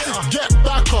hitter, get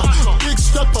backer, big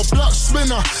stepper, block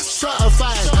spinner,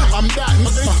 certified. I'm that.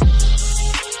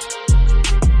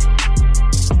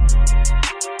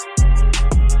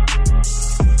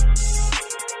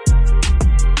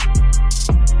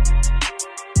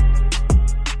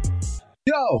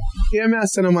 Yo, hear me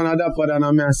say no man a dapper than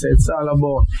a me say it's all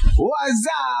about what's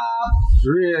up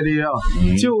radio.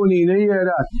 Tune in, you hear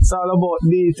that? It's all about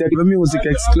D-Tech, the music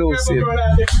exclusive.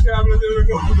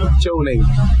 Tune in.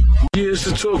 Yeah, it's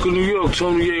the Talk of New York.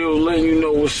 Tony Yayo letting you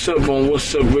know what's up on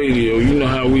What's Up Radio. You know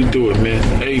how we do it, man.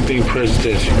 Everything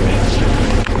presidential,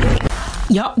 man.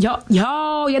 Yo,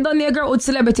 you done the girl with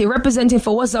celebrity representing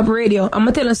for What's Up Radio.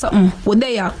 I'ma tell you something. What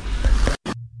they are?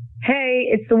 Hey,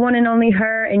 it's the one and only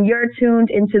her, and you're tuned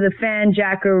into the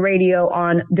Fanjacker Radio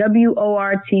on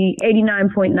WORT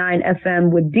 89.9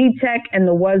 FM with D-Tech and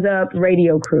the What's Up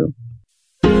Radio crew.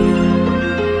 If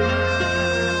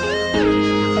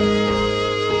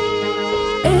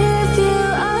you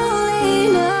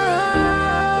only know,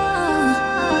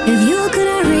 if you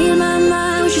couldn't read my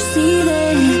mind, would you see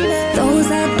that those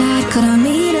that died couldn't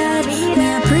meet that?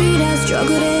 May I pray that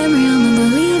struggle them real and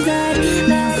believe that?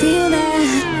 May I feel that?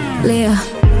 Leah,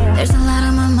 there's a lot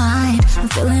on my mind. I'm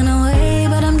feeling away,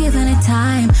 but I'm giving it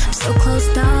time. I'm so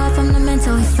closed off, I'm not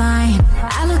mentally fine.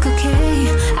 I look okay,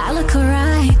 I look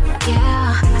alright.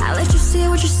 Yeah, I let you see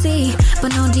what you see,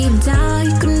 but no, deep down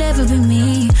you could never be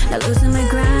me. Not losing my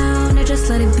ground, I just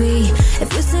let it be.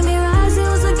 If you see me rise, it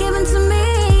was a given to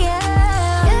me.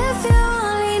 Yeah. If you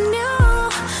only knew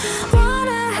what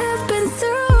I have been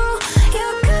through, you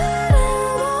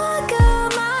couldn't walk a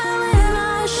mile in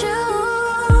my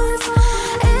shoes.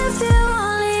 If you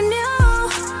only knew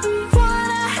what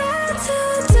I had to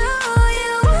do,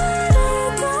 you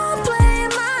wouldn't downplay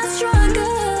my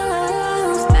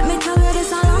struggles. Let me tell you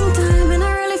this a long time, and I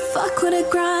really fuck with a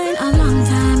grind. A long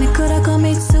time, it could've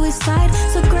commit suicide.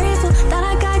 So grateful that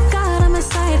I got God on my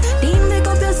side.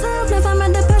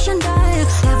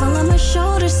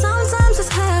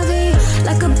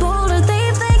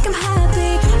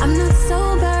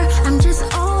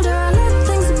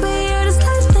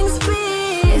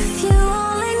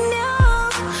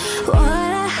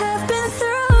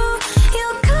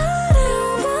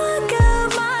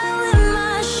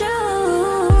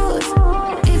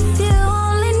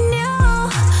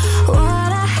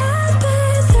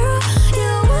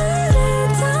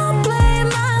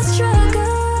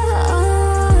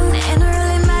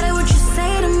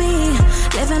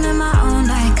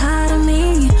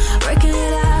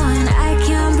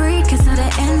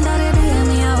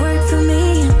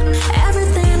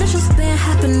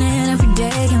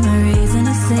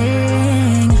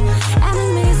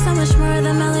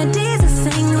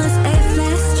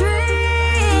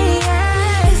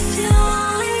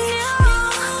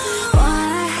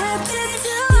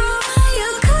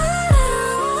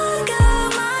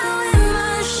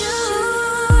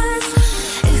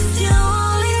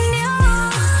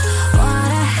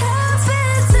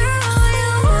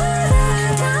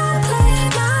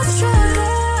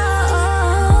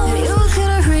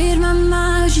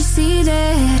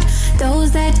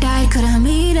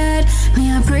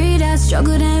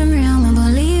 struggle damn real, and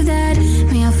believe that.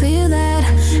 Me, I feel that.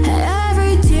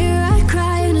 Every tear I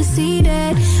cry and I see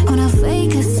that. When I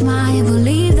fake a smile,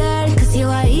 believe that. Cause you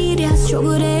are idiot,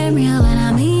 struggle damn real, and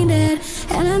I mean that.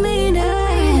 And I mean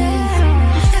that.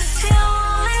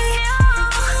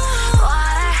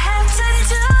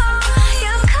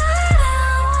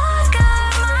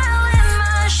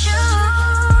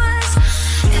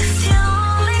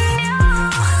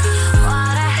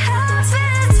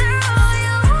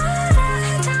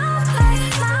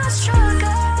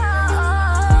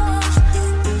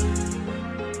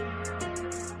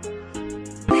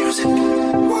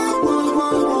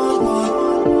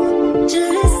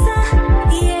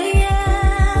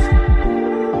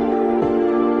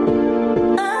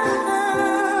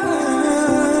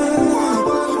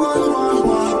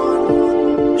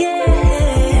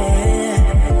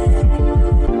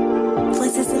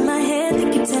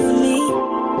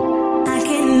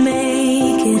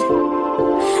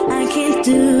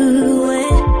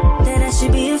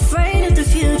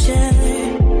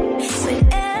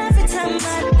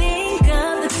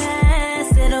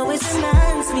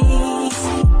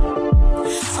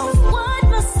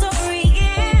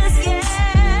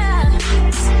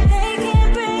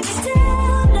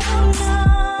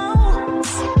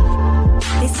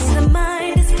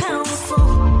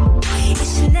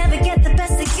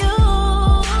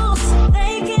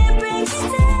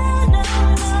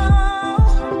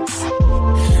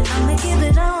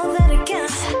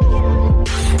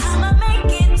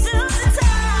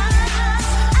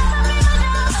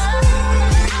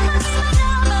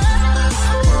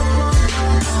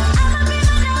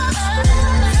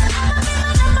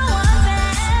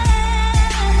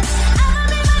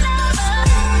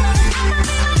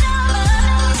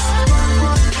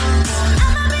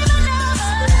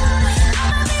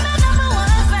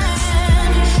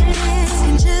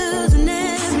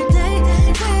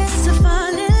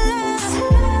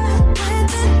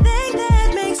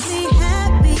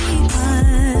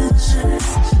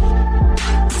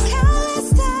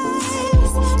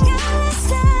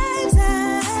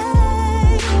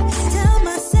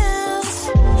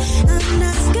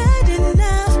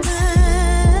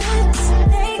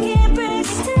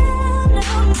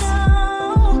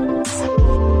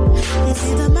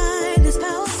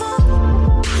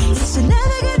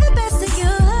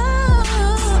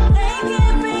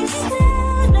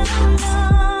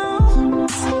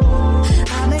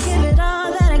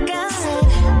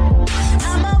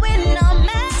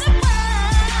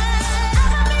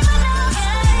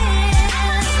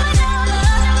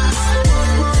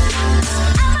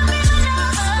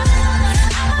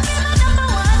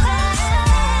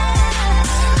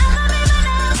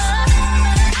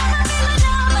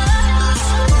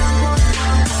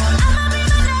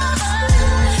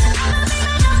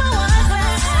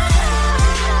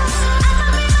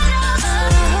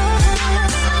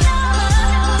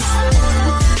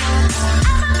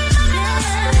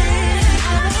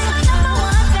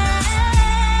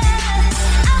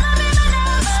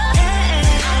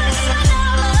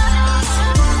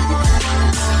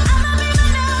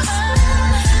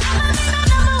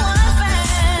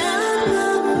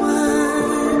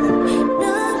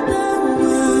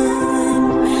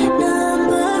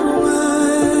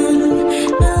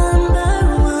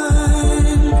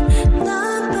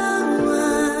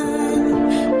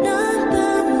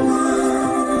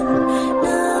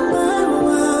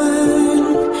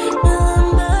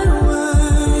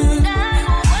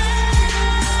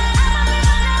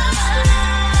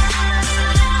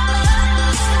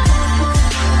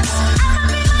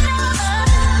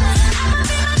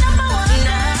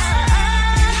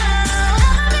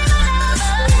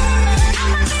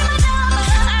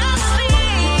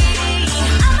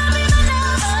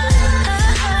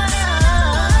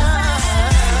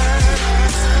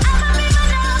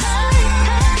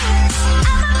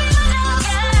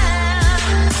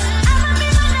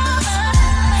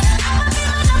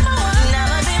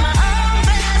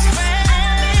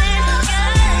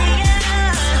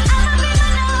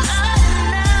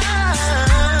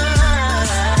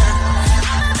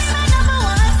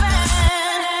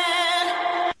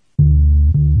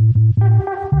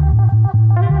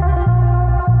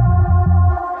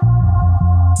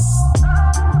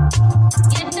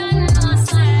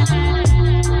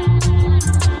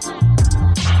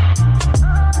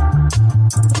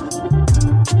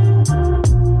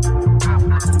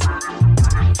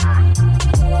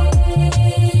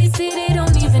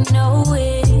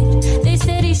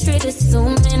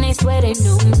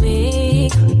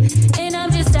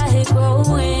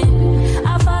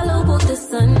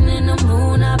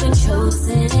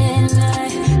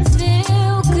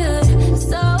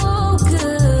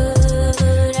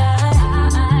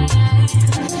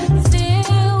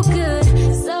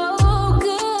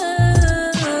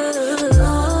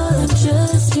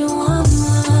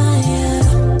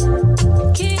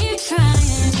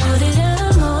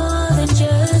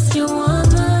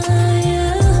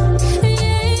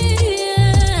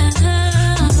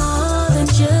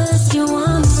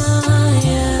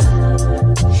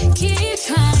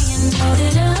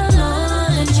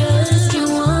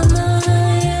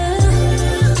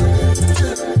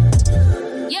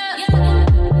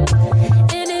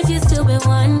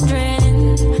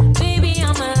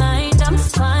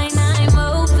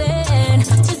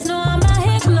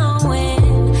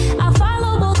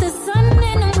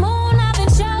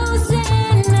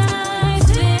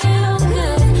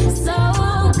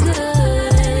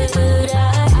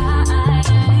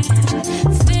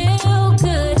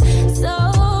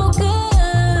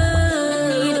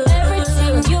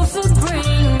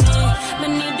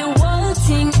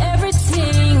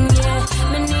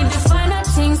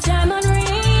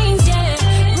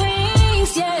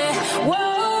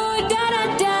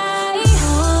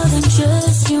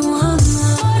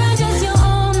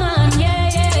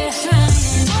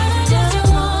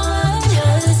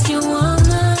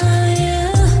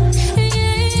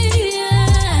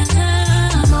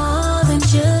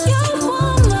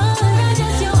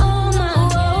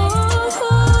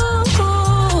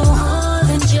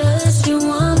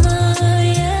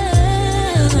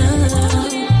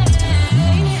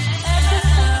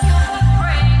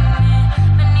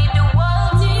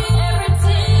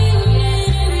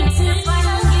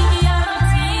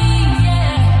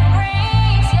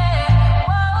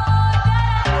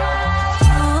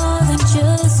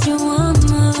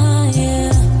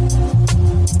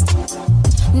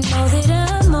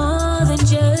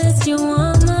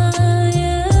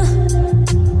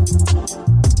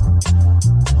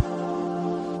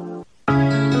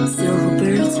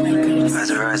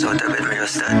 rise out of bed, me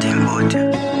just start thinking about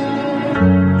you.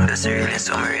 That's a really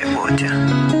summary about you.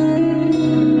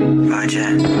 Roger.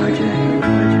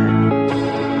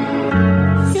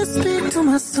 You speak to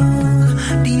my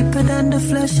soul, deeper than the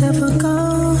flesh ever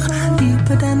go,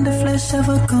 deeper than the flesh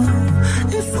ever go.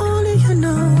 If only you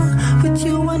know, with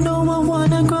you I know I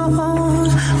wanna grow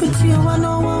old, with you I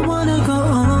know I wanna grow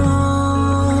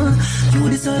old. You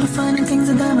deserve to find the things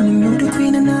that I'm and you the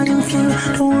queen and I am king.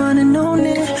 Don't wanna know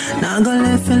it, not gonna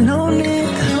let you lonely.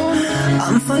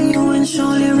 I'm for you and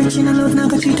surely rich in love, not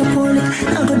gonna treat you poorly,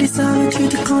 not gonna decide to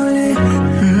treat you coldly.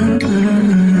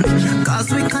 Cause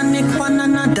we connect one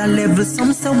another level.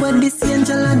 Some say what this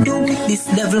angel I do with this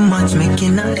devil.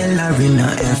 Matchmaking a hell or in a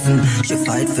heaven. She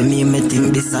fight for me, me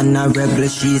think this and a rebel.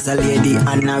 She's a lady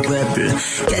and a rebel.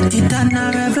 Get it and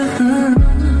a rebel.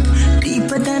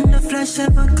 Deeper than the flesh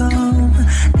ever go,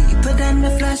 deeper than the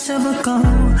flesh ever go.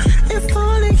 If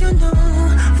only you know,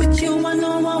 with you I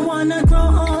know I wanna grow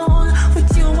old,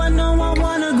 with you I know I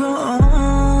wanna grow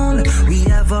old. We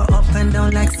ever up and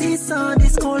down like seesaw,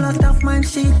 this cold out of mine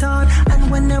she thought. And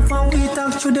whenever we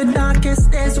talk through the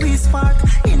darkest days we spark.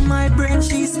 In my brain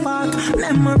she spark,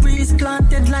 memories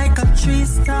planted like a tree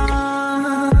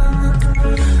star.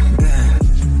 Yeah.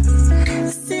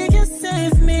 See you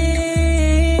save me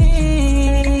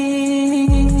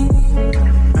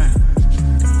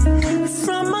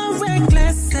from my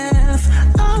reckless self.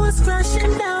 I was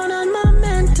crashing down on my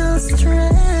mental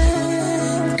strength.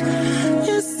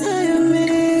 You saved me.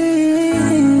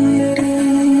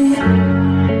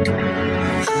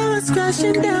 I was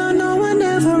crashing down, no one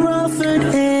ever offered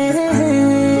help.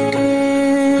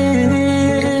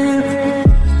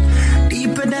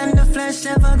 Deeper than the flesh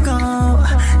ever go,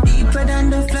 deeper than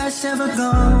the flesh ever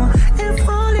go. If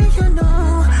only you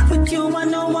know, with you I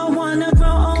know I wanna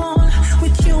grow old,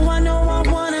 with you I know I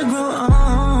wanna grow old.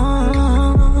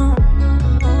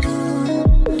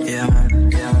 Yeah, man.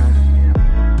 Yeah, man.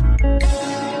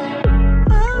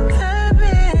 Oh,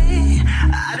 baby,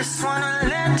 I just wanna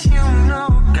let you know,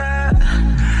 girl.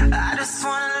 I just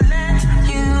wanna let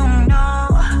you know.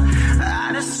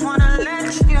 I just wanna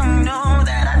let you know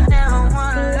that I never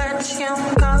wanna let you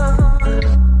go.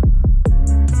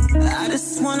 I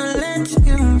just wanna let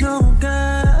you know,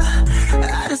 girl.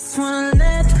 I just wanna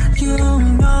let you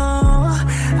know.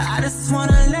 I just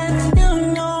wanna let you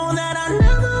know that I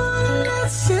never wanna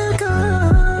let you go.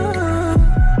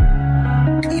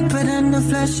 Deeper than the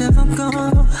flesh ever go,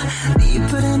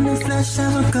 deeper than the flesh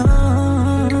ever go.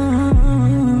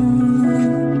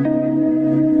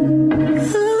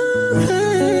 Ooh,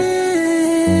 babe,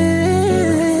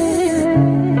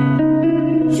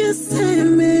 you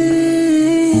saved me.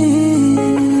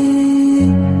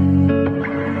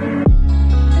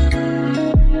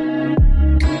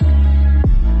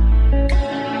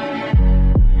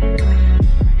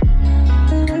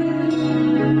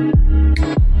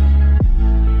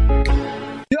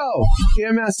 Yo,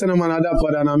 hear me say no man a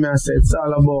dapper than me I say it's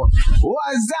all about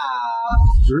what's up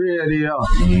radio.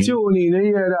 Tune in, you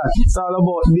hear that? It's all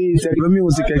about D-Tech, the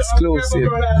music exclusive.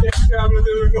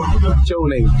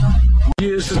 Tune in.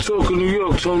 Yeah, it's the talk of New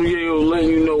York. Tony Yayo letting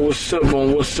you know what's up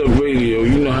on What's Up Radio.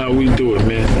 You know how we do it,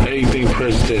 man. Everything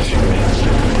presidential, man.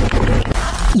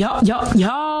 Yo,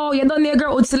 you done there,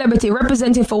 girl with celebrity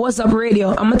representing for What's Up Radio.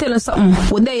 I'm gonna tell you something.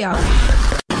 What they are?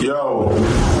 Yo,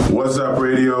 what's up,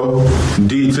 radio?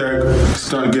 D-Tech,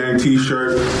 Stunt Gang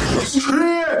T-shirt.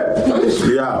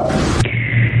 Yeah.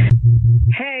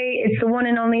 Hey, it's the one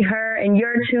and only her, and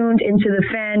you're tuned into the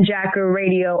Fanjacker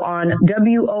Radio on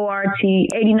WORT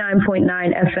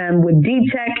 89.9 FM with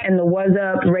D-Tech and the What's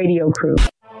Up Radio crew.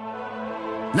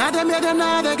 Nada me da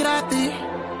nada gratis.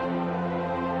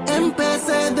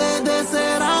 Empecé desde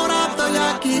cero, ahora estoy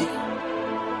aquí.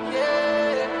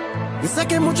 Y sé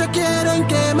que muchos quieren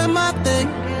que me maten.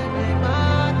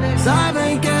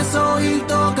 Saben que soy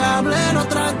intocable, no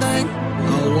traten.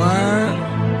 Oh, word?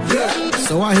 Yeah.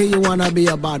 So I hear you wanna be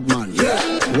a bad man.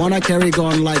 Yeah. Wanna carry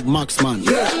gun like Marksman.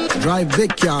 Yeah. Drive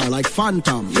big car like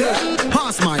Phantom. Yeah.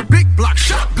 Pass my big black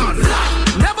shotgun.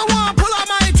 Never wanna pull out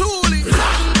my toolie.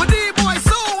 But these boys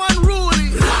so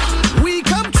unruly. We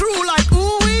come true like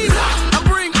ooey. And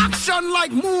bring action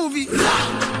like movie.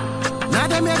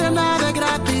 Nada me da nada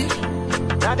gratis.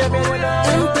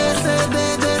 Empecé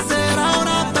desde cero,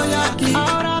 ahora estoy aquí.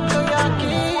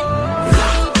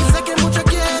 Y sé que muchos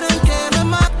quieren que me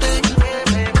maten.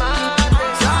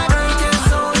 Saben que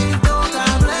soy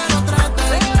intocable, no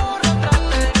traten.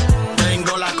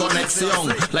 Tengo la conexión,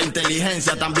 la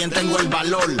inteligencia, también tengo el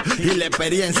valor y la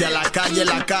experiencia. La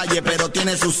calle, pero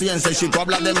tiene su ciencia. Y si tú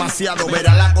hablas demasiado,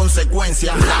 verás la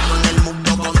consecuencia. Andamos en el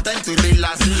mundo contento y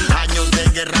relax. Años de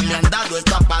guerra me han dado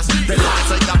esta paz. De lo que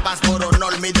soy capaz por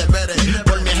honor, mis deberes.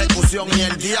 Por mi ejecución y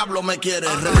el diablo me quiere.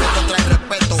 Respeto trae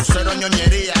respeto, cero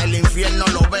ñoñería. El infierno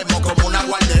lo vemos como una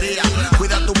guardería.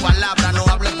 Cuida tu palabra, no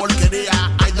hables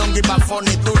porquería. I don't give a fuck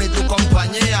ni tú ni tu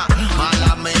compañía.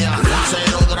 Mala mía,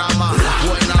 cero drama,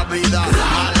 buena vida,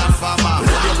 mala fama.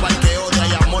 Odio para el que odia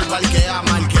y amor para el que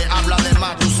ama. El que habla de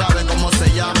más, tú sabes cómo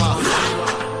se llama.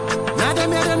 Nada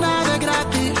me da nada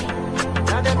gratis.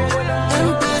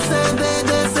 Empecé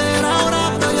de cero, ahora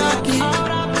estoy aquí.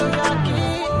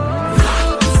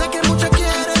 Sé que muchos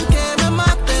quieren que me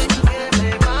maten.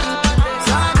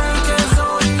 Saben que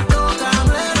soy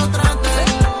intocable, no trate.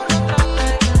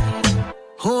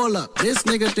 Hold up, this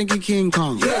nigga think he King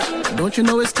Kong. Don't you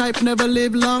know his type never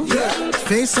live long?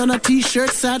 Face on a t-shirt,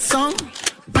 sad song.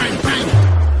 Bang, bang.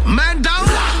 Man down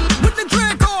with the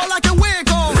Draco like a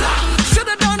Waco.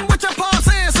 Should've done what your pa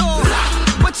said so.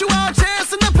 But you out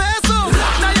chasing the peso.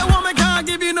 Now your woman can't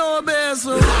give you no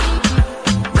beso.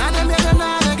 Nada me da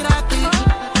nada gratis.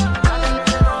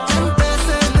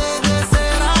 Empecé de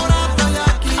cero, ahora estoy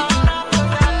aquí.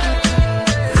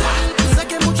 Sé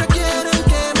que muchos quieren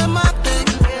que me maten.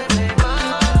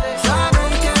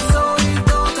 Saben que soy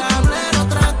intocable, no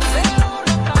trate.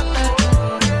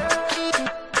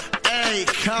 Ey,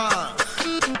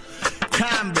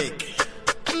 Cambic,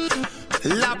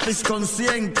 lápiz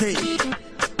consciente,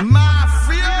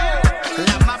 mafia,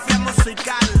 la mafia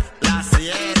musical, la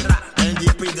sierra,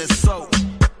 NGP de Soul,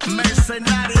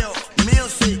 mercenario,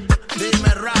 music,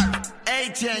 dime rap,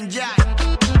 ATN Jack,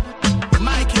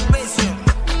 Mikey Vision,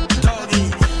 Doggy,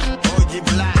 OG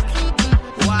Black,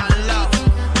 One Love,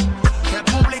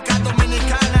 República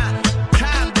Dominicana,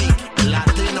 Cambic,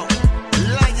 Latino,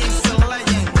 Legends and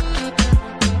Legend.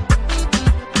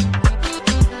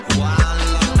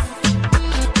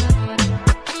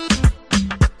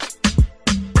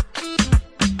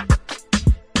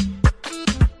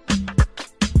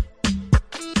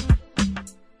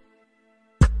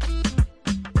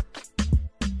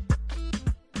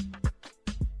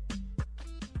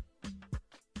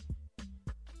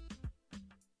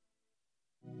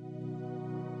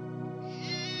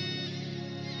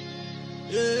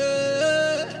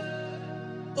 Yeah.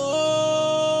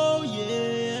 Oh,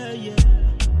 yeah, yeah.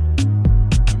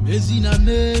 Amazing,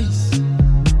 amaze.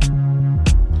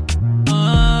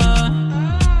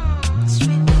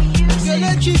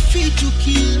 Kelechi fit to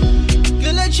kill.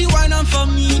 Kelechi wine on for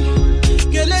me.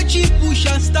 Kelechi push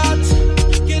and start.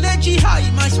 Kelechi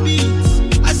high my speed.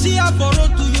 I see her for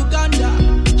road to Uganda.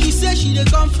 She say she dey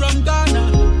come from Ghana.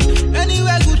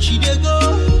 Anywhere good she dey go.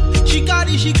 She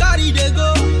carry dey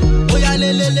go. Oh yeah,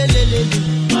 le le le le le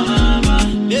le, mama,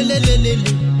 le le le le le,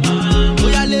 oh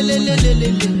yeah, le le le le le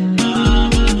le,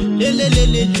 mama, le le le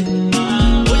le le,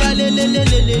 oh yeah, le le le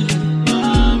le le le,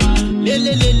 mama, le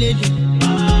le le le le,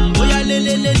 oh yeah, le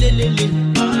le le le le le,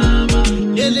 mama,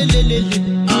 le le le le le,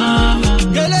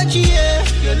 Kelechi,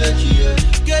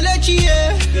 Kelechi,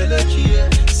 Kelechi,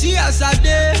 see as I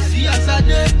dey,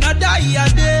 na die a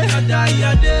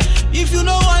day. If you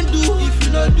no want do, if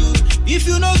you no do. If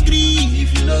you no agree,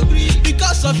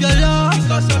 because of your love,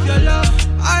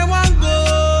 I want go.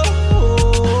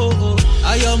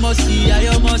 Ayomosi,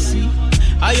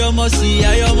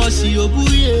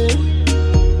 obuye.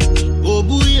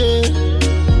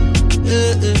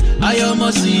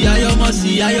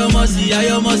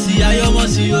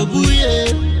 Ayomosi,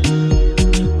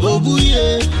 obuye.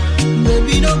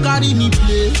 Baby, don't carry me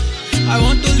play. I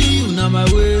want to leave you now my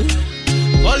way.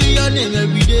 Calling your name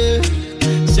every day.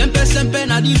 Sempe,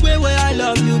 na the way where I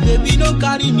love you, baby, don't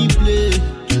carry me play.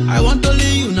 I want to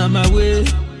leave you now my way.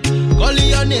 Calling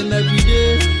your name every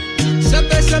day.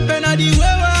 Sempe, na the way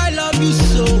where I love you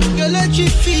so. Kelechi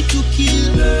fit to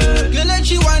kill.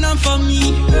 Kelechi wine on for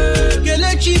me.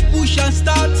 Kelechi push and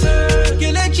start.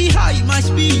 Kelechi high my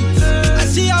speed. I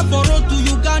see her for road to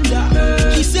Uganda.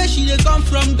 She say she dey come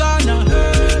from Ghana.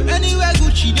 Anywhere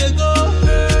good she dey go.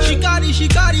 She carry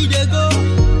dey go.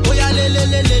 Oh yeah, le le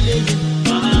le le le.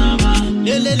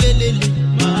 Le le le le le,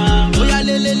 oh yeah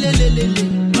le le le le le le,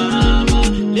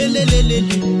 le le le le le,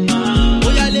 oh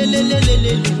yeah le le le le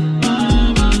le le,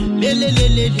 le le le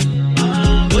le le,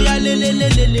 oh yeah le le le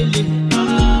le le le,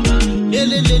 le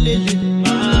le le le le.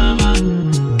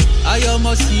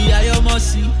 Ayomosi,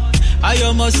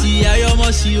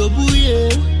 obuye.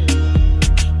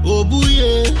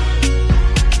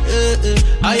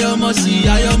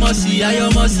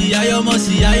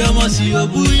 Ayomosi,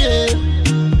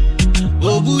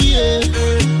 obuye.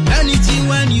 Anything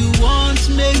when you want,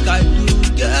 make I do,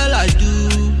 girl I do.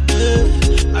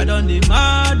 I done the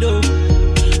mad,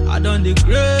 I done the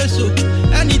grace.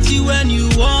 Anything when you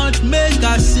want, make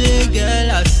I say,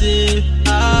 girl I say.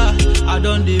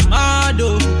 done the mad,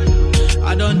 oh.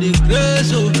 I done the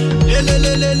crazy, oh.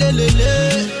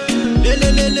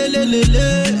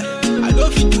 I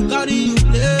don't fit to carry you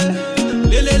play.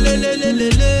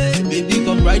 Baby,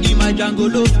 come ride in my Django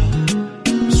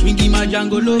Lover. Swing in my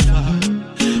Django Lover.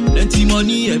 Plenty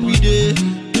money every day.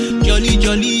 Jolly,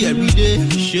 jolly every day.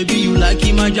 Shabby, you like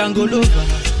in my Django Lover.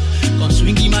 Come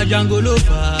swing in my Django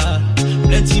Lover.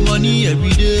 Plenty money every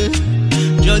day.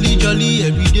 Jolly, jolly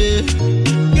every day.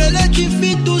 Girl, let you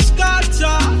fit to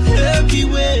scatter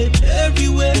everywhere,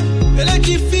 everywhere. Girl, let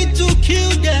you fit to kill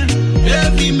them.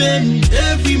 Every man,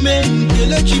 girl,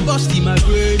 let you bust in my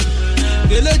brain.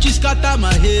 Girl, let you scatter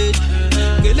my head.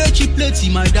 Girl, let you play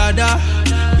in my dada.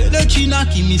 Girl, let you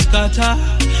knock in me scatter.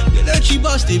 Girl, let you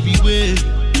bust everywhere.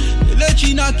 Girl, let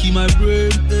you knock in my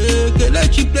brain. Girl,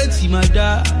 let you play in my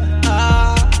dada.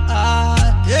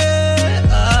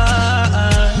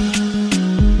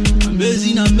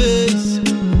 Amazing, amazing.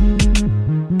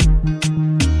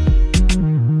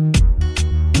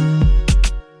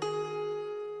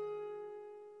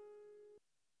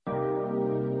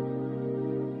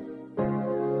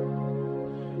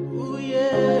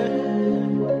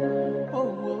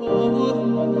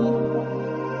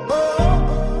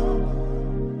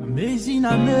 Amazing,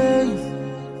 amazing.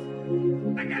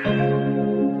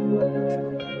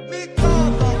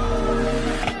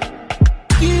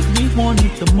 Give me one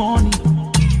in the morning,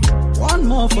 one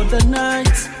more for the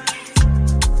night.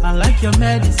 I like your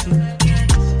medicine.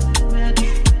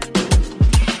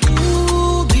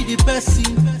 You be the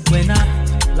person when I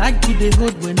like to the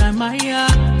hood when I'm higher.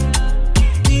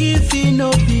 If it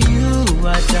no be you,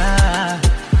 I die.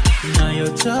 Now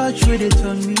your touch really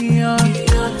turn me on.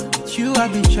 With you I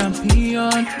be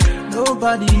champion.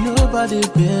 Nobody,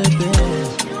 baby.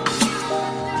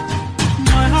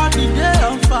 My heart be there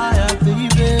on fire,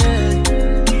 baby.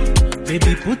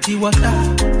 Baby, put the water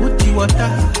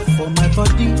for my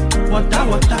body. Water.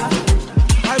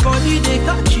 My body they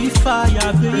catch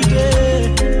fire, baby.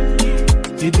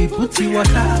 Baby, put the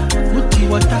water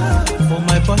for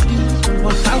my body.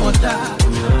 Water.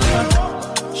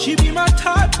 She be my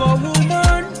type of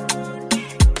woman.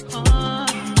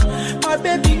 My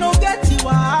baby no get you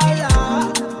wahala.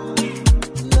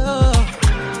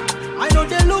 I know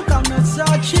they look, I'm not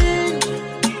searching,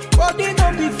 but they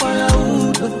no be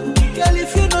firewood. Girl,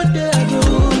 if you know they do.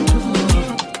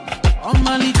 On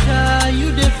my licha,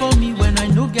 you there for me when I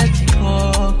no get the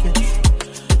pocket.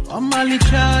 On my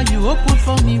licha, you open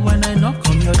for me when I knock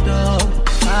on your door.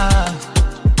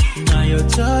 Now your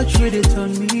touch really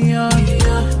turn me on.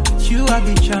 With you I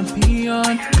be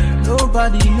champion.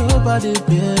 Nobody,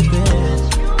 baby.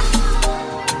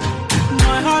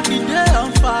 My heart be there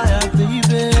on fire,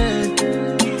 baby.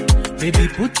 Baby,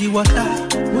 put the water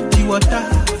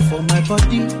for my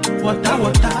body. Water.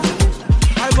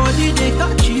 My body they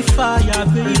catch fire,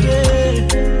 baby.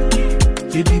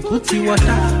 Baby, put the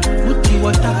water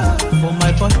for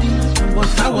my body.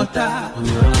 Water.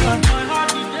 My heart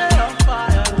be there on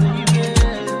fire, baby.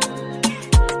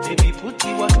 Baby, put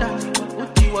the water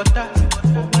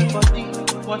for my body.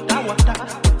 Water.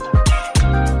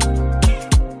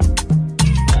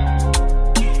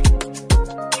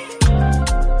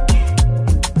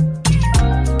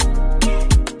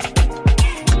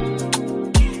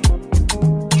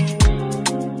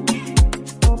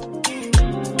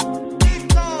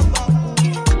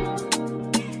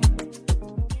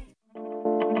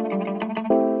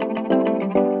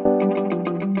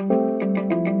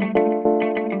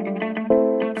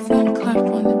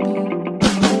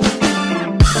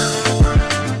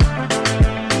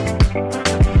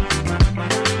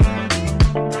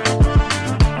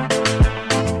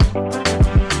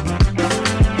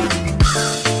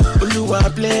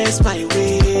 Bless my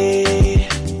way,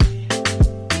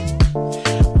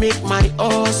 make my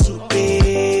hustle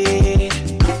pay.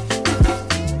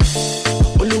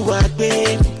 Oluwa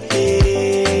gbe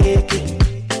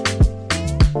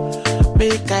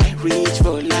make I reach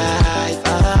for life.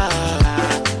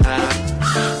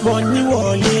 Money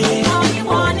wale,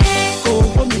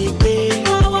 go me pay.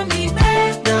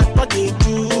 Na what they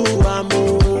do, amo.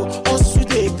 Hustle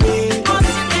dey pay.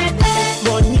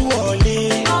 Money wale.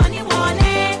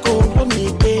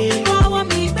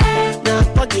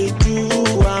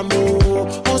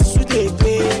 Hustle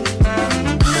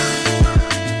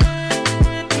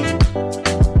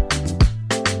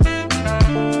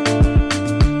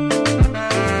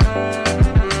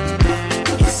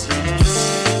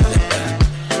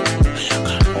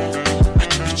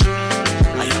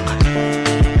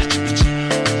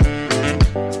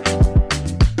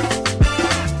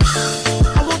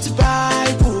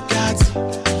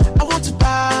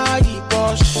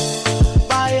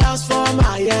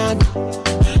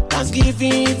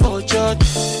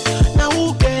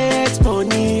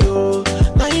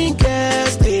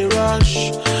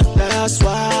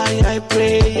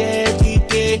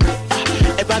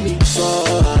so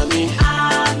ami.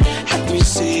 Help me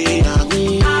say ami.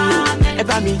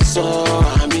 Eba mi so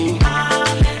ami.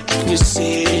 Help me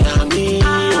say ami.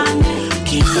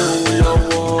 Kilo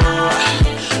lowo,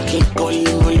 kiko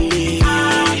limoli.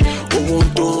 Owo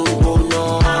to bono,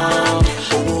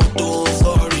 owo to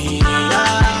sorry.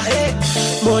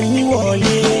 Money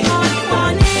wole,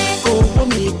 owo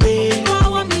mi pe,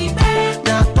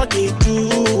 na to dey do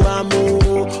amo.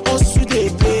 Osu dey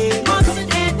pay,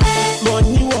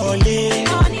 money wole,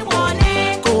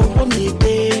 owo mi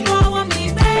pe,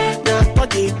 na to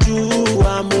dey do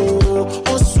amo.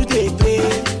 Osu dey pay.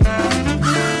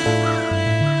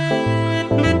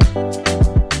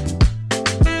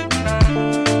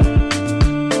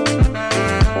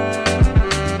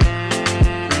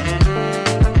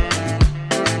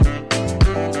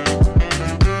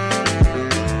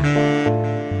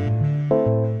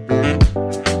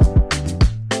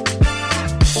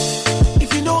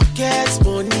 If you don't get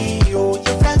money, oh,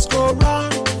 your friends go run.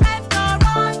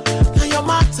 Now your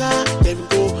matter, them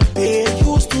go pay.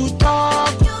 Used to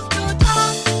talk.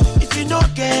 If you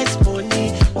don't get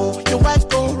money, oh, your wife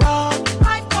go run.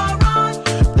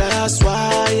 That's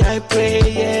why I pray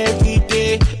every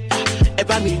day.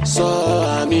 Eba mi so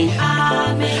ami.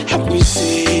 Help me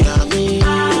say ami.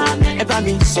 Eba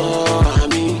mi so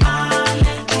ami.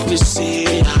 Help me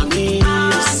say ami.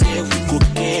 Say we go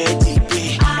get it pay.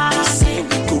 Say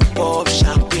we go pop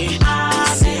champagne.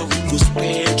 Say we go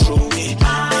spend throw it.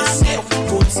 Say we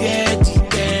go tear the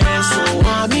best. So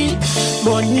ami,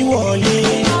 money wole.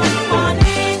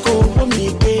 Go me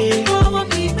pay.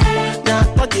 Na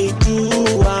what they do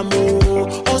amo.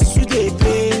 Osu dey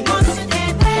pay.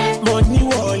 Money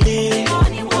wole.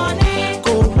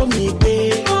 Go me pay.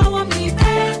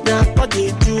 Na what they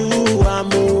do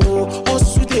amo.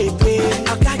 Osu dey pay.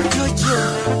 I got jojo.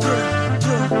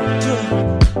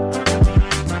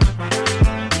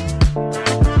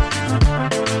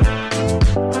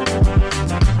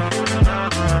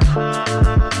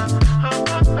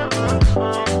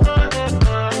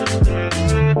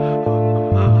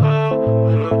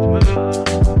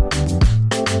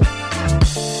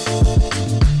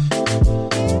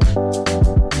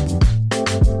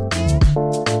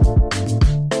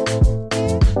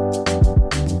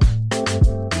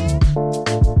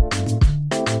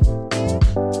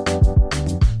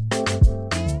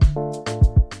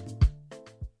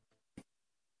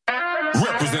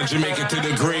 Represent Jamaica to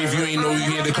the grave. You ain't know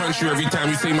you hear the country every time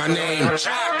you say my name.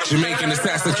 Jamaican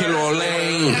assassin, kill all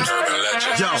lanes.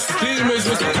 Yo, Steamers,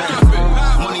 what's the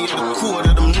money at the core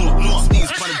of them north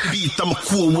knees by the beat. I'm a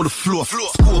cool with the floor.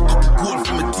 Score a couple gold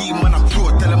from a team when I pro.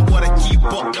 Tell them boy to keep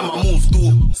up, then I move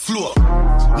to floor.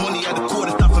 Money at the core,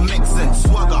 the stuff make sense.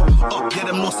 Swagger up, get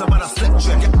them no about a slip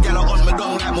track. Get her on me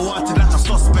down like me wanted like a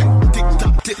suspect.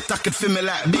 Tick tock, it feel me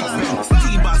like big man.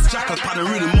 Steve Bass, jackal, pan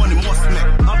really money must make.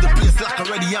 Of the place like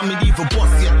already, I'm medieval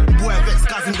boss yet. Boy, vex,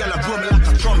 cousin, girl, I blow me like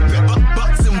a trumpet.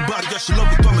 Boxing bad, yeah, she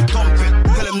love it when me thump it.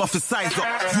 Tell him off his size up,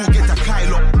 you get a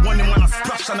Kyle up. One him when I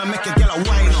splash and I make a girl a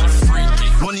wine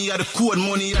up. Money at the code,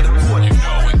 money at the code.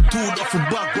 Two off the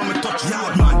back when me touch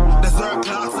yard man. There's her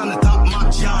class on the top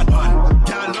match yard man.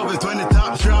 Can't love it when the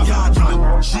top drop yard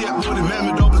man. Shape booty, man,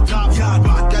 me double top yard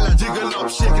man. Girl, I jiggle up,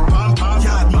 shake it, pam pam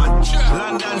yard man.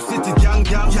 London City gang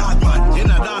yard man. In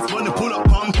a dance, money pull up,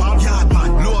 pam pam yard man.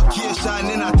 Location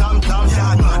in a tam tam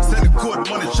yard man. Send the code,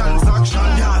 money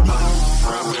transaction yard man.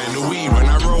 Rapper in the weed when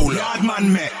I roll up. Yard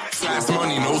man, mate. Fast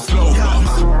money, no slow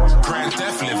ups. Grand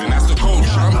theft living, that's the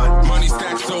culture. Money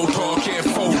stacked so tall, can't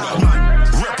fold up.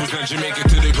 Represent Jamaica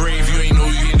to the grave. You ain't know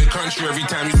you hear the country every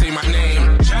time you say my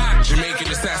name.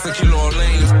 Jamaican assassin, kill all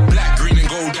lanes. Black, green, and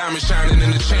gold diamonds shining in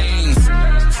the chains.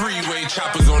 Freeway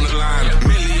choppers on the line.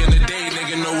 Million a day,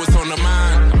 nigga know what's on the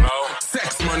mind.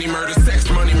 Sex money, murder, sex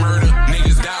money, murder.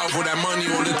 Niggas die for that money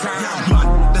all the time. Yard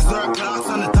man, there's her class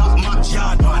on the top match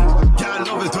yard man. Can't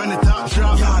love it when the top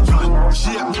drop yard man.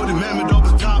 Shape booty, man, me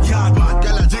double top yard man.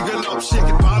 Girl, I jiggle up, shake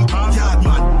it, pam pam yard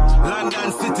man.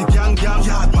 London City gang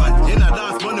yard man. In a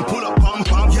dance, money pull up, pam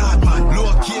pam yard man.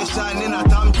 Location in a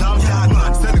tam tam yard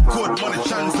man. Send the code, money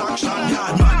transaction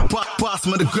yard man. Pass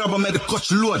me the grabber, me the cut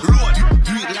you load.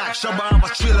 Do it like Shabba, have a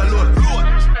trailer load.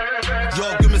 Yo,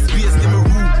 give me space, give me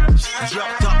room.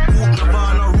 Drop top, boot, no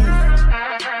bar, no roof.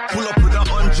 Pull up with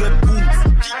 100 boots.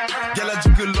 Girl, I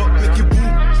jiggle up, make it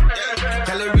boom.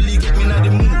 Girl, I really get me in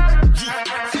the mood.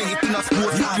 Fling it in a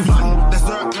sport yard man. There's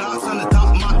her class on the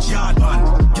top match yard man.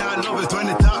 Can't love it when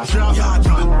the top drop yard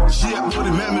man. Shape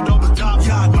booty, man, me double top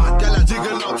yard man. Girl, I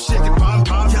jiggle up, shake it, pam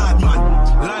pam yard man.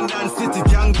 London City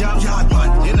gang yard man.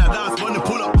 In a dance, money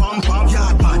pull up, pam pam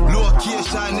yard man.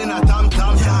 Location in a tam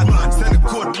tam yard man. Send the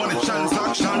code, money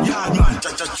transaction yard man.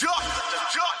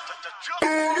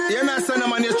 You're not saying,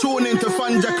 man, you're tuning into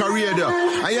Fanjacker Radio.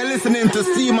 And you're listening to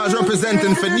Steamers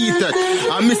representing for D-Tech.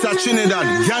 And Mr. Trinidad,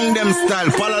 Gangnam Style,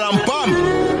 Palalam Pam.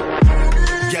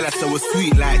 Girl, I said was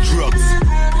sweet like drugs.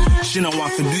 She don't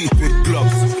want to do it with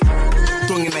gloves.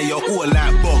 Tongue in your ear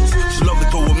like box. She love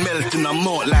it how we melt in her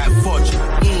mouth like fudge.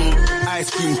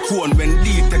 Ice cream cone. When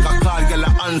D-Tech a call, girl, I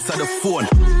answer the phone.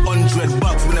 100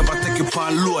 bucks, we never take it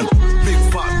on loan. Big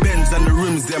fat Benz and the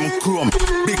rims, them chrome.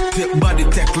 Big tip body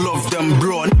tech, love them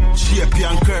brown. Shapey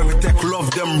and curvy tech,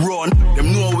 love them run.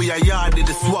 Them know we are yarded,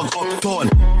 the swag uptown.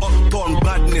 Uptown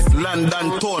badness,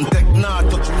 London town. Tech nah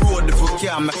touch road if we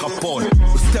can't make a pound.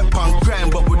 We step on crime,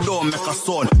 but we don't make a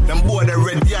sound. Them boy the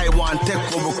red eye want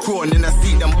tech over crown. And I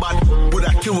see them bad, would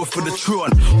I kill for the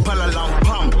throne. Palalam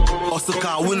pam, also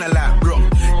can't win a like bro.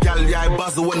 Gal eye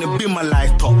buzzle when the beam a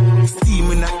light up.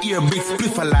 Steam in a ear, big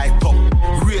spliff a light up.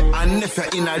 Ray and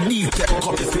Neffa in a D-Tech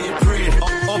cup. Say pray,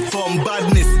 up from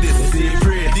badness this. Say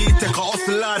pray, D-Tech a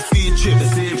hustle hard feature.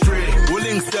 Say pray, we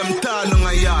links them tall on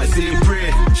a yard. Say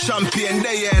pray, champagne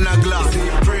there in a glass. Say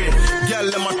pray, girl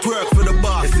them a twerk for the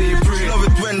bar. Say pray, love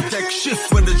it when tech shift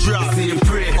for the drop. Say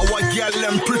pray, our girl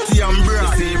them pretty and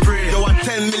bright. Say pray, you want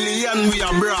 10 million we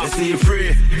are bra. Say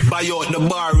pray, buy out the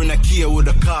bar in a key with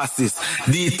the casses.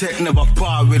 D-Tech never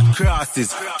par with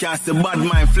crosses. Can't say bad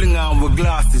mind fling on with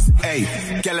glasses. Hey,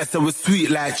 girl I say we sweet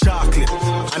like chocolate.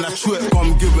 And a truth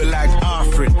come give it like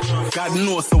offering. God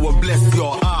knows so we bless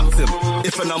your ask him.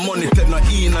 If I no money take no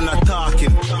in and not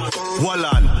talking.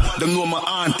 Wallan, them know my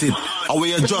auntie. And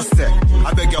we just say,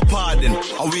 I beg your pardon.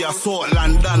 And we are South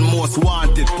London most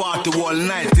wanted. Party all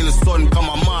night till the sun come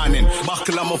a morning.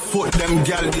 Buckle on my foot, them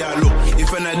gal they a look.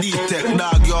 If I no D-Tech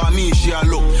dog, you and me she a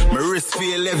look. My wrist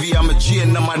feel heavy and my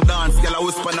chain and my dance. Girl I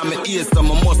whisper in my ears so I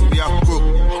must be a crook.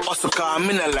 Also call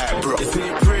me no like bro.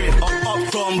 Say pray,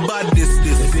 uptown bad this.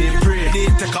 Say pray, they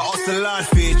take a hustle hard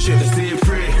feature. Say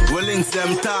pray, we links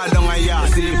them tall down a yard.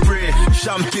 Say pray,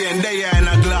 champagne there in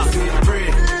a glass. Say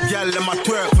pray, girl them a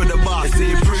twerk for the bar.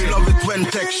 Say pray, love it when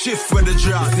tech shift for the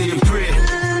drop. Say pray,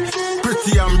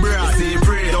 pretty and bright. Say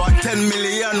pray, there are 10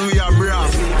 million we are bra.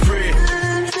 Say pray,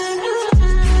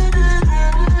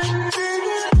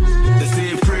 they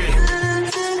say pray,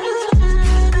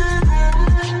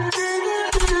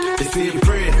 they say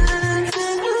pray,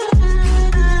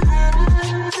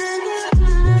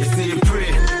 they say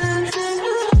pray,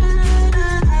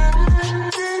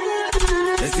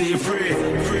 they say pray,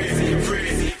 pray.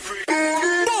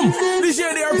 Boom! This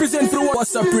year they represent for the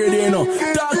What's Up Radio, you know.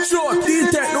 Dark short,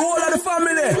 D-Tech, the whole of the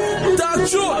family. Dark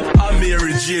short. I'm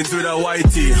Mary James with a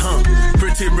whitey,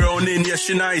 Pretty brown in, yes,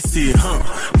 she nicey,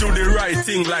 Do the right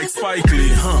thing like Spike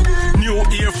Lee, New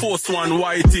Air Force One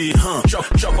whitey,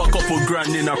 Chop a couple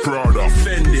grand in a Prada.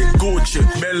 Fendi, Gucci,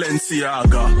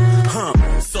 Balenciaga,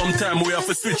 Sometime we have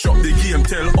to switch up the game.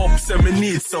 Tell ups and me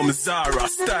need some Zara.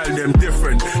 Style them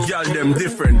different, y'all them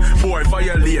different. Boy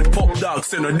violate, pop dogs,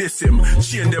 say no diss him.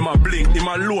 Chain them a blink, him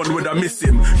alone with a miss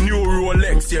him. New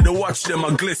Rolex, yeah, the watch them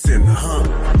a glisten,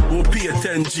 We'll pay a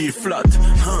 10G flat,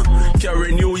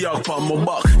 Carry New York on my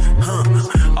back,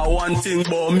 I one thing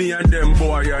about me and them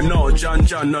boy, you know. John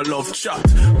no love chat,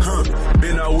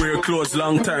 Been a wear clothes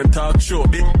long time, talk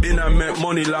short. Been a make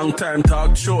money long time,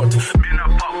 talk short. Been a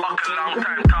pop buckle long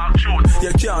time, talk short.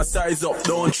 You can't size up,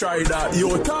 don't try that,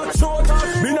 yo, talk short.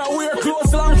 Been a wear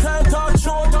clothes long time, talk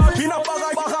short. Been a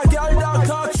bag girl dog,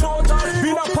 talk short.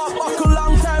 Been a pop buckle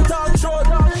long time, talk short.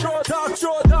 Talk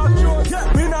short. Yeah,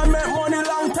 been a make money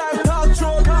long time, talk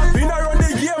short. Been a run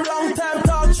the game long time,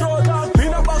 talk short.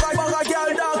 Been a bag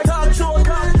girl dog, talk short.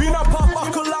 Been a pop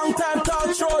buckle long time,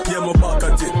 talk short. Yeah, my back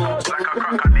at it like a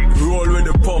crocodile. Roll with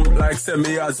the pump like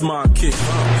semi-asthma kick.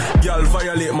 Girl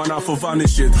violate, man, have to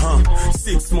vanish it,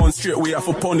 6 months straight, we have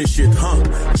to punish it,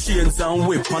 Chains and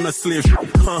whip on a slave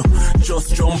ship,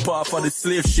 Just jump off of the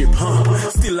slave ship,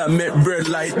 Still I make bread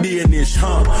like Danish,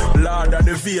 Lord of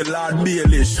the veil, Lord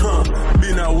Baelish,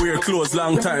 Been a wear clothes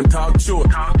long time, talk short.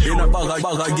 Been a bag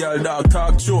of girl dog,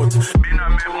 talk short. Been a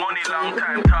make money long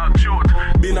time, talk short.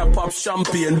 Been a pop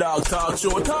champagne dog, talk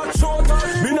short.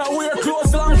 Been a wear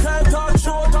clothes long time, talk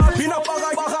short. Been a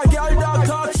bag of girl dog,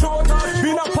 talk short.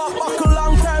 Been a pop buckle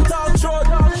long time, talk short.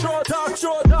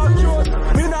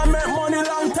 Been a make money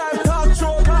long time, talk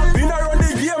short. Been a run the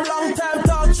game long time,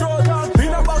 talk short.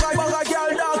 Been a bag of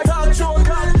girl dog, talk short.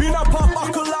 Been a pop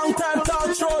buckle long time,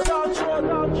 talk short.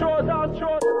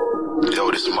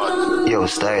 Yo, this man. Yo,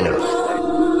 Styler.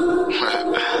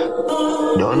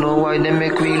 Don't know why they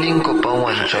make we link up on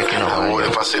one track, you know. What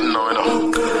if I say no, you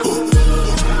know?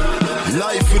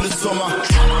 Life for the summer.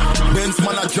 Benz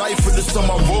man I drive for the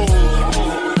summer. Whoa.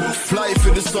 Fly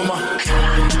for the summer.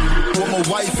 Want my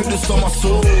wife for the summer.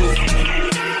 So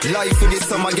Life for this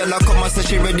summer, girl, I come and say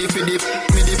she ready for the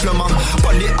me diploma.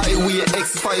 On the highway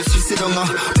X5, she sit on her.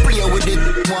 Play with it,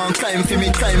 one climb for me.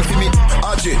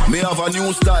 Aji, me have a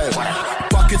new style.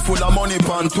 Pocket full of money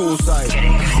on two sides.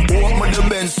 Open the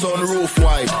Benz sunroof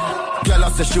wide. Girl,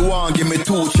 I say she want give me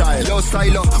 2 child. Yo,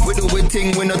 style up, we do we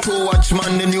thing with a 2 watch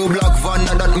man. The new black van,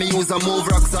 now that me use a move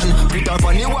rocks on. Put her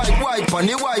on the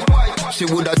white. She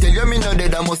woulda tell you me no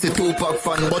dead, I must a 2-pack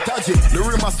fan. But Aji, the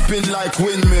rim a spin like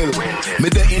windmill.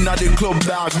 Me the inna the club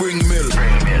dog bring mill.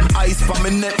 Ice for me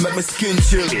neck make me skin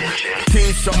chill.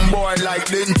 Teach some boy like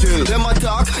dental. Them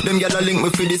attack, them gyal link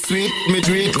me for the sweet. Me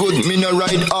do it good, me no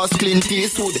ride ass clean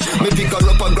teaswood. Me pick her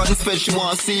up a gun spell, she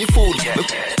want seafood. Me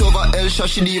over Elsha,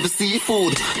 she leave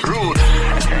seafood. Rude.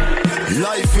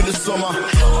 Life in the summer.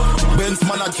 Benz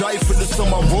man I drive for the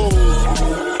summer. Whoa.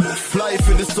 Fly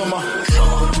for the summer.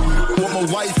 Want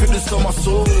my wife in the summer,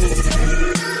 so.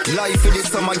 Life for the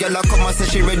summer, girl, I come and say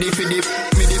she ready for the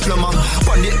me diploma.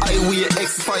 On the highway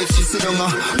X5, she sit on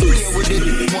her. Play with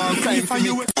it, one climb for me.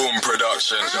 Boom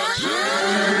production.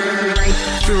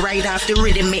 Right off the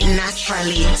rhythm, it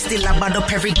naturally. Still I bad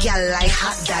up every gal like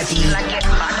hot daddy.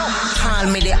 Call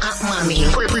me the hot mommy.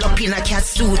 Pull up in a cat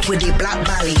suit with the black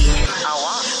belly.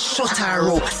 Shut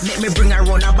her up, make me bring her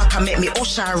round her back and make me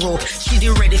ush her up. She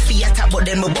did ready for your top, but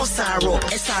then me bust her up.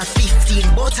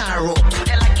 SR15, but her up.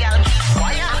 Tell a gal,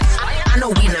 I no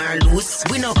win or lose.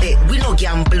 We no bet, we no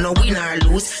gamble, no win or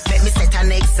lose. Let me set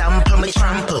an example, me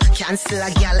trample. Cancel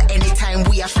a gal anytime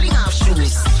we a fling off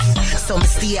shoes. Some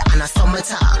stay and a summer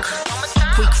talk.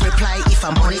 Quick reply if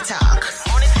I'm money talk.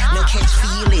 No catch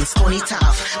feelings, turn it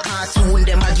off. Cartoon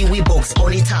them a give we bugs,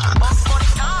 bunny talk.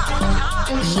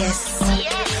 Yes.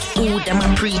 Ooh, them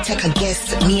a pre-take a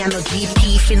guess. Me and no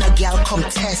GP finna gal come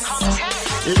test.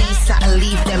 Lisa, I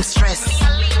leave them stress.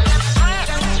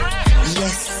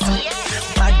 Yes.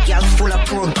 Bad gal full of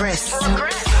progress.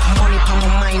 Money pa my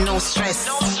mind, no stress.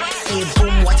 Hey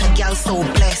boom, what a gal so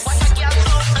blessed.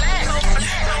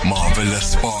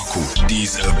 Marvelous sparkle,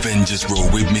 these Avengers roll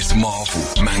with Miss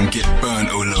Marvel. Man get burnt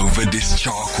all over this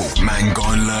charcoal. Man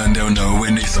gon' learn, they'll know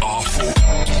when it's awful.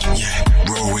 Yeah,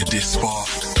 roll with this spark.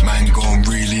 Man gon'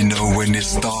 really know when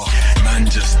it's dark. Man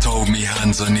just told me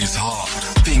hands on his heart.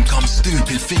 Think I'm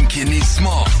stupid, thinking he's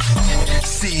smart.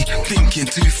 See, thinking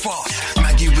too far.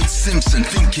 Maggie with Simpson,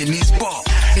 thinking he's bar.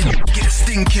 Get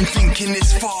stinking, thinking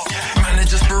it's far. Man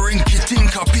just barinky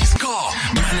tink up his car.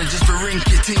 Man just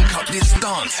barinky tink up this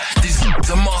dance. These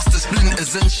are master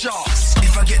splinters and sharks.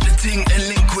 If I get the ting and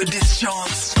link with this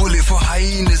chance, bullet for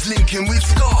hyenas linking with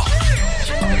Scar.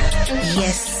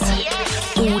 Yes.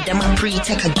 Ooh, them a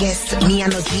pre-take a guess. Me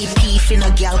and no GP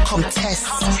finna gal come test.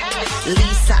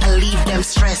 Lisa, I leave them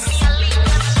stress.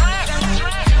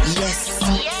 Yes.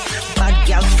 Bad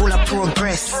gal full of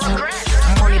progress.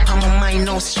 Money pa my mind,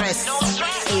 no stress.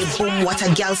 Hey boom, what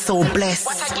a gal so blessed.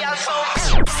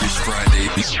 Fish Friday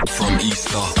from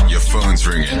Easter. Your phone's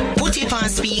ringing. Put it on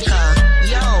speaker.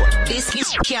 Yo, this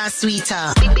is can't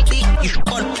sweeter. Big,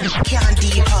 but can't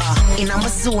deeper. In my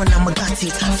zone, I'm got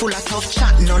it. Full of tough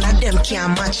chat, none of them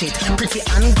can match it. Pretty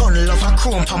handgun, love a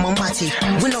chrome pa my matty.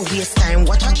 We no waste time,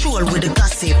 watch a troll with the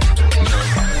gossip.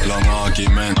 No, long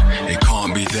argument, it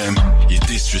can't be them. You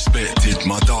disrespected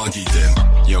my doggy them.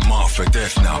 You're marked for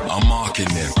death now, I'm marking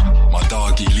them. My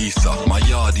doggy Lisa, my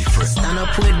yardie friend. Stand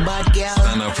up with bad girl.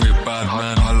 Stand up with bad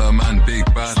man, holla man, big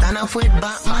bad. Stand up with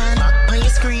Batman, back on your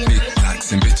screen. Big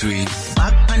blacks in between.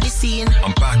 Back on the scene.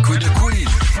 I'm back with the queen.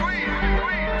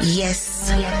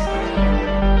 Yes.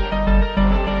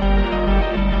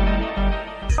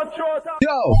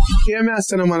 Yo, hear me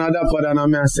say no man a dapper than a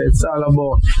me say it's all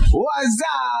about what's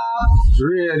up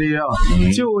radio.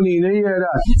 Tune in, you hear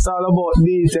that? It's all about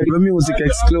D-Tech, the music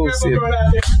exclusive.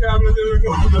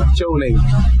 Tune in.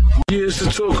 Yeah, it's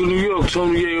the talk of New York.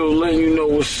 Tony Yayo letting you know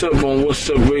what's up on What's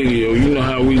Up Radio. You know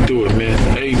how we do it,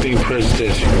 man. Everything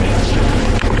presidential, man.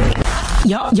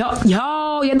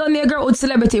 Yo, you done there, girl with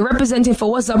celebrity representing for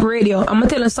What's Up Radio. I'm gonna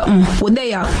tell you something. What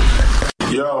they are?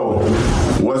 Yo,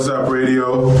 What's Up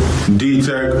Radio?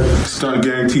 D-Tech, Stunt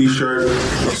Gang T-shirt.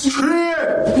 Straight!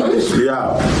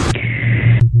 Yeah.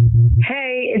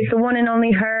 Hey, it's the one and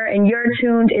only her, and you're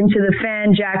tuned into the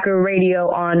Fanjacker Radio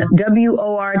on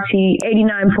WORT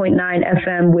 89.9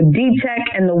 FM with D-Tech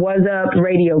and the What's Up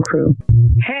Radio crew.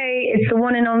 Hey, it's the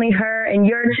one and only her, and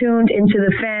you're tuned into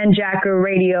the Fanjacker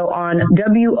Radio on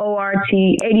WORT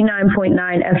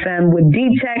 89.9 FM with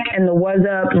D-Tech and the What's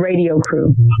Up Radio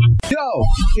crew. Yo,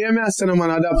 hear me say no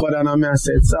man a dapper than a me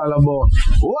say it's all about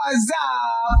what's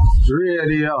up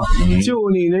radio.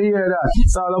 Tune in, you hear that?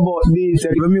 It's all about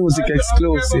D-Tech, the music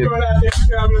exclusive.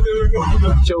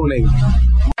 Tune in.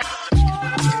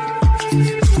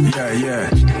 Yeah.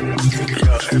 Yo,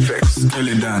 FX,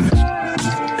 Kelly Dan.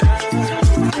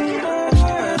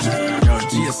 Yo,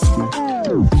 GS.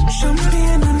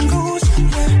 Champagne and goose,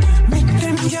 yeah. Make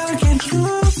them girl get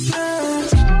loose, yeah.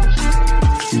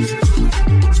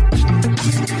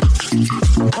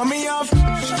 Want me off?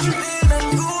 Champagne and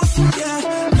goose, yeah.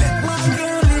 Make my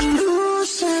girl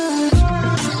loose, yeah.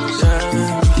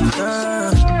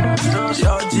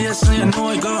 Yo, GS, you know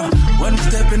it go. When we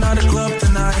stepping out the club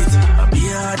tonight, I be a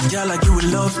hot girl like you will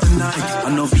love tonight. I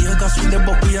know Vegas with the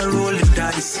buck, we are rolling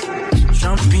dice.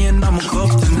 Champagne, I'm a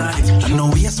cup tonight. I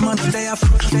know yes, man, they have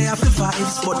the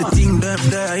vibes, but the thing them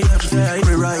there,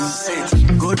 every rise.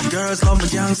 Good girls love my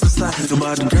gangster style, too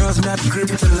bad girls not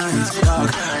kryptonite,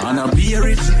 dog. And I be a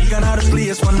rich nigga out of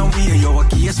place when I wear. Yo, a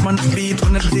case man, the beat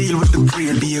when I deal with the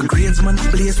grade. Be a grades man, the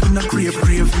place when I crave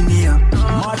in here.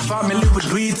 My family would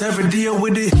do it every day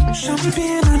with it.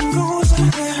 Champagne and goes,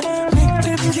 yeah. Make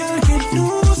them girl get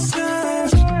loose, yeah.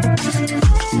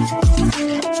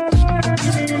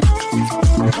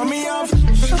 Call me off,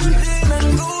 champagne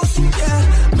and goose, yeah.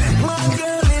 Make my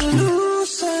girl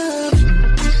loose,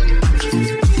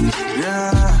 yeah.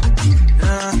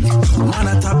 Man a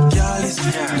top girl is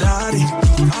daddy.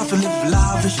 I feel live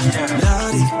lavish,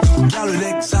 daddy. Girl with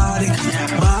exotic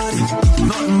body,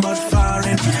 nothing but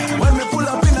foreign. When we pull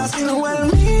up in a scene, well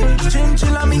me,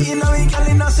 chinchilla me in a week,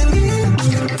 in a Celine.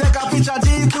 Take a picture,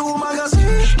 GQ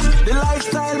magazine. The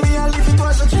lifestyle me, I live it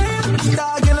was a dream.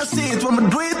 Dog in a seat when we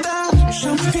do it down.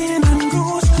 Champagne and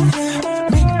goose, yeah.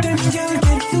 Make them girl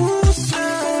get loose,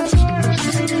 yeah.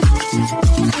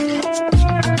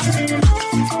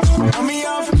 Call me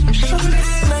off,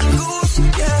 champagne and goose,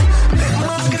 yeah. Make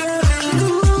my girl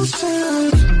loose,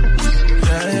 yeah.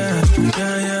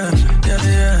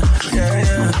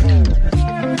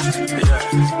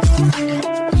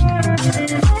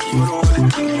 You know what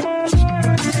it is.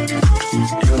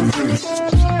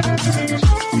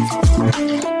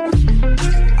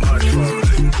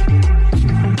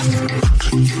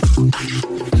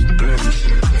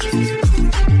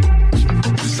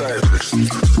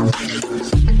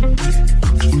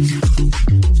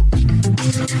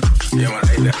 Yeah, man, I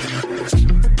hate that.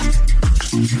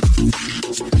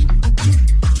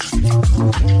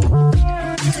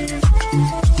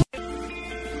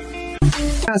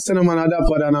 I said, man, I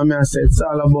said, it's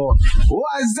all about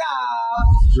what's up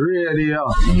radio.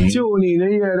 Tune in, you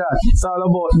hear that? It's all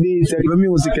about D-Tech, the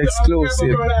music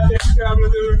exclusive.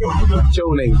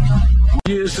 Tuning.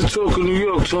 Yeah, it's the Talk of New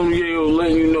York. Tony Yayo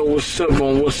letting you know what's up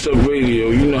on What's Up Radio.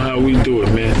 You know how we do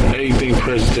it, man. Everything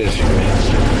presidential, man.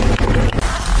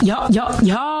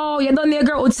 Yo, you done the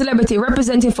girl with celebrity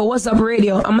representing for What's Up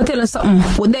Radio. I'm gonna tell you something.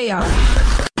 What they are?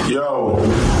 Yo,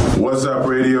 What's Up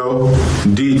Radio,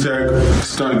 D-Tech,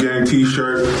 Stunt Gang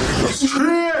T-shirt.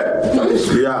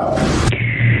 Yeah.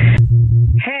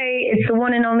 Hey, it's the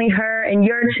one and only her, and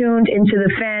you're tuned into the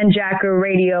Fanjacker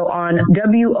Radio on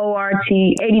WORT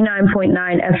 89.9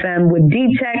 FM with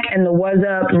D-Tech and the What's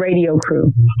Up Radio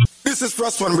crew. This is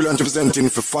Frost One Brilliant representing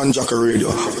for Fanjacker Radio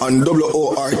on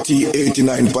WORT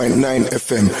 89.9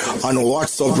 FM on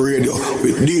WhatsApp Radio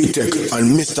with D-Tech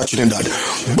and Mr. Trinidad.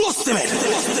 Bust him it!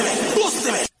 Bust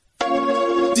him it!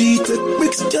 D-Tech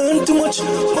mix can't too much.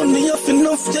 Money off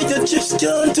enough, yeah, your chips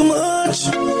can't too much.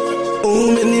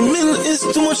 Oh, many mil is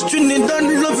too much. Trinidad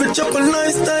love it, chop a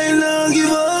lifestyle, I'll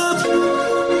give up.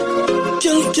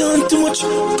 Can't too much.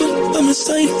 Come by my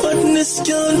side, badness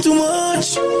can't too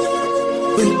much.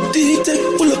 When D-Tech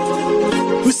pull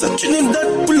up, we start Trinidad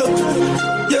pull up,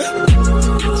 yeah.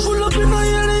 Pull up in my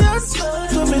area,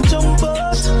 so me jump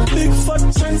out. Big fat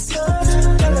trend start.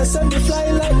 Tell us send me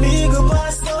fly like me eagle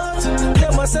bastard.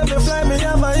 Them a send me fly, me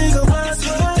have a eagle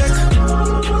bastard.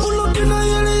 Pull up in my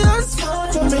area,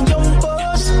 so me jump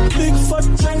out. Big fat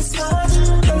trend start.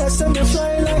 Tell us send me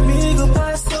fly like me eagle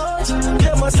bastard.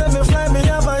 Them a send me fly, me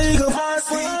have a eagle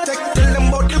bastard. Tell them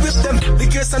about the whip them,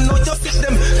 because I know you fit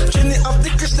them. Trini up the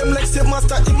Chris them like say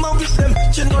master in my with them.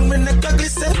 Chin on me neck a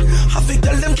glisten. Have a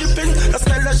girl them dripping. A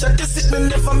style that shot this it me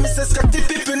never miss a Scotty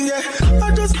Pippin, yeah.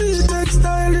 I just need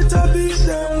textile it a beat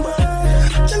them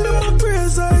bad. Tell them my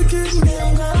praise I give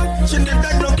them God. She did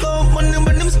that no count money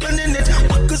when them spending it.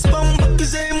 Buckers bum,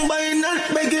 buckers aim buying and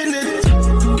begging it.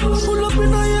 Pull up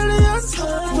in a alias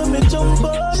when me jump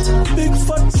out. Big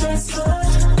fat chest.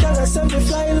 Girl I send me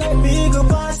fly like me eagle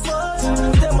bastard.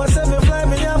 Them a send me fly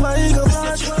me have a eagle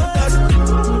bastard.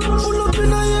 Pull up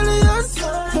in a alias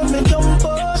when me jump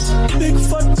out. Big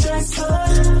fat chest.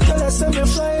 Girl I send me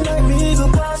fly like me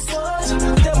eagle bastard.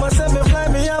 Them a send me fly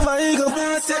me have a eagle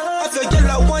bastard.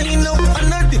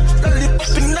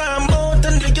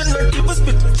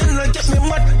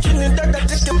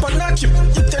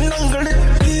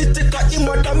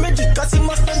 cause he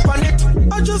must spend on it.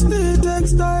 I just need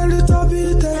textile, it a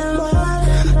beat and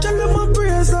bad. Tell them my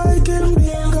praise like him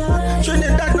being God.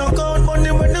 Trinidad no count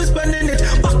money when they spending it.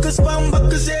 Backers spam,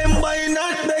 backers aim, buy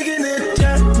not begging it,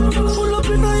 yeah. Full up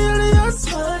in a alias,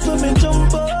 when me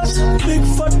jump out. Big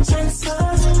fat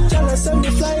transfer. Tell us send me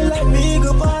fly like me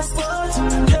eagle passport.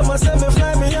 Them a send me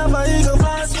fly, me have a eagle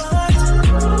passport.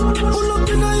 Pull up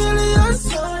in a alias,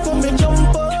 when me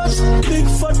jump out. Big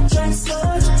fat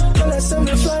transfer. Tell us send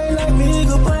me fly like me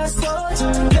eagle passport.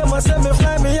 Them a send me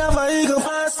fly, me have a eagle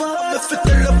passport. Me fit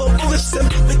the love up with them,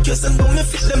 because I know me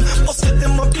fit them. Bust with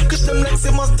them, I pick them like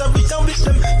say master reach and with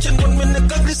them. Chin when me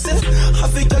neck a glisten,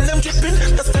 have a girl them dripping.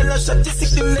 The style I shot the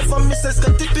sick, them never miss us,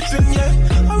 got it between,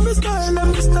 yeah. I'm a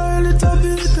style, it a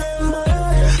beat them,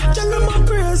 man. Tell them my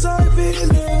praise, I feel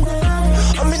them,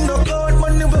 I mean no God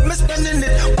money when me spending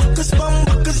it. Backers spam,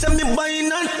 backers and me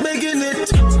buying and begging it.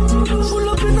 Full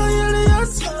up in a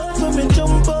alias, when me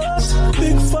jump out.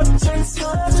 Big fat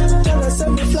transfer. Tell us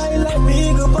send me fly like me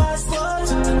eagle passport.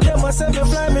 Them a send me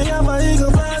fly, me have a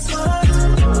eagle passport.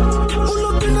 Pull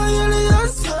up in a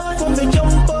alias, when me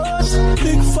jump out.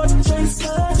 Big fat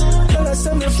transfer. Tell us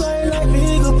send me fly like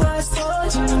me eagle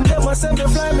passport. Them a send me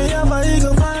fly, me have a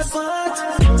eagle passport.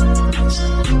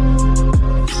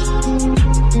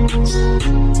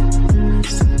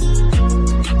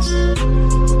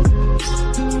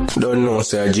 Don't know,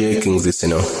 sir, J Kings this, you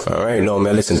know. Alright, now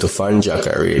I listen to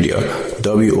Fanjacker Radio,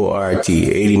 WORT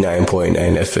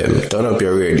 89.9 FM. Turn up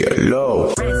your radio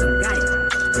low.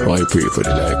 Oh, I pray for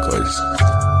the night, cause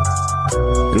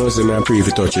you know, say, I pray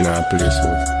for touching our place,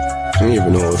 but I don't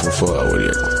even know if I'm forward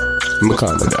yet. I'm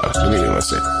calm with that, you know what I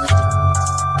say.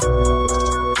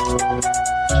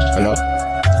 Hello?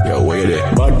 Yo, where you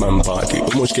there? Bad man party.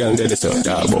 How much can they say?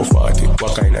 Talk about 40.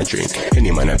 What kind of drink?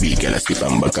 Any man a big girl a sip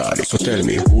and Bacardi. So tell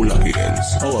me, who lucky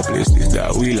ends? Our place is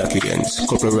that we lucky ends.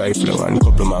 Couple rifle and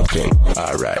couple Mark 10.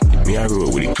 Alright, me a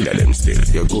roll with the killer them still.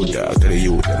 You good dog, tell the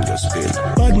youth them just spill.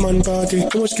 Bad man party.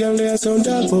 How much can they say?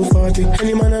 Talk about 40.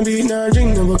 Any man a beat now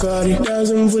drink no Bacardi.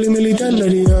 Thousand fully militant of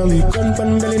the army. Gun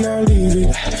pan belly now leave it.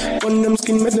 On them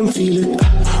skin make them feel it.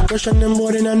 Russian them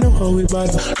boy they not know how we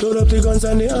bad. Load up the guns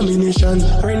and the ammunition.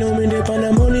 Right now me dey on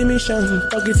a money mission.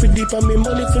 Pocket for deep and me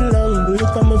money for long.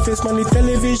 Look on my face on the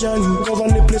television.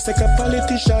 Govern the place like a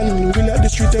politician. We like the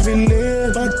street every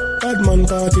day. Bad man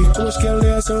party. How much girl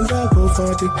they sound dark about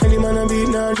 40. Any man a beat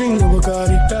now drink no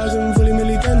Bacardi. Thousand fully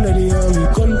militant of the army.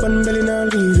 Gun pan belly now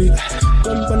leave it.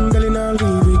 Gun pan belly now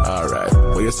leave it. Alright,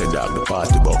 well you said dog the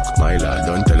party book. My lad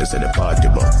don't tell us the party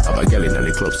book. Have a girl in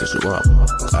the club so she want.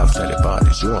 After the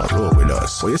party she want roll with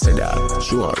us. Well you said that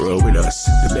she want roll with us.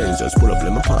 The Benz just pull up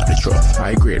let me party truck.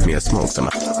 I grade me a smoke some.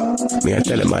 Me I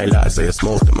tell him my lad say you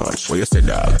smoke too much. Well you said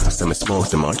dog, say me smoke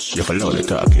too much. You follow the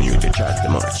talk and you to chat too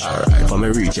much. Alright, for me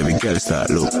reach every girl start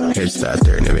look. Head start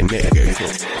turn every neck get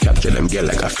cooked. Capture them girl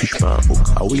like a fish pan hook.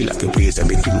 I wheel like a place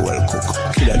everything well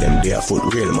cooked. Killer them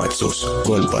barefoot real much sauce.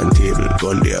 Gun pan table,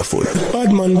 gun barefoot.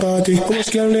 Bad man party, how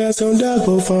much girl they sound dark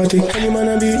about 40. Any man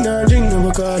a beat now drink no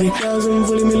Bacardi. Thousand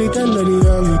fully militant of the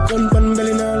army. Gun pan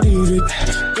belly now leave it.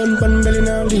 Gun pan belly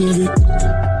now leave it.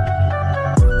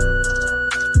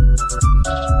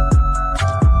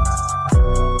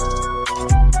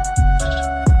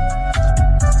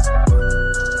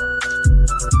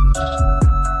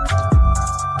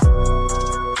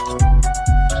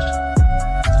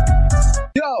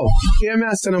 Yeah, me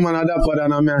a say no man a dapper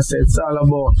than a me a say it's all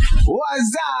about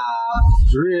what's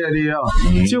up radio.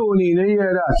 Tune in, you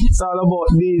hear that? It's all about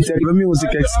D-Tech, the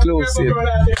music exclusive.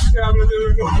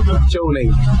 Tune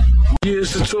in. Yeah,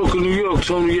 it's the talk of New York.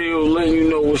 Tony Yayo letting you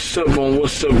know what's up on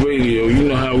What's Up Radio. You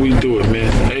know how we do it,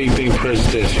 man. Everything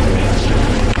presidential, man.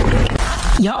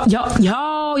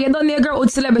 Yo, you done the girl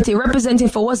with celebrity representing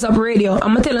for What's Up Radio.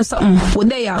 I'ma tell you something. What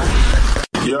they are?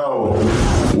 Yo,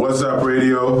 What's Up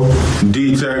Radio,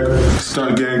 D-Tech,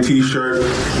 Stunt Gang T-shirt,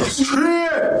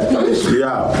 straight,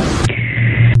 yeah.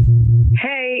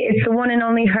 Hey, it's the one and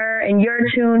only her, and you're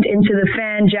tuned into the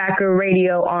Fanjacker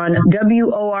Radio on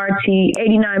WORT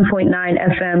 89.9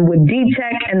 FM with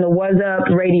D-Tech and the What's Up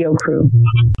Radio crew.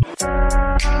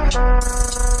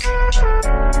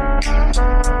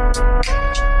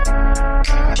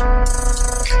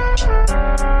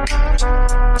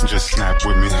 Just snap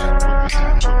with me.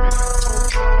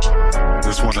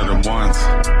 This one of them ones.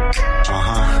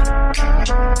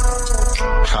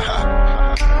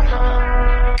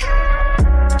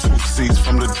 Two seeds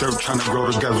from the dirt trying to grow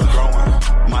together.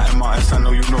 My MIS, I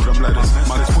know you know them letters.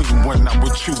 My queen, when I'm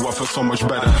with you, I feel so much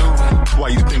better. Why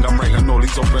you think I'm writing all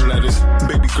these open letters?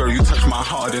 Baby girl, you touch my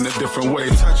heart in a different way.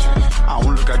 I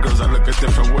don't look at girls, I look a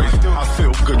different way. I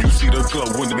feel good, you see the glow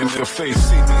when in your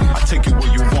face. I take you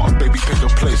where you want, baby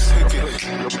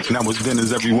Now it's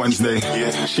dinners every Wednesday.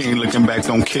 She ain't looking back,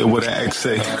 don't care what her ex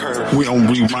say. We don't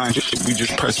rewind shit, we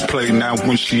just press play. Now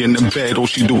when she in the bed, all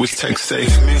she do is text say.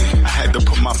 I had to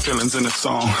put my feelings in a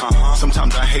song.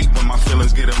 Sometimes I hate when my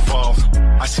feelings get involved.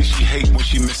 I see she hate when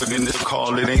she missing in this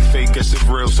call. It ain't fake, it's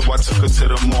real, so I took her to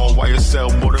the mall.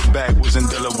 YSL bought her back,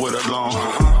 wasn't dealing with her long.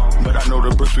 But I know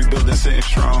the bricks we building sitting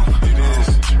strong.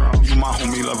 You my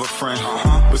homie, love a friend.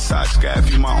 Besides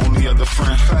Scaff, you my only other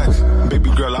friend. Baby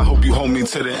girl, I hope you hold me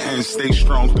to the end. Stay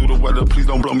strong through the weather, please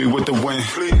don't blow me with the wind.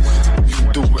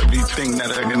 You do everything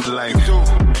that I can like,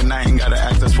 and I ain't gotta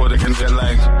ask, that's what I can feel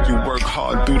like. You work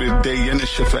hard through the day and the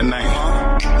shift at night.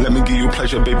 Let me give you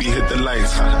pleasure, baby, hit the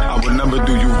lights. I would never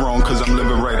do you wrong, cause I'm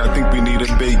living right. I think we need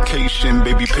a vacation,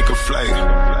 baby, pick a flight.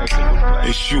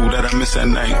 It's you that I miss at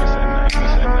night.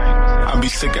 I be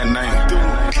sick at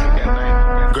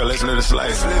night. Girl, let's let it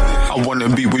slide. I wanna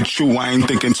be with you, I ain't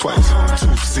thinking twice.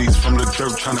 2 seeds from the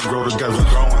dirt trying to grow together.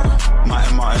 My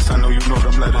MRS, I know you know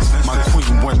them letters. My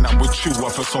queen, when I'm with you, I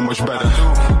feel so much better.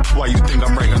 Why you think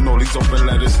I'm writing all these open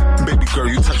letters? Baby girl,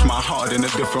 you touch my heart in a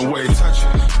different way.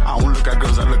 I don't look at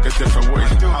girls, I look a different way.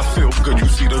 I feel good, you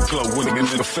see the glow winning in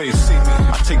the face.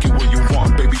 I take you where you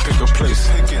want, baby, pick a place.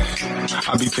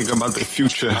 I be thinking about the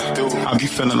future. I be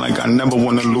feeling like I never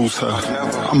wanna lose her.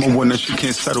 I'm a winner, she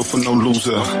can't settle for no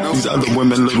loser. These other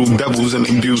women, little devils and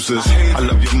abusers. I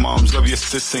love your moms, love your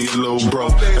sis and your little bro.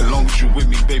 As long as you with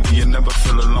me, baby, you never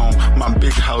feel alone. My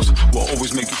big house will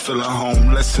always make you feel at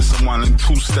home. Let's sit someone in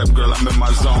 2-step, girl, I'm in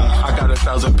my zone. I got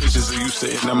 1,000 pictures of you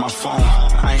sitting in my phone.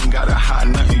 I ain't gotta hide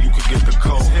nothing, you could get the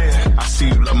code. I see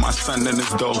you love my son and his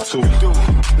dog too.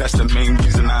 That's the main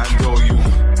reason I adore you.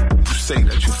 You say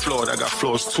that you flawed, I got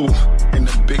flaws too. In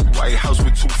the big white house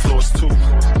with 2 floors too.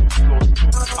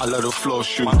 I love the floor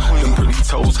shoe. Them pretty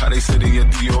toes, how they sit in your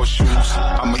Dior shoes.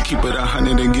 I'ma keep it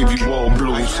 100 and give you all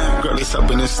blues. Girl, it's up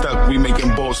and it's stuck, we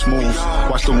making boss moves.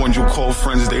 Watch the ones you call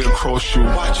friends, they across you.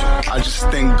 I just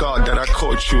thank God that I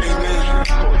caught you.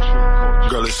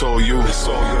 Girl, it's all you.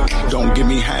 Don't give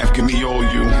me half, give me all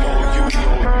you.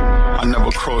 I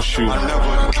never cross you.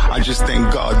 I just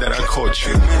thank God that I caught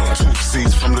you. 2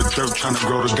 seeds from the dirt trying to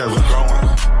grow together.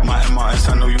 My MRS,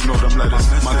 I know you know them letters.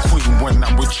 My queen, when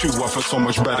I'm with you, I feel so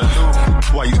much better.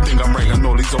 Why you think I'm writing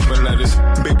all these open letters?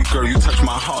 Baby girl, you touch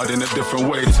my heart in a different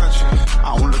way.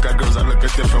 I don't look at girls, I look a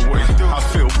different way. I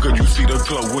feel good, you see the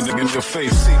glow winning in your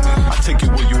face. I take you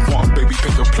where you want, baby,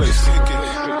 pick a place.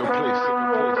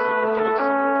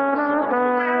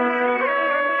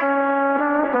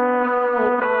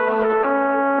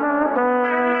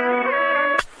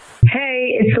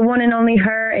 It's the one and only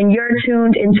her, and you're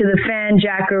tuned into the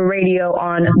Fanjacker radio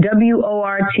on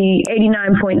WORT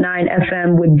 89.9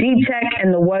 FM with D-Tech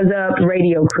and the Was Up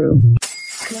radio crew.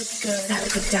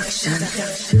 Production.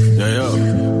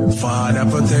 Yeah, Father,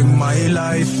 protect my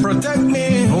life. Protect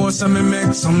me. Also, me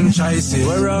make some choices.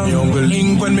 Young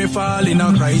link when me fall in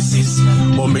a crisis.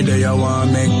 But me there, I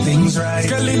want make things right.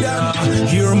 Skeleton,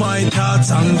 hear my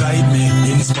thoughts and guide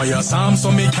me. Inspire some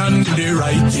so me can do the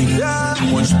right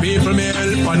thing. Much people me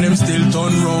help and them still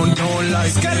turn round, don't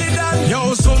like. Skeleton,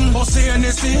 yo, some bossy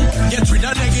NSC. Get rid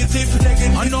of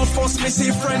negative. I know first me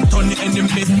see friend turn the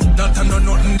enemy. That I know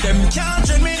nothing them can't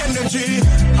drain me energy.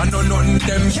 I know nothing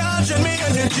them can't drain me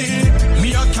energy.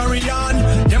 Me a carry on,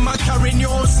 them a carry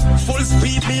news. Full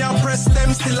speed me a press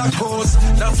them still a cause.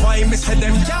 That's why me say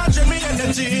them can't drain me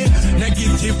energy.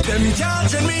 Negative them can't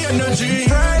drain me energy.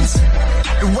 Friends,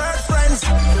 the word friends,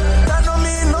 that don't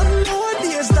mean nothing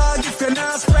nowadays, dog. If you're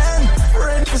not spend,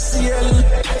 friend to seal.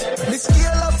 Me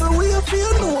scale up the way you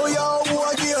feel, know you who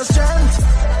I give you strength.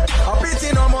 A bit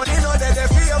in no money, no that they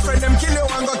fear your friend, them kill you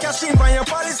and go cash in by your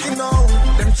policy now.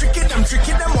 Them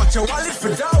tricky, them watch your wallet for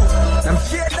dough. Them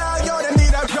fear dog, yo, them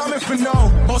need a Grammy for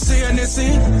now. Bossy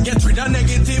NSC, get rid of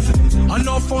negative. I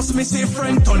know first me see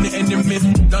friend on the enemy.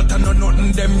 That I know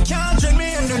nothing them can't drain me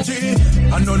energy.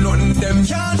 I know nothing them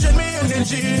can't drain me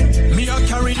energy. Me a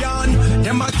carry on,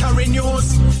 them a carry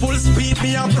news. Full speed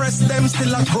me a press them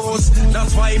still a cruise.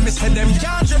 That's why me say them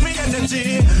can't drain me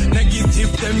energy.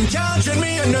 Negative them can't drain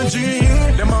me energy.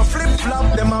 Them a flip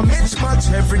flop, them a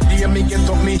mismatch. Every day me get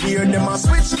up me here, them a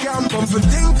switch camp. I'm for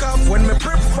think of when me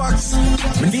prep facts.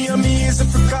 Me near me is a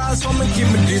for cause, so me keep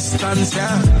me distance,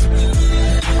 yeah.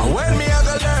 And when me I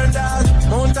go learn that,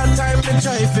 amount of time me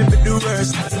try if it do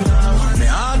worse. Me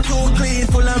heart too clean,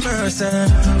 full of mercy.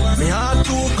 Me heart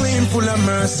too clean, full of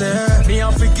mercy. Me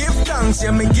have to give thanks,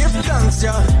 yeah, me give thanks,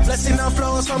 yeah. Blessing and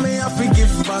flowers for me, I have to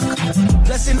give back.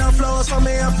 Blessing and flowers for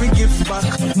me, I have to give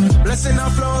back. Blessing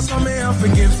and flowers for me, I have to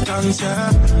give thanks,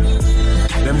 yeah.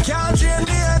 Them can't drain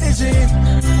the energy.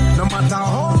 No matter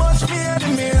how much me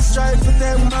enemies try to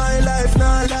take my life,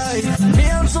 not lie. Me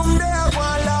and some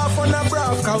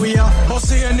cause we are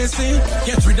bossy anything.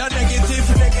 Get rid of negative.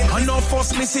 I know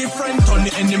first me see friend on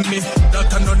the enemy.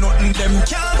 That I know nothing them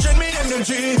can't drain me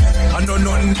energy. I know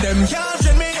nothing them can't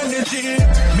drain me energy.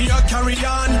 Me a carry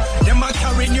on, them a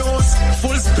carry news.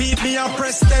 Full speed me a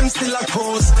press them still a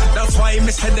cruise. That's why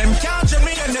me say them can't drain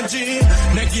me energy.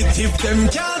 Negative them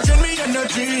can't drain me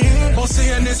energy. Bossy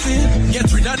anything,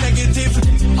 get rid of negative.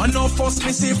 I know first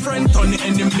me see friend on the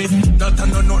enemy. That I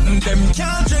know nothing them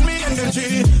can't drain me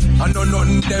energy. I know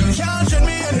nothing them can't drain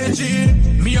me energy.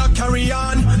 Me a carry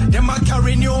on, them a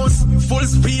carry news. Full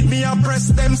speed me a press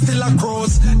them still a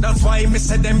cruise. That's why me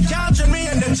say them can't drain me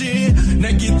energy.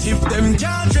 Negative them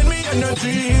can't drain me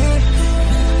energy.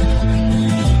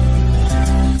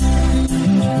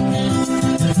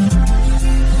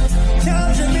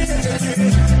 Can't drain me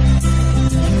energy.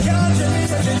 Can't drain me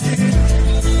energy.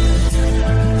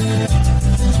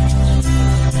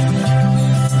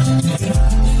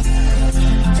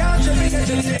 Can't drain me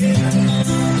energy.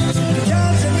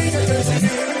 Can't drain me energy.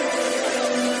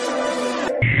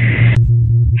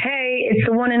 Hey, it's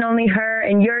the one and only her,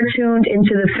 and you're tuned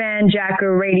into the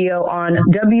Fanjacker Radio on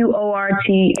WORT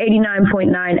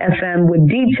 89.9 FM with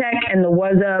D-Tech and the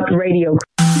Was Up Radio.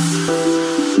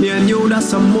 Me and you,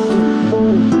 that's a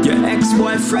move. Your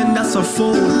ex-boyfriend, that's a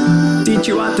fool. Teach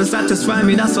you how to satisfy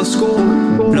me, that's a school.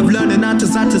 Love learning how to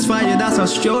satisfy you, that's a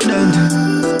student.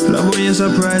 Love when you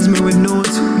surprise me with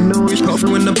notes.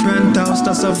 Coffee in the penthouse,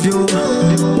 that's a view.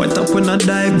 Wet up when I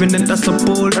dive in it, that's a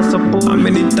pool. How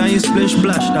many times you splish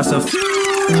splash, that's a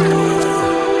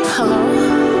Hello?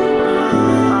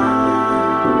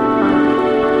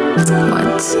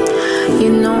 What? You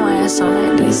know why I sound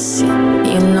like this.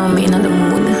 You know me in the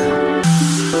mood.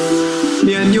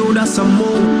 Me and you, that's a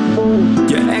move.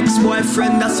 Your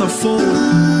ex-boyfriend, that's a fool.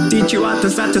 Teach you how to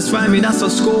satisfy me, that's a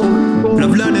school.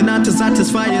 Love learning how to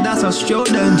satisfy you, that's a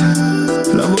student.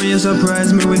 Love when you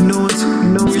surprise me with notes.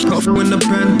 Coffee in the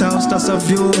penthouse, that's a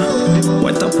view.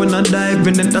 Wet up when I dive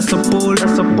in it, that's a pool.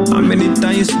 How many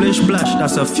times you splish splash,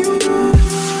 that's a few.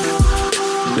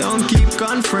 Don't keep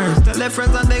conference. Tell their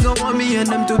friends that they gon' want me and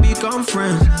them to become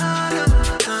friends.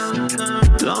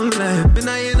 Long life, been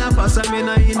in a pass, I mean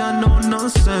I in a no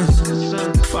nonsense.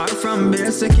 Far from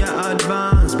basic, you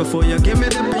advance. Before you give me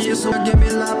the piece, so give me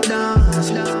lap dance.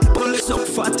 Pull it up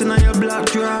fat in your black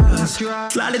dress.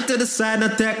 Slide it to the side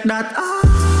and take that.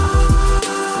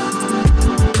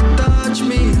 Touch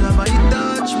me, love how you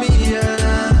touch me, yeah.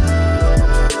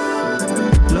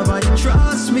 Love how you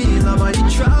trust me, love how you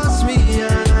trust me,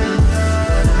 yeah.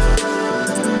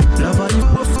 Love how you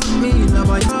fuck me, love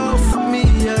how you fuck me,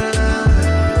 yeah.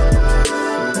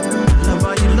 Love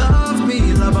how you love me,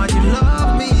 love how you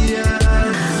love me,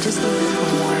 yeah. Just a little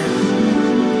more.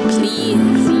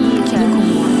 Please. Can you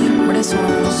more? What is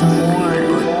wrong? Some more.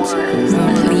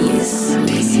 Please.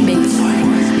 Big for it.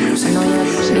 I know you're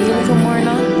big a little more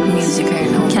now. Music right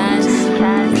now. Can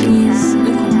please.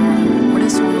 Little more. What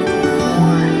is wrong?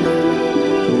 More.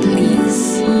 Please.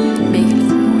 Big a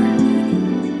little more.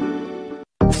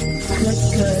 Look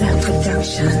good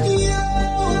production.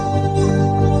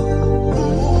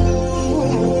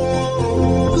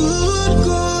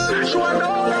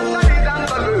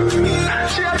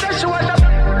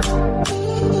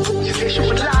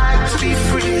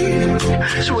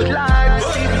 She would like to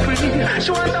be free.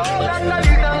 She want all that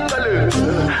dangle.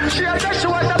 She said she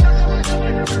want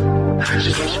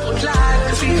She said she would like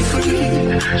to be free.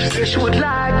 She said she would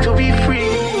like to be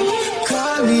free.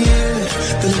 Call me, yeah.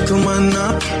 The little man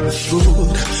not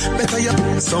good. Better you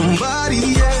somebody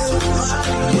else.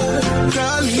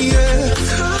 Call me, yeah.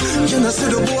 You know see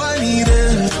the boy need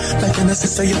it. Like an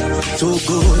sister, you too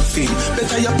good feel.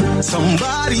 Better you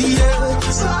somebody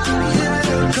else.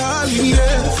 Call me,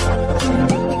 yeah.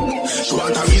 She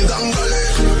want a real dangle.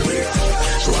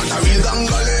 She want a real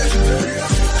dangle.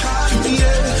 Call me,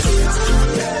 yeah.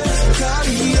 Call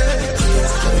me, yeah.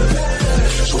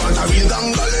 She want a real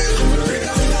dangle.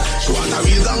 She want a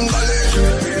real dangle.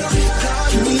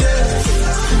 Call me, yeah.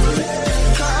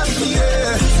 Call me,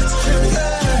 yeah.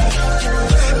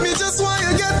 Me just want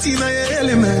you get in your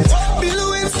element. Bill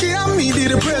Lewinsky and me be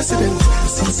the president.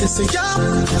 Since you say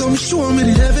yeah, come show me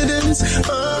the evidence.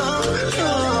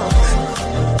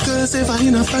 Cause if I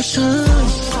in a fashion,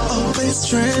 always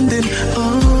trending.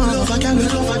 Love a gal,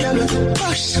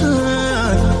 passion,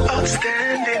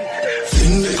 outstanding.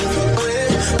 Fling it away,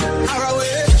 her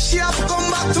away. She have to come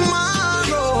back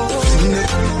tomorrow. Fling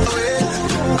it away,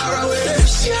 her away.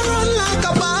 She run like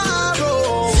a barrow.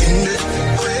 Fling it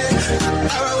away,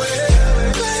 her away.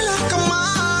 Play like a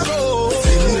marrow.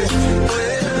 Fling it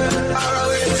away, her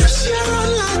away. She run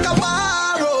like a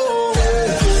barrow.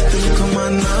 Don't come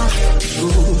on now.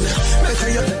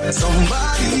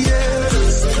 Somebody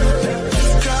else,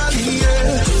 call me,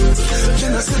 yeah.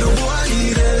 Can I say the boy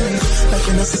need it? Like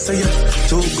when I say you're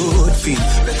too good for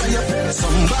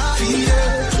somebody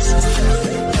else,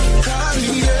 call me,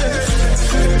 yeah.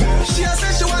 She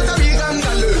said she want a big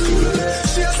angler.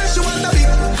 She said she want a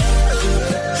big.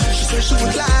 She said she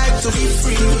would like to be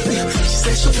free. She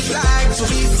said she would like to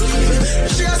be free.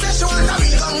 She said she want a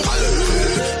big angler.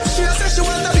 She said she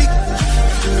want a big.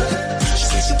 She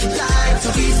said she would like to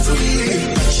be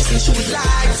free. She said she would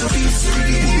like to be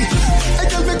free. I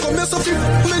tell me come here so feel,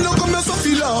 me no come here so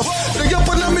feel love. They up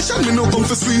on a mission, me no come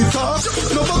for sweet talk.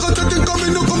 No bugger to think of me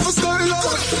no come for style up.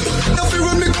 If you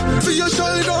run me for your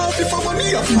shoulder, if I money,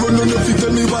 if you run on if you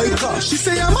tell me why car. She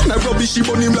say I'm on a rubbish, she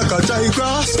burn him like a dry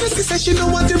grass. She say she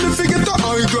don't want him to forget the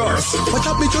high grass. But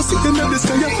I be just sitting in the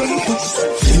sky, I feel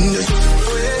like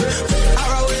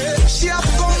she have to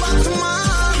come back tomorrow.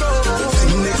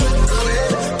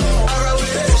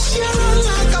 She run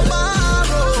like a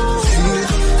barrow.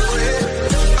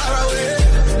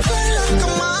 Like a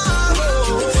marrow.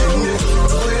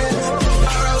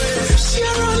 She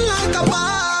run like a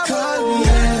barrow. Call me,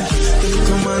 yeah.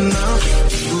 Come on now.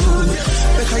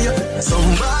 Because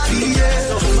somebody,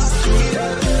 yeah.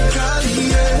 Call me,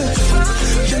 yeah.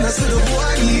 Can I say the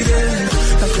boy need it?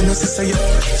 Like when I say you're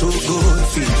too good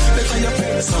for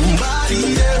because somebody,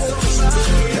 yeah.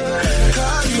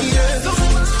 Call me, yeah.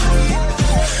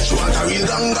 She want a real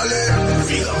gangale.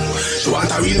 She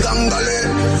want a real gangale.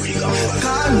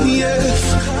 Call me, yeah.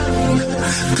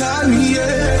 Call me, yeah.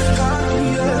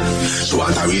 She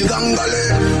want a real gangale.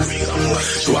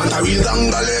 She want a real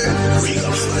gangale.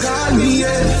 Call me,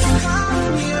 yeah.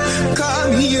 Call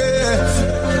me, yeah.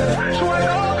 She want a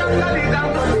gangale.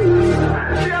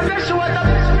 She want a.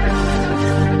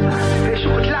 She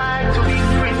would like to be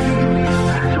free.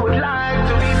 She would like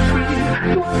to be free.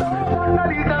 She want a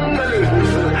gangale.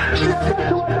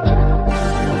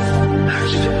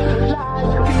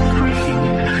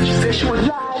 She said she would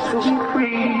like to be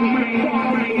free.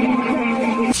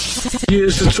 Yeah,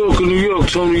 it's the talk of New York.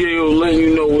 Tony Yayo letting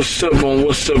you know what's up on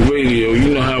What's Up Radio.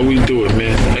 You know how we do it,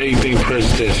 man. Everything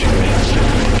presidential,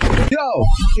 man. Yo,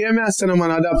 hear me say no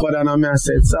man adapter than me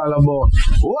say it's all about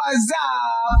What's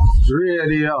Up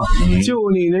Radio.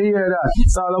 Tune in, you hear that?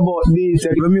 It's all about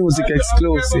D-Tech, the music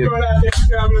exclusive.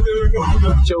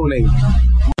 Tune in.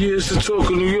 Yeah, it's the talk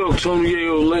of New York. Tony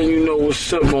Yayo letting you know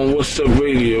what's up on What's Up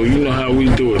Radio. You know how we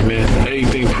do it, man.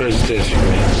 Everything presidential,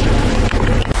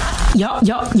 man. Yo,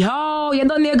 you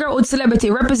done there, girl with celebrity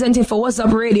representing for What's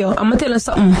Up Radio. I'm gonna tell you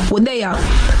something. What they are?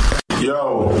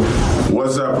 Yo,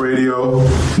 What's Up Radio?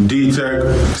 D-Tech,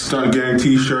 Stunt Gang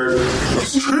T-shirt.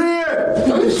 Straight!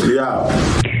 Yeah.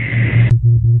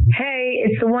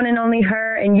 It's the one and only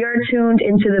her, and you're tuned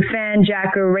into the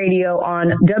Fanjacker Radio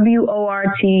on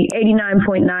WORT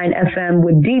 89.9 FM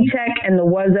with D-Tech and the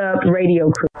What's Up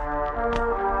Radio crew.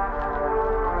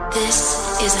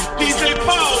 This is a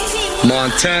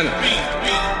Montana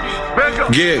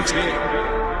Gigs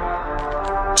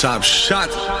Top Shot.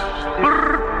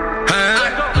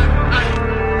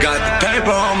 Got the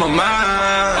paper on my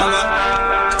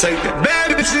mind. Take that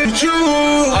bad bitch with you.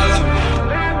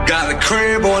 Got a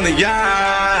crib on the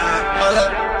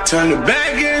yacht. Turn it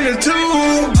back into two.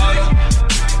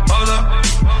 Hold up.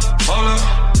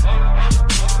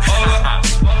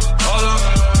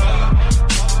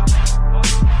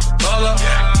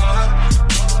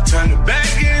 Turn it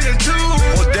back into two.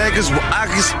 Bodegas with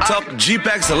Akis, talking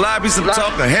G-Packs and lobbies. I'm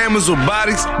talking hammers with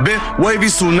bodies. Been wavy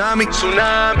tsunami.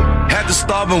 Had to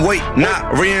starve and wait,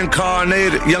 not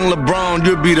reincarnated. Young LeBron,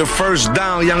 you'll be the first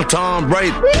down. Young Tom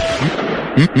Brady.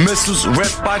 Missiles,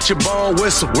 rep out your ball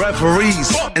whistle,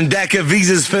 referees, and DACA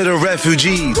visas for the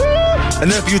refugees.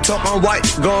 And if you talk on white,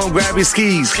 go and grab your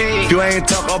skis. You ain't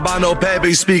talk about no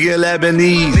Pepe speaking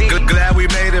Lebanese. Glad we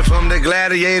made it from the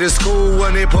gladiator school.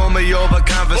 When they pull me over,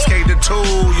 confiscate the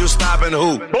tool. You stopping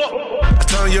who? I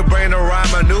turn your brain to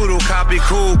rhyme a noodle. Copy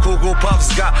cool, Cuckoo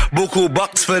Puffs got buku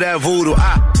bucks for that voodoo.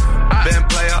 Ben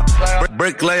player,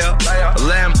 bricklayer,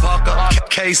 lamb pucker,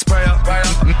 K-sprayer,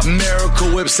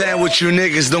 miracle whip sandwich. You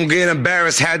niggas don't get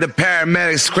embarrassed. Had the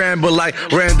paramedics scramble like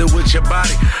Randall with your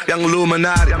body. Young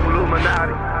Illuminati.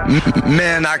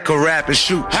 Man, I could rap and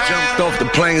shoot. Jumped off the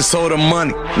plane, sold the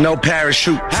money, no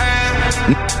parachute.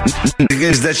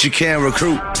 Niggas that you can't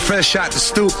recruit. Fresh out the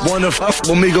stoop, wanna fuck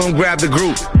when me gon' grab the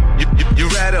group. You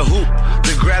rather hoop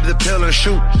than grab the pill and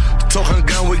shoot. Talking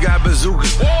gun, we got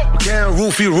bazookas. Can't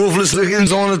roofie, roofless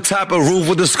niggas on the top of roof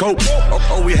with the scope.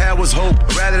 All we had was hope.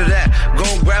 Rather that, go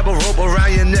grab a rope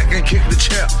around your neck and kick the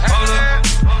chair. Hold up,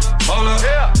 hold up,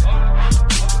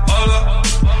 hold up,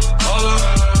 hold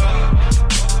up,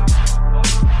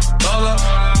 hold up.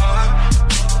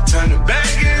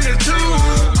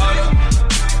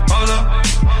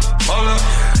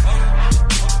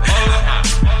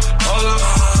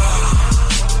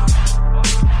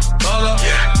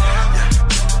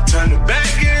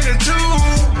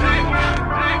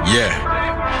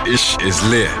 ish is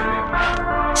lit.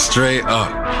 Straight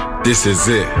up, this is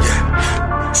it.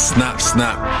 Snap,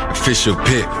 snap, official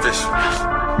pic.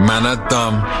 Man, I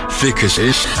dumb, thickish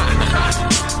ish.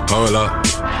 Hold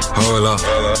up,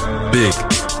 big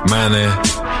man here,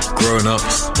 grown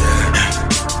ups.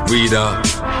 Weed up,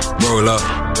 roll up,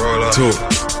 talk,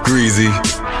 greasy,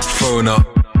 phone up.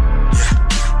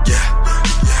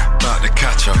 About to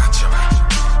catch up,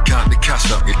 count the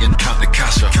cash up, count the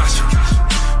cash up.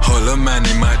 Holla man,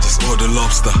 he might just order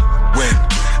lobster. When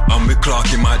I'm with Clark,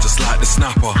 he might just like the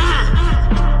snapper.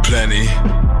 Plenty,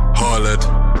 hollered,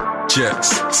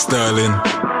 jets, sterling,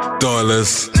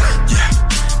 dollars.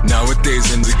 Nowadays,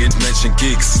 when they mention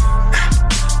gigs,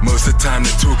 most of the time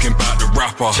they're talking about the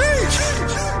rapper.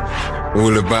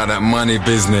 All about that money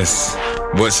business.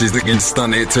 What she's looking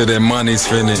stunt it till their money's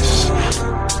finished.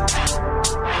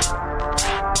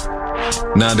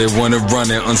 Now they wanna run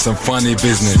it on some funny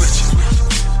business.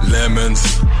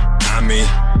 Lemons, Amy,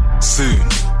 soon,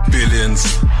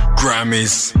 billions,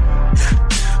 Grammys.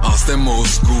 Ask them old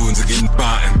school to get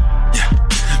about him.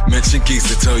 Mention gigs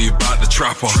to tell you about the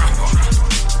trapper.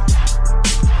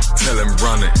 Tell him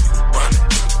run it.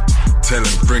 Tell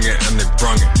him bring it and they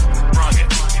brung it.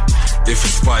 If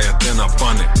it's fire, then I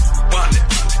bun it.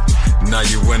 Now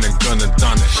you went and gone and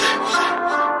done it.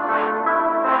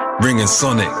 Ringing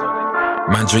Sonic.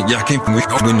 Man drink yak ain't with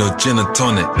no gin and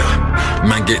tonic.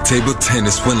 Man get table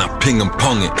tennis when I ping and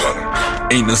pong it.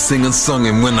 Ain't no singing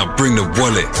songing when I bring the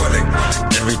wallet.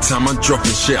 Every time I'm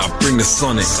dropping shit, I bring the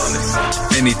Sonic.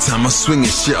 Anytime I swing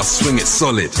it shit, I swing it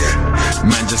solid.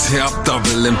 Man just hit up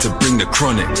double M to bring the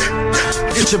chronic.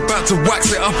 It's about to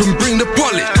wax it up and bring the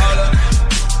bollock.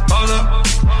 Hold up,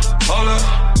 hold up,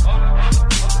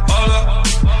 hold up,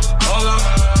 hold up,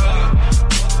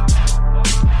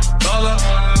 hold up.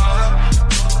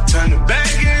 Turn the back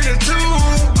into two.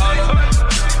 Hold up,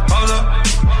 hold up,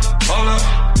 hold up,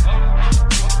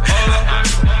 hold up,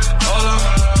 hold up.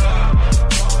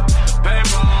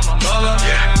 Hold up,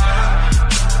 yeah.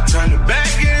 Turn the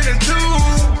back into two.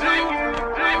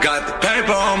 Got the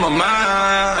paper on my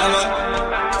mind. Hold up.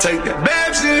 Take that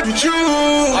bad shit with you.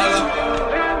 Hold up.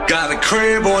 Got a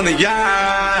crib on the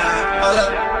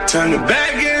yacht. Turn the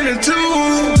back into two.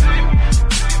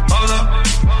 Hold up,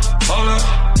 hold up,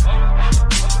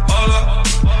 hold up,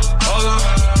 hold up,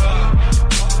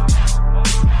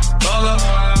 hold up.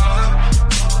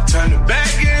 Turn the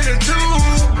back into two.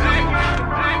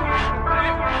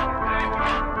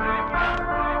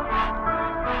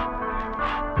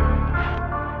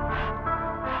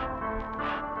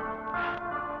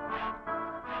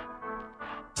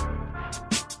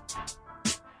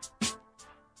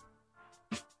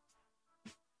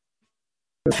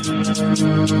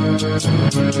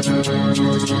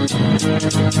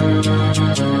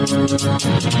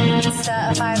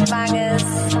 Certified bangers.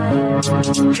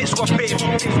 Hits what baby.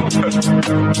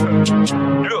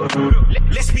 Look,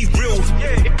 let's be real.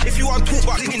 If you want to talk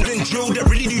about digging then drill, that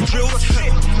really do drills.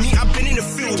 Me, I've been in the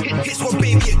field. Hits what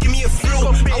baby, yeah, give me a thrill.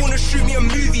 I wanna shoot me a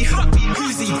movie.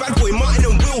 Who's he? Bad boy, Martin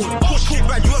and Will. Push it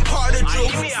bad, you weren't part of the drill.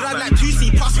 Slide like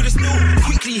 2C, pass with the still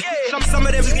quickly. Some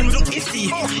of them is gonna look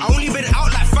iffy. I only been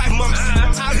out like 5 months.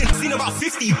 I've seen about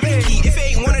 50. Becky, if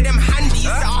it ain't one of them handies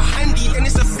that are handy, then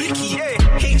it's a flicky.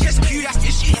 HSQ, that's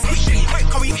ishy.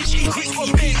 Can we ishy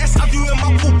quickly? PS, I do it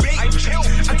my full bait. I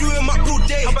do it my full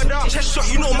day. Chest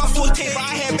shot, you know my forte, but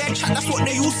I hear bad chat, that's what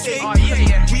they all say.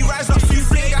 We rise up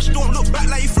souffle, Ash don't look back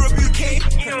like you for a bouquet.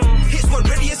 Hits one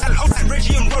ready as an outside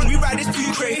Reggie and run, we ride this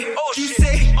 2 cray. You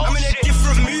say, I'm in a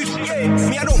different mood.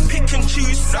 Me, I don't pick and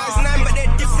choose. Size 9, but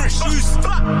they're different shoes.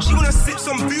 She wanna sip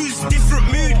some booze, different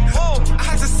mood. I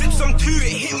had to sip some too,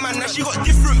 it hit man, now she got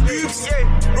different boobs.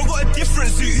 Bro got a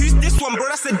different suit, who's this one, bro?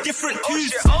 That's a different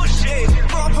tooth.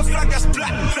 Bro, up a flag that's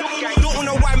black. Don't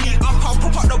wanna wind me up, I'll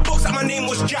pop out the box that my name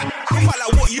was Jack. Pop out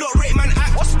like what, you don't rate man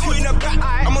act, what's two in the back?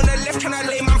 I'm on the left, can I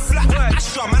lay man flat?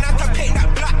 Astra, man, I have to paint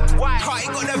that black. Car, it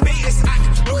got the Vegas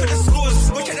act. Look at the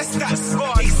scores, look at the stats.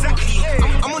 Exactly,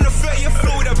 I'm on the 30th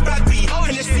floor with a bad beat.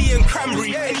 Hennessy and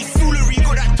Cranberry, any foolery,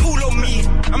 got that tool on me.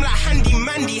 I'm like handy,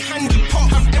 mandy, handy pop,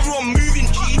 have everyone moving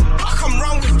G. I come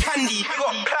round with candy,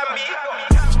 got plan B.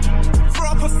 Throw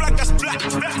up a flag that's black,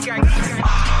 black gang.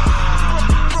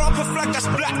 Throw up a flag that's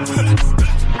black.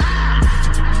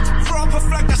 Throw up a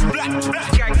flag that's black,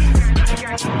 black gang.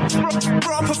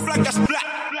 Throw up a flag that's black.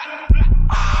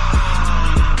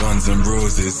 Guns and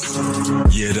Roses,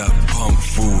 yeah, that pump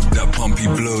full, that pumpy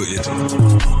bloated.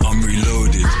 I'm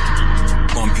reloaded,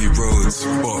 bumpy roads,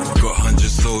 but got 100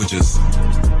 soldiers,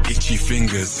 itchy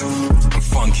fingers and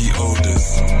funky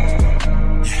odors.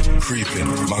 Yeah, creeping,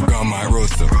 my girl might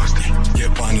roast them.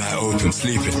 Get one eye open,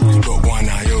 sleeping, got one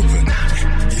eye open.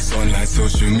 He's online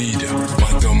social media,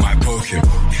 my don might poke him.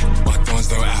 My dons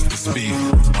don't have to speak,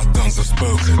 my dons have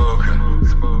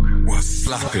spoken. What,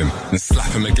 slap him, and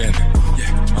slap him again.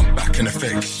 Yeah, I'm back in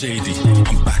effect, shady,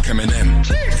 I'm back Eminem.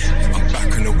 Yeah, I'm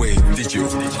back on the wave, digital,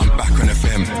 I'm back on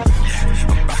FM. Yeah,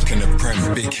 I'm back in the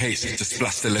prem, big H, just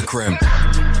splash the la creme.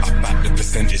 I'm back the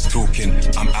percentage talking,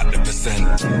 I'm at the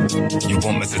percent. You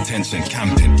want my attention,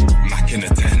 camping, Mac in the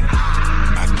tent.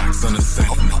 Mad Max on the set,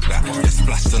 not that, yeah,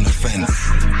 splashed on the fence.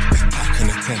 Back on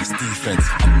the tents, defense,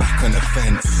 I'm back on the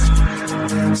fence.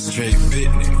 Straight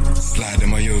pitney, slide in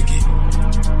my yogi.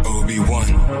 Obi-Wan,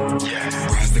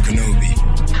 rise the Kenobi.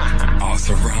 Arts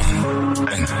around,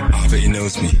 and I bet he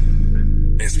knows me.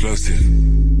 Explosive,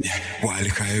 yeah, Wile E.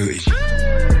 Coyote.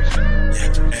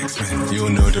 Yeah, X-Men, you all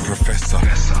know the professor.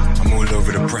 I'm all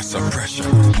over the presser, pressure.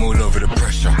 I'm all over the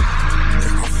pressure.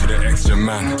 Take off for the extra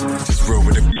man, just roll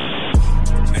with the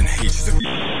and H is the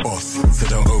boss, so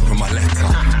don't open my letter.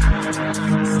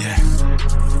 Yeah,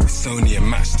 it's only a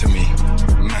match to me.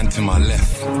 Man to my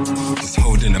left, just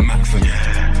holding the Mac for me.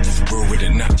 Just roll with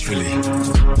it naturally.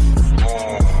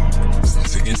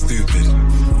 Singing stupid,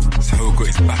 this hoe got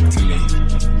his back to me.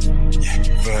 Yeah,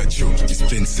 virtual, it's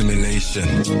been simulation.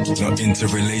 Not into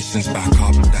relations, back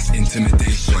up, that's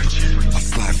intimidation. I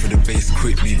slide through the base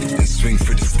quickly, then swing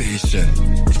through the station.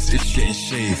 It's getting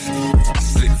shaved, I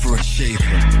slip through a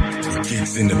shaper.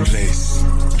 Gigs in the place,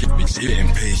 get me shit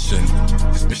impatient.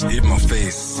 This bitch hit my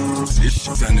face, this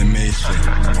shit's animation.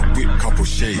 I whip couple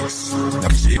shakes,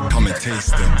 that shit come and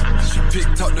taste them. She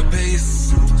picked up the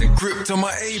pace, then gripped on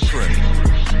my apron.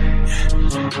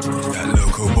 That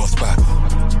local boss back,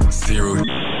 zero,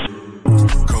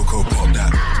 Coco pop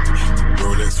that,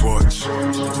 Rolex watch,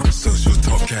 social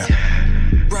top cap,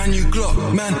 brand new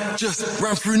Glock, man, just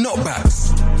ran through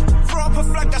knockbacks. Throw up a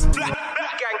flag that's black,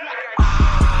 gang.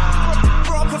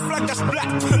 Throw up a flag that's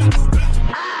black.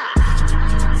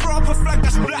 Throw up a flag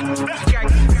that's black, gang.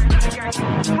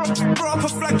 Throw up a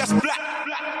flag that's black.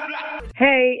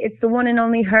 Hey, it's the one and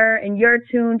only her, and you're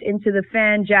tuned into the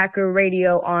Fanjacker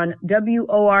Radio on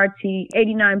WORT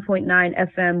 89.9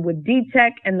 FM with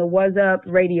D-Tech and the Was Up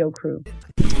radio crew.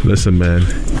 Listen, man.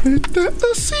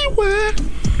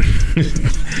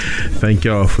 Thank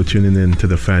y'all for tuning in to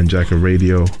the Fanjacker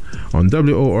Radio on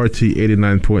WORT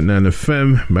 89.9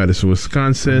 FM, Madison,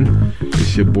 Wisconsin.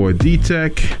 It's your boy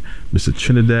D-Tech, Mr.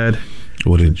 Trinidad,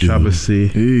 Travesty,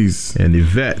 and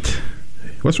Yvette.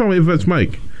 What's wrong with Yvette's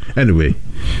mic? Anyway,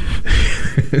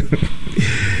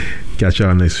 catch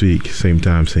y'all next week, same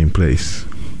time, same place.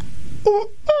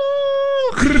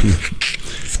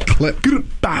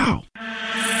 Bow.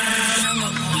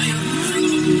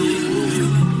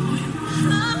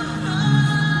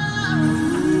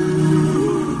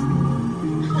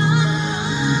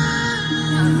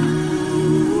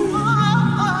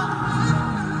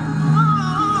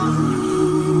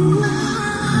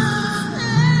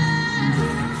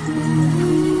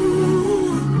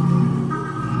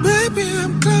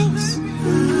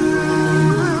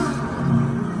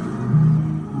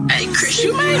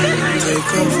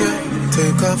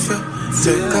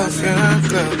 Take off your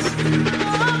clothes.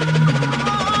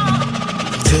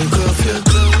 Take off your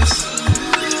clothes.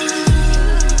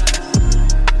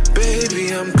 Baby,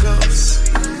 I'm close.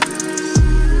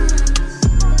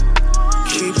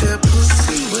 Keep that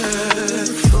pussy wet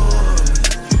for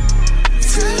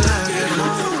till I get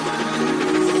home.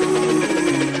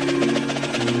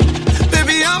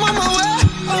 Baby, I'm on my way.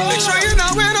 Make sure you're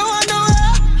not weird, no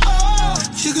underwear.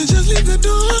 You can just leave the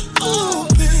door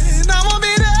open.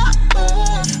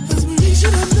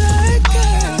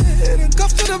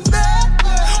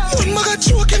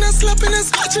 Choking and slapping and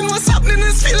scratching. What's happening?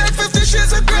 This feel like 50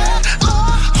 shades of grey.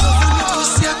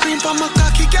 See a cream for my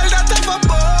cocky girl that have a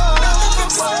ball.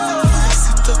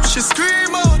 Sit up, she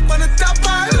scream out on the top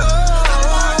pile.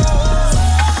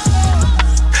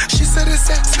 She said the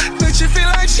sex makes she feel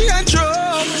like she on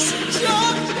drugs.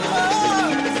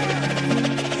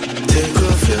 Take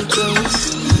off your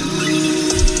clothes.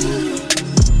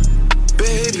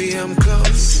 Baby, I'm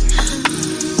close.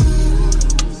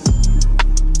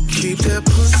 Keep that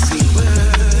pussy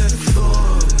wet for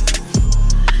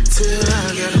till I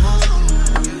get home.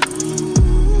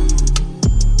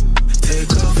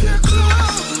 Take off your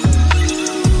clothes.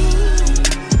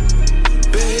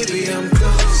 Baby, I'm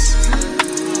close.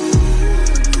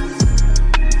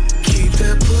 Keep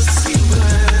that pussy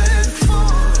wet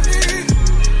for me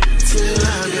till I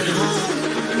get home.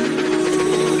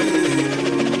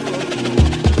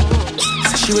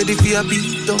 So she ready for your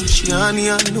beat, though. She honey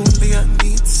and lonely and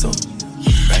need some.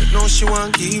 Right now know she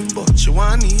want game, but she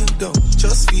want kneel down,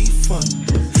 just for fun.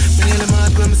 Me nearly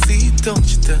mad when me see it down.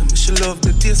 She tell me she love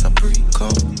the taste of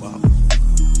pre-cum. Wow.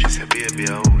 She said, baby,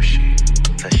 oh she.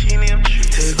 So she named you.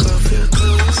 Take off your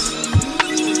clothes,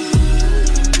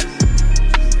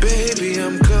 baby,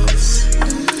 I'm close.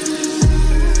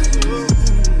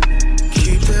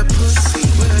 Keep that pussy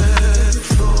wet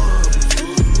for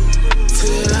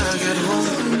till I get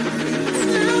home.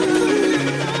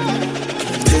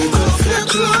 Take off your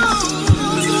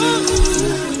clothes,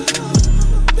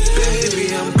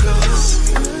 baby, I'm close.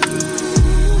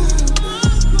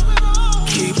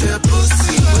 Keep that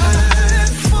pussy wet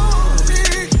for me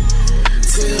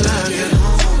till I get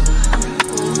home.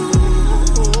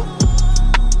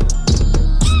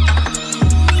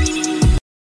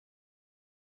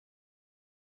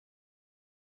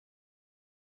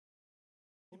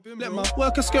 Let my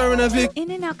worker scurry in a Vic.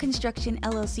 In-N-Out Construction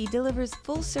LLC delivers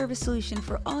full-service solution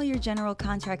for all your general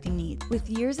contracting needs. With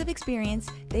years of experience,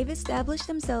 they've established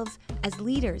themselves as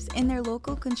leaders in their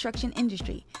local construction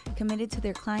industry, committed to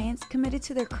their clients, committed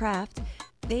to their craft.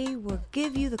 They will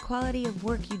give you the quality of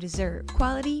work you deserve.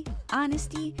 Quality,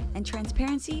 honesty, and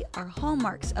transparency are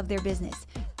hallmarks of their business.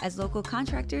 As local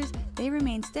contractors, they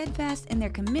remain steadfast in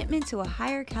their commitment to a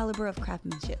higher caliber of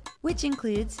craftsmanship, which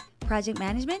includes project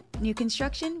management, new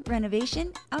construction,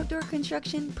 renovation, outdoor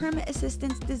construction, permit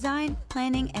assistance, design,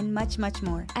 planning, and much, much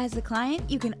more. As a client,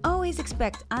 you can always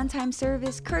expect on-time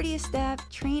service, courteous staff,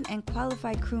 trained and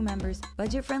qualified crew members,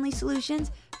 budget-friendly solutions,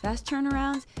 fast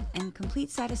turnarounds, and complete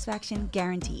satisfaction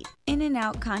guaranteed.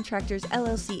 In-N-Out Contractors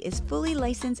LLC is fully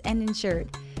licensed and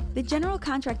insured. The general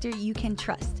contractor you can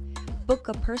trust. Book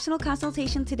a personal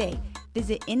consultation today.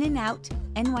 Visit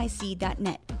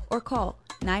inandoutnyc.net or call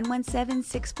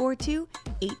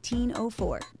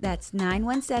 917-642-1804. That's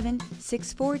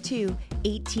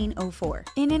 917-642-1804.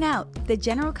 In-N-Out, the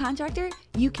general contractor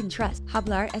you can trust.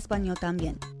 Hablar español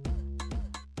también.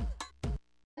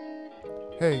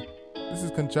 Hey, this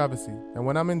is Controversy, and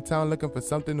when I'm in town looking for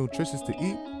something nutritious to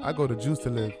eat, I go to Juice to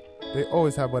Live. They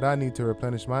always have what I need to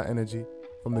replenish my energy,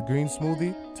 from the green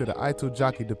smoothie to the Ito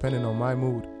Jockey depending on my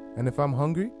mood. And if I'm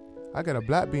hungry, I get a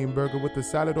black bean burger with a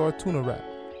salad or a tuna wrap.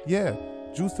 Yeah,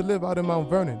 Juice to Live out in Mount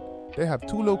Vernon. They have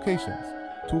 2 locations,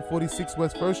 246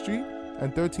 West 1st Street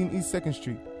and 13 East 2nd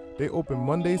Street. They open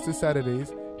Mondays to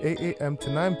Saturdays, 8 a.m. to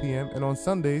 9 p.m. and on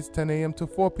Sundays, 10 a.m. to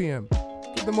 4 p.m.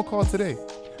 Give them a call today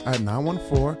at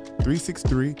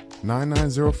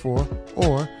 914-363-9904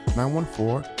 or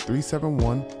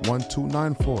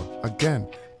 914-371-1294. Again,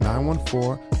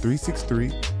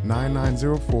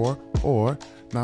 914-363-9904 or